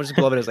same up there as boat. much as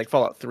beloved as like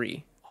Fallout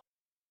 3,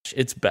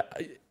 It's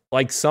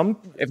like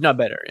if not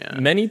better. Yeah.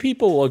 many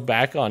people look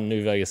back on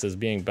New Vegas as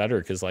being better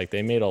because like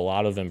they made a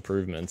lot of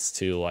improvements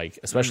to like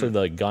especially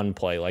the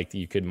gunplay. Like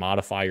you could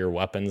modify your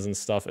weapons and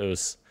stuff. It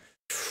was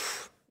you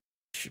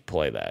should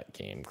play that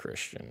game,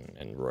 Christian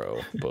and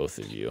Ro, both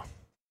of you.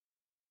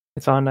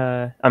 It's on.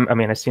 I'm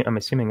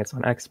assuming it's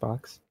on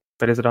Xbox,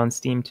 but is it on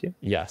Steam too?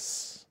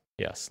 Yes,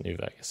 New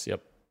Vegas.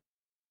 Yep.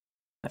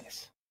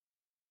 Nice.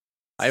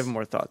 I have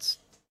more thoughts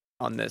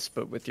on this,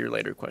 but with your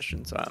later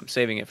questions, I'm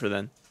saving it for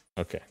then.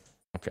 Okay.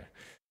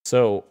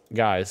 So,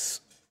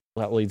 guys,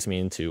 that leads me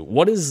into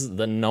what is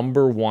the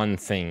number one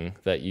thing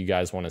that you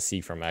guys want to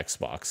see from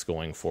Xbox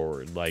going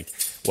forward? Like,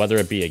 whether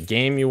it be a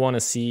game you want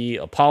to see,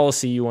 a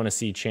policy you want to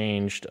see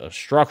changed, a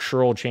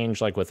structural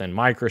change like within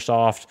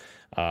Microsoft,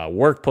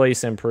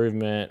 workplace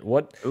improvement.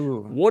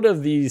 What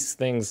of these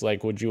things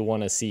like would you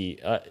want to see?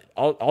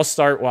 I'll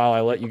start while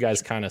I let you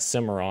guys kind of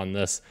simmer on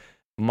this.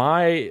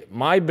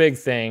 My big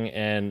thing,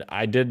 and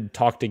I did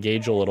talk to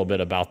Gage a little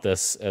bit about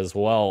this as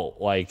well.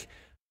 Like,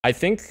 I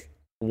think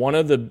one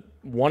of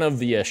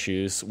the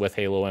issues with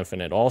Halo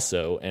Infinite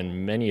also,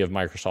 and many of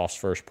Microsoft's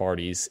first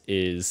parties,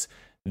 is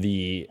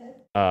the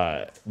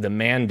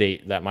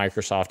mandate that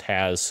Microsoft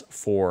has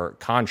for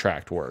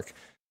contract work.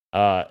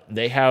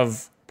 They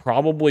have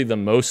probably the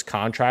most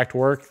contract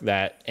work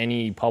that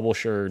any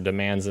publisher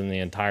demands in the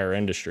entire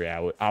industry.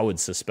 I would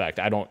suspect.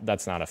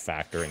 That's not a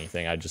fact or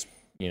anything. I just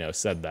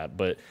said that,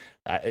 but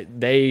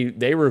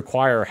they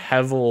require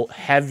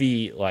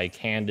heavy like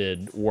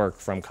handed work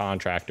from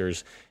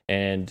contractors,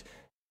 and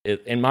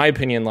in my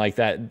opinion, like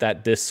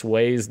that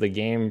dissuades the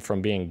game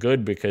from being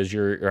good because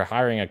you're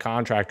hiring a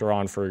contractor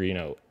on for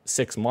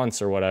 6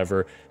 months or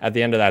whatever. At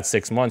the end of that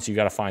 6 months, you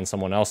got to find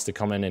someone else to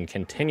come in and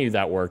continue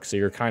that work. So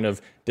you're kind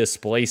of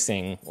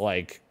displacing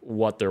like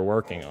what they're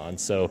working on.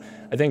 So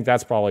I think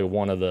that's probably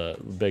one of the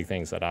big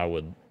things that I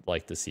would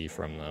like to see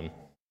from them.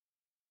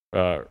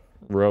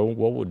 Ro,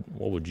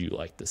 what would you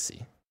like to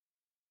see?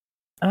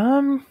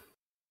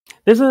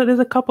 There's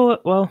a couple.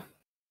 Well,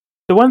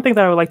 the one thing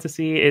that I would like to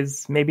see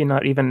is maybe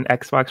not even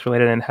Xbox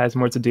related and has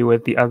more to do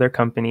with the other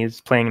companies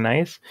playing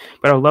nice.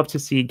 But I would love to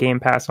see Game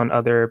Pass on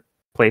other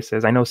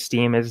places. I know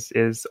Steam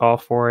is all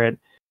for it.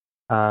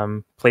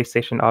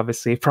 PlayStation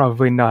obviously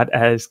probably not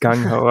as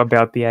gung ho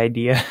about the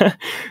idea,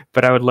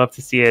 but I would love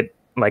to see it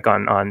like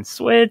on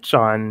Switch.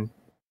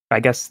 I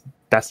guess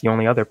that's the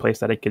only other place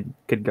that it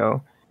could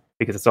go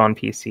because it's on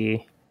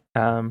PC.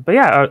 But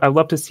yeah, I'd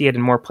love to see it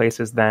in more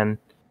places than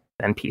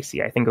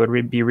PC. I think it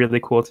would be really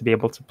cool to be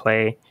able to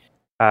play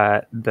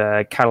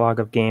the catalog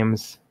of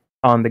games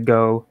on the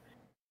go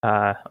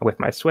with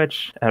my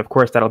Switch. And of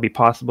course, that'll be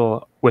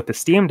possible with the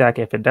Steam Deck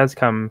if it does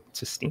come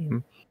to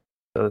Steam.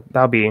 So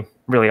that'll be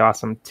really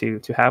awesome to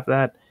have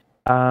that.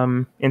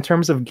 In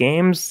terms of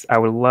games, I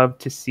would love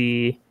to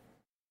see...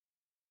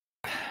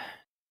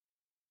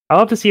 I'd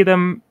love to see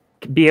them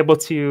be able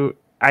to...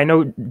 I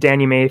know, Dan,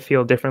 you may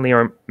feel differently,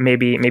 or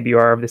maybe you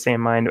are of the same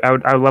mind. I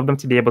would love them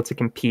to be able to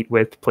compete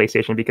with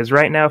PlayStation, because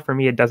right now, for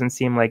me, it doesn't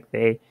seem like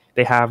they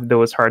have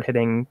those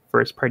hard-hitting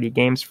first-party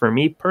games for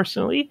me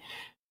personally.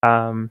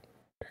 So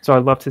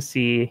I'd love to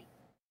see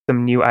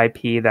some new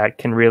IP that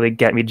can really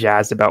get me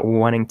jazzed about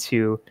wanting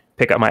to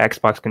pick up my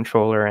Xbox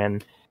controller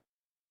and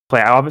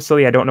play.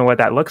 Obviously, I don't know what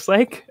that looks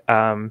like.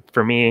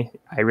 For me,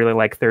 I really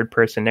like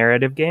third-person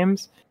narrative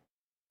games.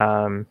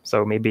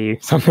 So maybe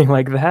something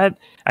like that.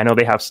 I know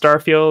they have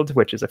Starfield,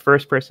 which is a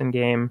first-person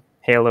game.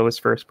 Halo is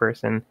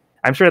first-person.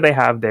 I'm sure they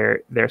have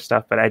their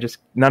stuff, but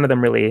nothing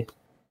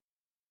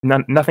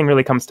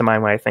really comes to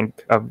mind when I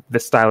think of the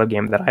style of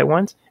game that I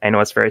want. I know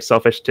it's very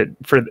selfish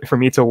for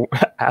me to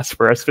ask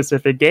for a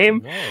specific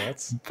game,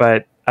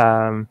 but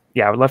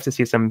yeah, I would love to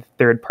see some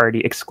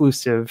third-person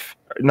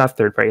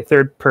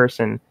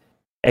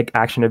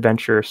action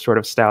adventure sort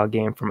of style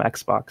game from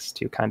Xbox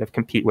to kind of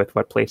compete with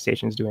what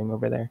PlayStation's doing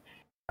over there.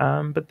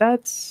 But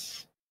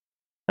that's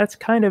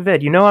kind of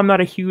it. I'm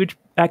not a huge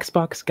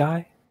Xbox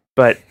guy,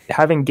 but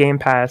having Game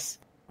Pass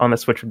on the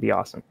Switch would be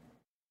awesome.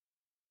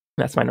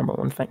 That's my number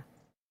one thing.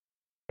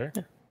 Sure.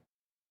 Yeah.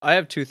 I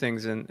have two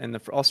things, and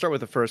I'll start with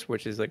the first,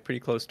 which is like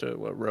pretty close to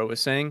what Ro was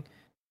saying.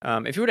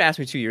 If you were to ask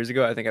me 2 years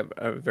ago, I think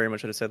I very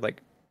much would have said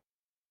like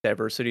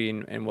diversity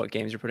in what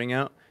games you're putting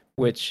out,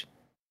 which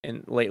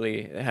and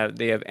lately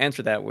they have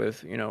answered that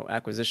with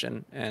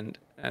acquisition, and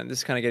this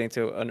is kind of getting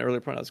to an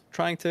earlier point I was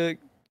trying to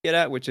get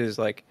at, which is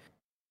like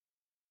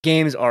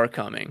games are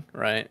coming,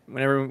 right?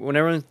 When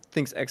everyone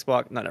thinks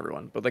Xbox, not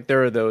everyone, but like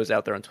there are those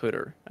out there on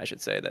Twitter, I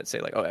should say, that say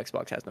like, oh,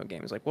 Xbox has no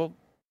games. Like, well,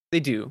 they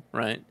do,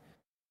 right?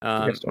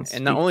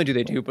 And not only do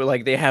they do, but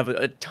like they have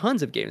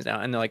tons of games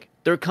now, and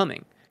they're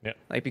coming. Yeah.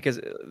 Like because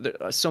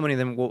so many of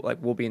them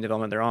will be in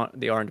development.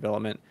 They are in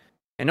development,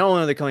 and not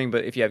only are they coming,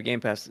 but if you have Game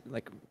Pass,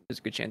 like there's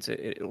a good chance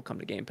it'll come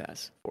to Game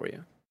Pass for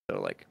you.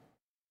 So like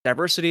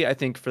diversity, I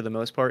think for the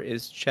most part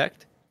is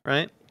checked,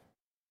 right?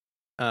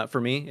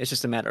 For me, it's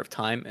just a matter of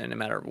time and a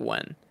matter of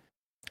when.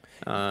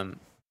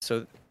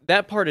 So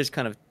that part is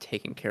kind of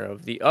taken care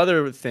of. The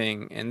other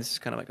thing, and this is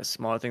kind of like a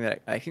smaller thing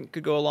that I think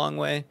could go a long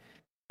way,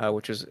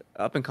 which was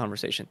up in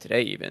conversation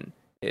today even,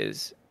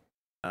 is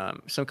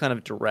some kind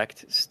of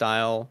direct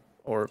style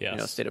or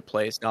state of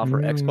play style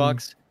for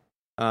Xbox.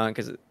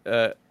 Because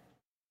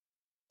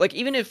like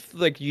even if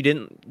like you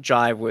didn't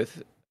jive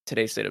with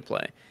today's state of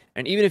play,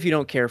 and even if you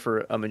don't care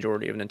for a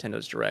majority of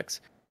Nintendo's directs,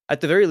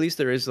 at the very least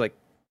there is like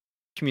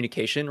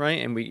communication,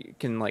 right? And we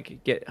can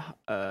like get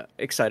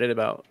excited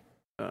about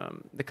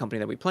the company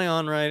that we play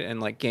on, right? And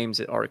like games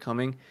that are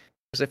coming.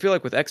 Because I feel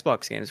like with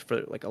Xbox games,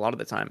 for like a lot of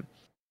the time,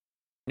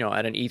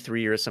 at an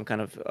E3 or some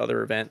kind of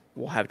other event,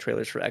 we'll have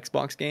trailers for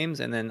Xbox games,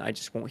 and then I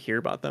just won't hear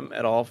about them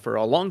at all for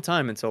a long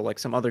time until like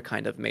some other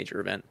kind of major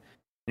event.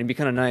 And it'd be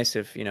kind of nice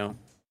if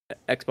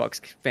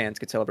Xbox fans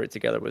could celebrate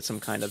together with some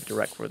kind of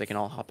direct where they can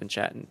all hop and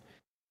chat and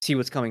see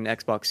what's coming to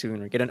Xbox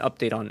soon, or get an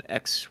update on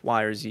X,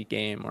 Y, or Z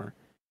game, or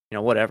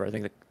whatever. I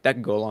think that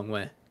could go a long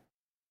way.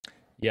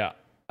 Yeah.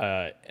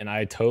 And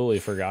I totally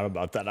forgot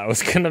about that. I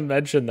was going to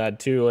mention that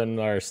too in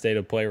our state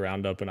of play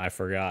roundup, and I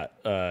forgot.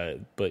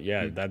 But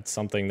yeah, that's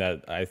something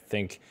that I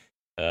think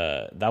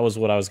that was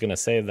what I was going to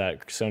say,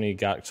 that Sony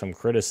got some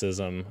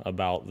criticism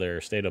about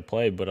their state of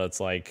play, but it's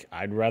like,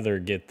 I'd rather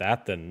get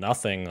that than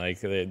nothing.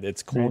 Like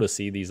it's cool to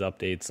see these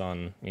updates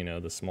on,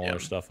 the smaller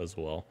stuff as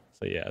well.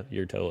 So yeah,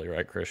 you're totally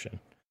right, Christian.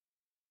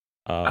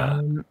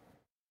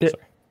 This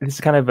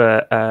is kind of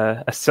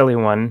a silly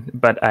one,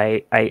 but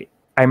I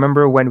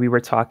remember when we were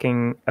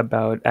talking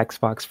about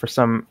Xbox for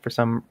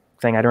something,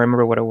 I don't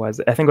remember what it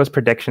was. I think it was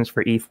predictions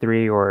for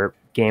E3 or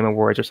Game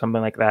Awards or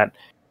something like that.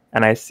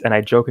 And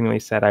I jokingly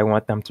said I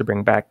want them to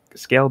bring back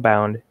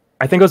Scalebound.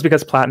 I think it was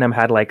because Platinum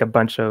had like a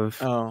bunch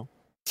of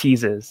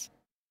teases,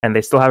 and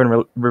they still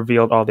haven't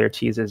revealed all their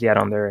teases yet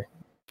on their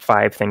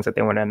 5 things that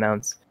they want to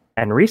announce.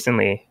 And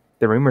recently,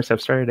 the rumors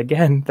have started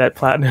again that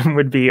Platinum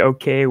would be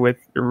okay with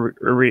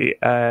restarting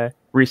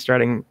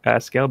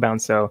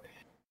Scalebound. So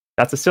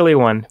that's a silly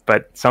one,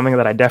 but something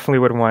that I definitely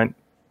would want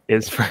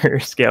is for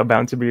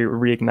Scalebound to be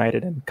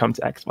reignited and come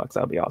to Xbox.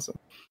 That would be awesome.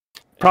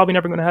 Probably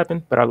never going to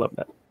happen, but I love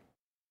that.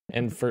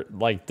 And for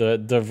like the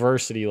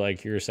diversity,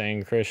 like you're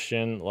saying,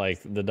 Christian, like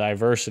the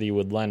diversity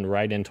would lend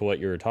right into what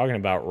you were talking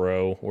about,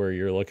 Ro, where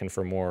you're looking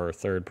for more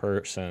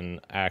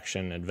third-person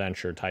action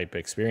adventure type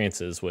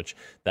experiences, which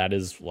that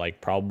is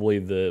like probably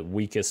the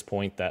weakest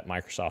point that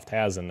Microsoft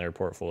has in their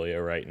portfolio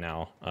right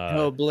now.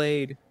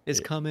 Hellblade is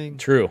coming.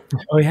 True.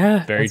 Oh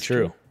yeah, very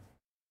true.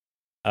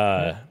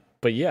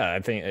 But yeah, I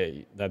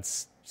think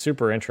that's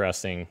super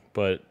interesting.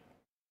 But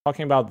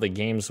talking about the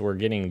games we're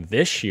getting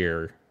this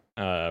year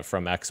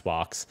from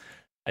Xbox,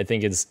 I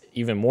think it's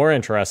even more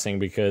interesting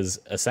because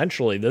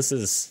essentially this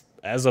is,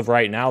 as of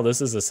right now, this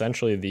is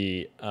essentially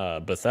the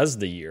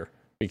Bethesda year,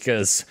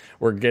 because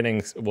we're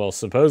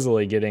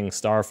supposedly getting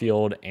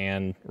Starfield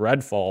and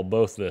Redfall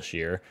both this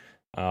year.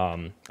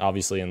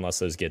 Obviously, unless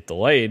those get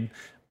delayed,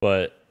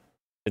 but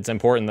it's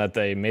important that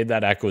they made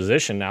that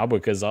acquisition now,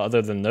 because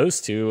other than those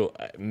two,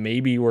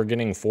 maybe we're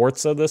getting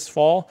Forza this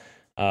fall.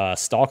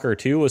 Stalker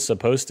 2 was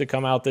supposed to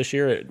come out this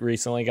year. It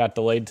recently got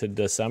delayed to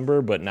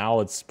December, but now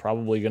it's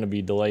probably going to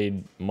be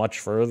delayed much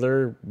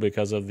further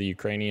because of the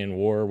Ukrainian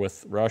war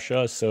with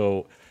Russia.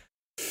 So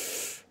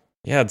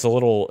yeah,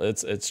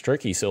 it's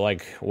tricky. So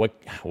like what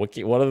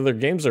other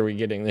games are we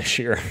getting this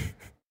year?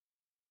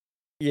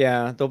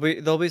 Yeah,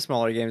 there'll be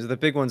smaller games. The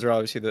big ones are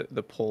obviously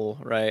the pull,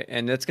 right?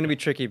 And it's going to be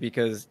tricky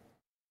because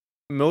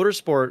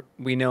motorsport,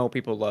 we know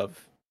people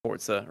love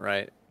Forza,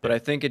 right? But I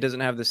think it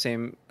doesn't have the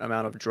same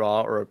amount of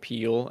draw or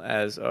appeal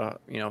as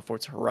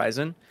Forza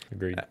Horizon.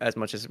 Agreed. As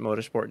much as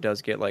motorsport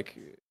does get like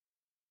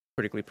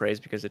critically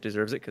praised because it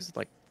deserves it, because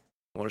like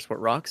motorsport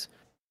rocks.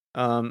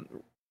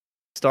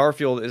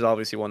 Starfield is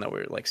obviously one that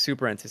we're like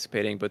super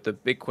anticipating, but the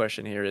big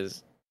question here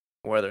is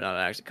whether or not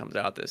it actually comes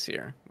out this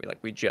year.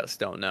 We just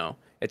don't know.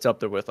 It's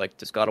up there with like,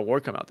 does God of War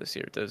come out this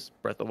year? Does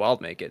Breath of the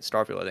Wild make it?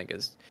 Starfield, I think,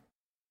 is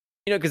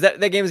because that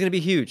game is going to be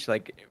huge.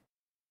 Like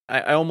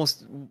I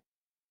almost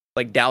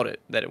like doubt it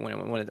that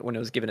when it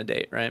was given a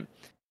date, right?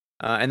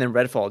 And then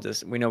Redfall,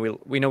 just we know we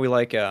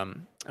like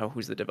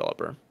who's the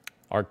developer?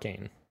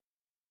 Arcane,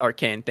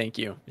 thank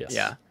you. Yes.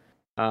 Yeah.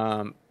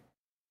 But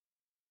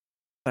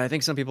I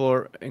think some people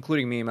are,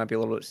 including me, might be a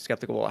little bit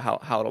skeptical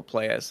about how it'll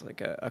play as like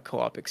a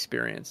co-op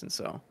experience, and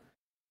so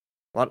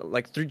A lot of,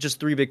 like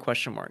three big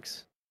question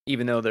marks.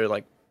 Even though they're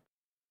like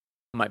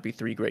might be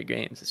 3 great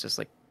games, it's just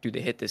like, do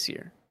they hit this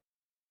year?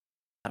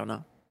 I don't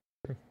know.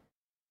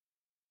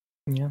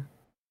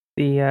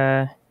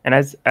 Yeah. And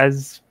as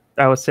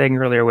I was saying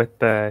earlier with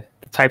the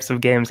types of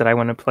games that I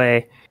want to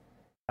play,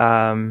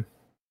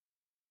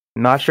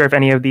 not sure if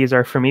any of these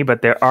are for me,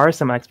 but there are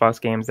some Xbox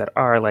games that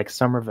are like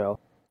Somerville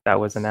that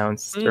was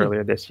announced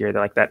earlier this year.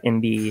 They're like that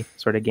indie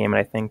sort of game, and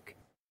I think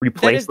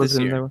Replaced was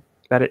in year.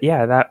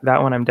 that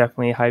one I'm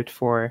definitely hyped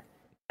for,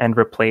 and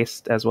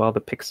Replaced as well,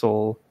 the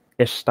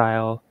pixel-ish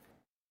style,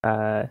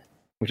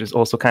 which is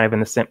also kind of in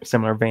the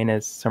similar vein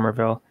as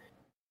Somerville.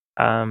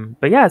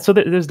 But yeah, so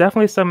there's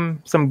definitely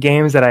some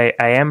games that I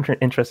am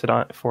interested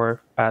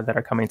for that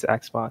are coming to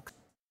Xbox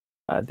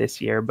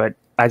this year. But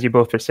as you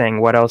both are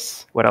saying, what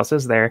else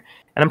is there?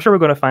 And I'm sure we're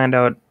going to find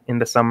out in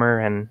the summer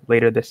and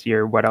later this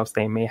year what else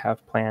they may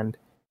have planned.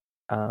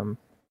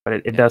 But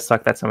it does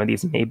suck that some of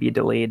these may be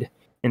delayed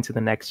into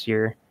the next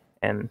year,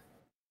 and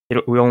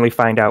we only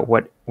find out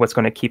what's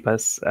going to keep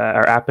us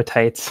our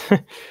appetites,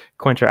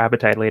 quench our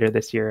appetite later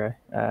this year.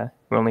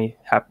 We only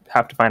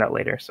have to find out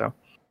later. So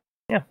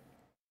yeah.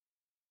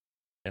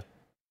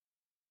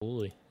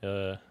 Absolutely.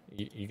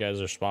 You guys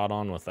are spot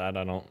on with that.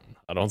 I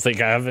don't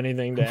think I have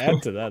anything to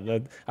add to that.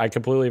 That I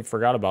completely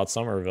forgot about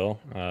Somerville.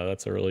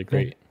 That's a really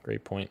great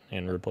point.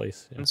 And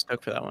Replace. Yeah. I'm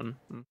stoked for that one.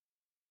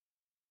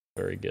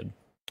 Very good.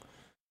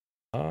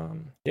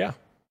 Yeah.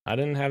 I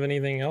didn't have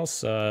anything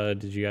else.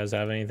 Did you guys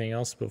have anything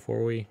else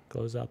before we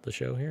close out the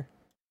show here?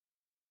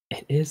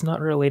 It is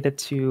not related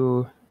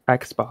to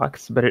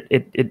Xbox, but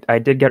I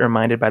did get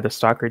reminded by the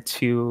Stalker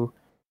 2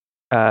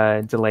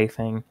 delay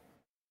thing.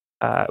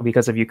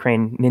 Because of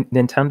Ukraine,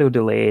 Nintendo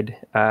delayed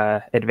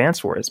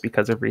Advance Wars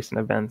because of recent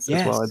events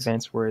as well.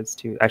 Advance Wars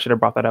 2. I should have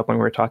brought that up when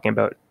we were talking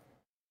about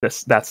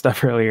that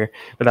stuff earlier,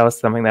 but that was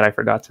something that I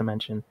forgot to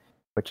mention,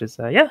 which is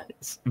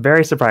it's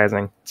very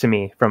surprising to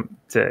me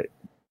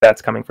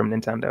that's coming from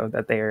Nintendo,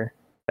 that they're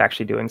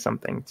actually doing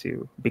something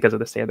because of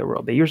the state of the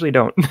world. They usually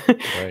don't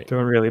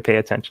don't really pay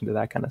attention to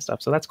that kind of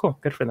stuff. So that's cool.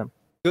 Good for them.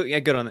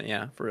 Good on them.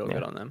 Yeah, for real,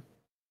 good on them.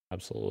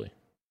 Absolutely.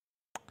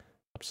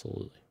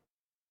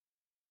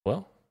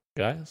 Well,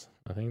 guys,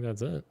 I think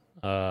that's it.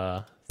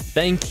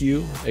 Thank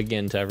you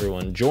again to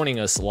everyone joining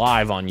us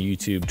live on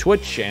YouTube,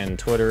 Twitch, and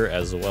Twitter,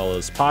 as well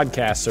as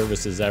podcast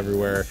services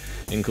everywhere,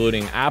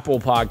 including Apple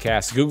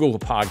Podcasts, Google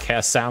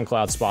Podcasts,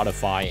 SoundCloud,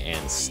 Spotify,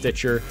 and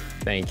Stitcher.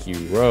 Thank you,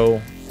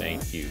 Ro.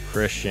 Thank you,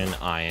 Christian.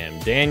 I am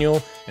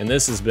Daniel, and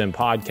this has been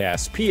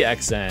Podcast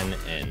PXN,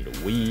 and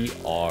we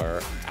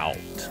are out.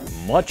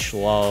 Much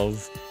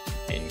love,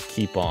 and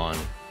keep on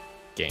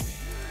gaming.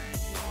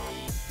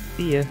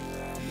 See ya.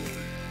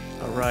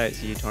 All right,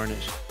 see you,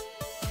 Tarnish.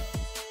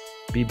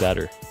 Be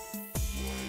better.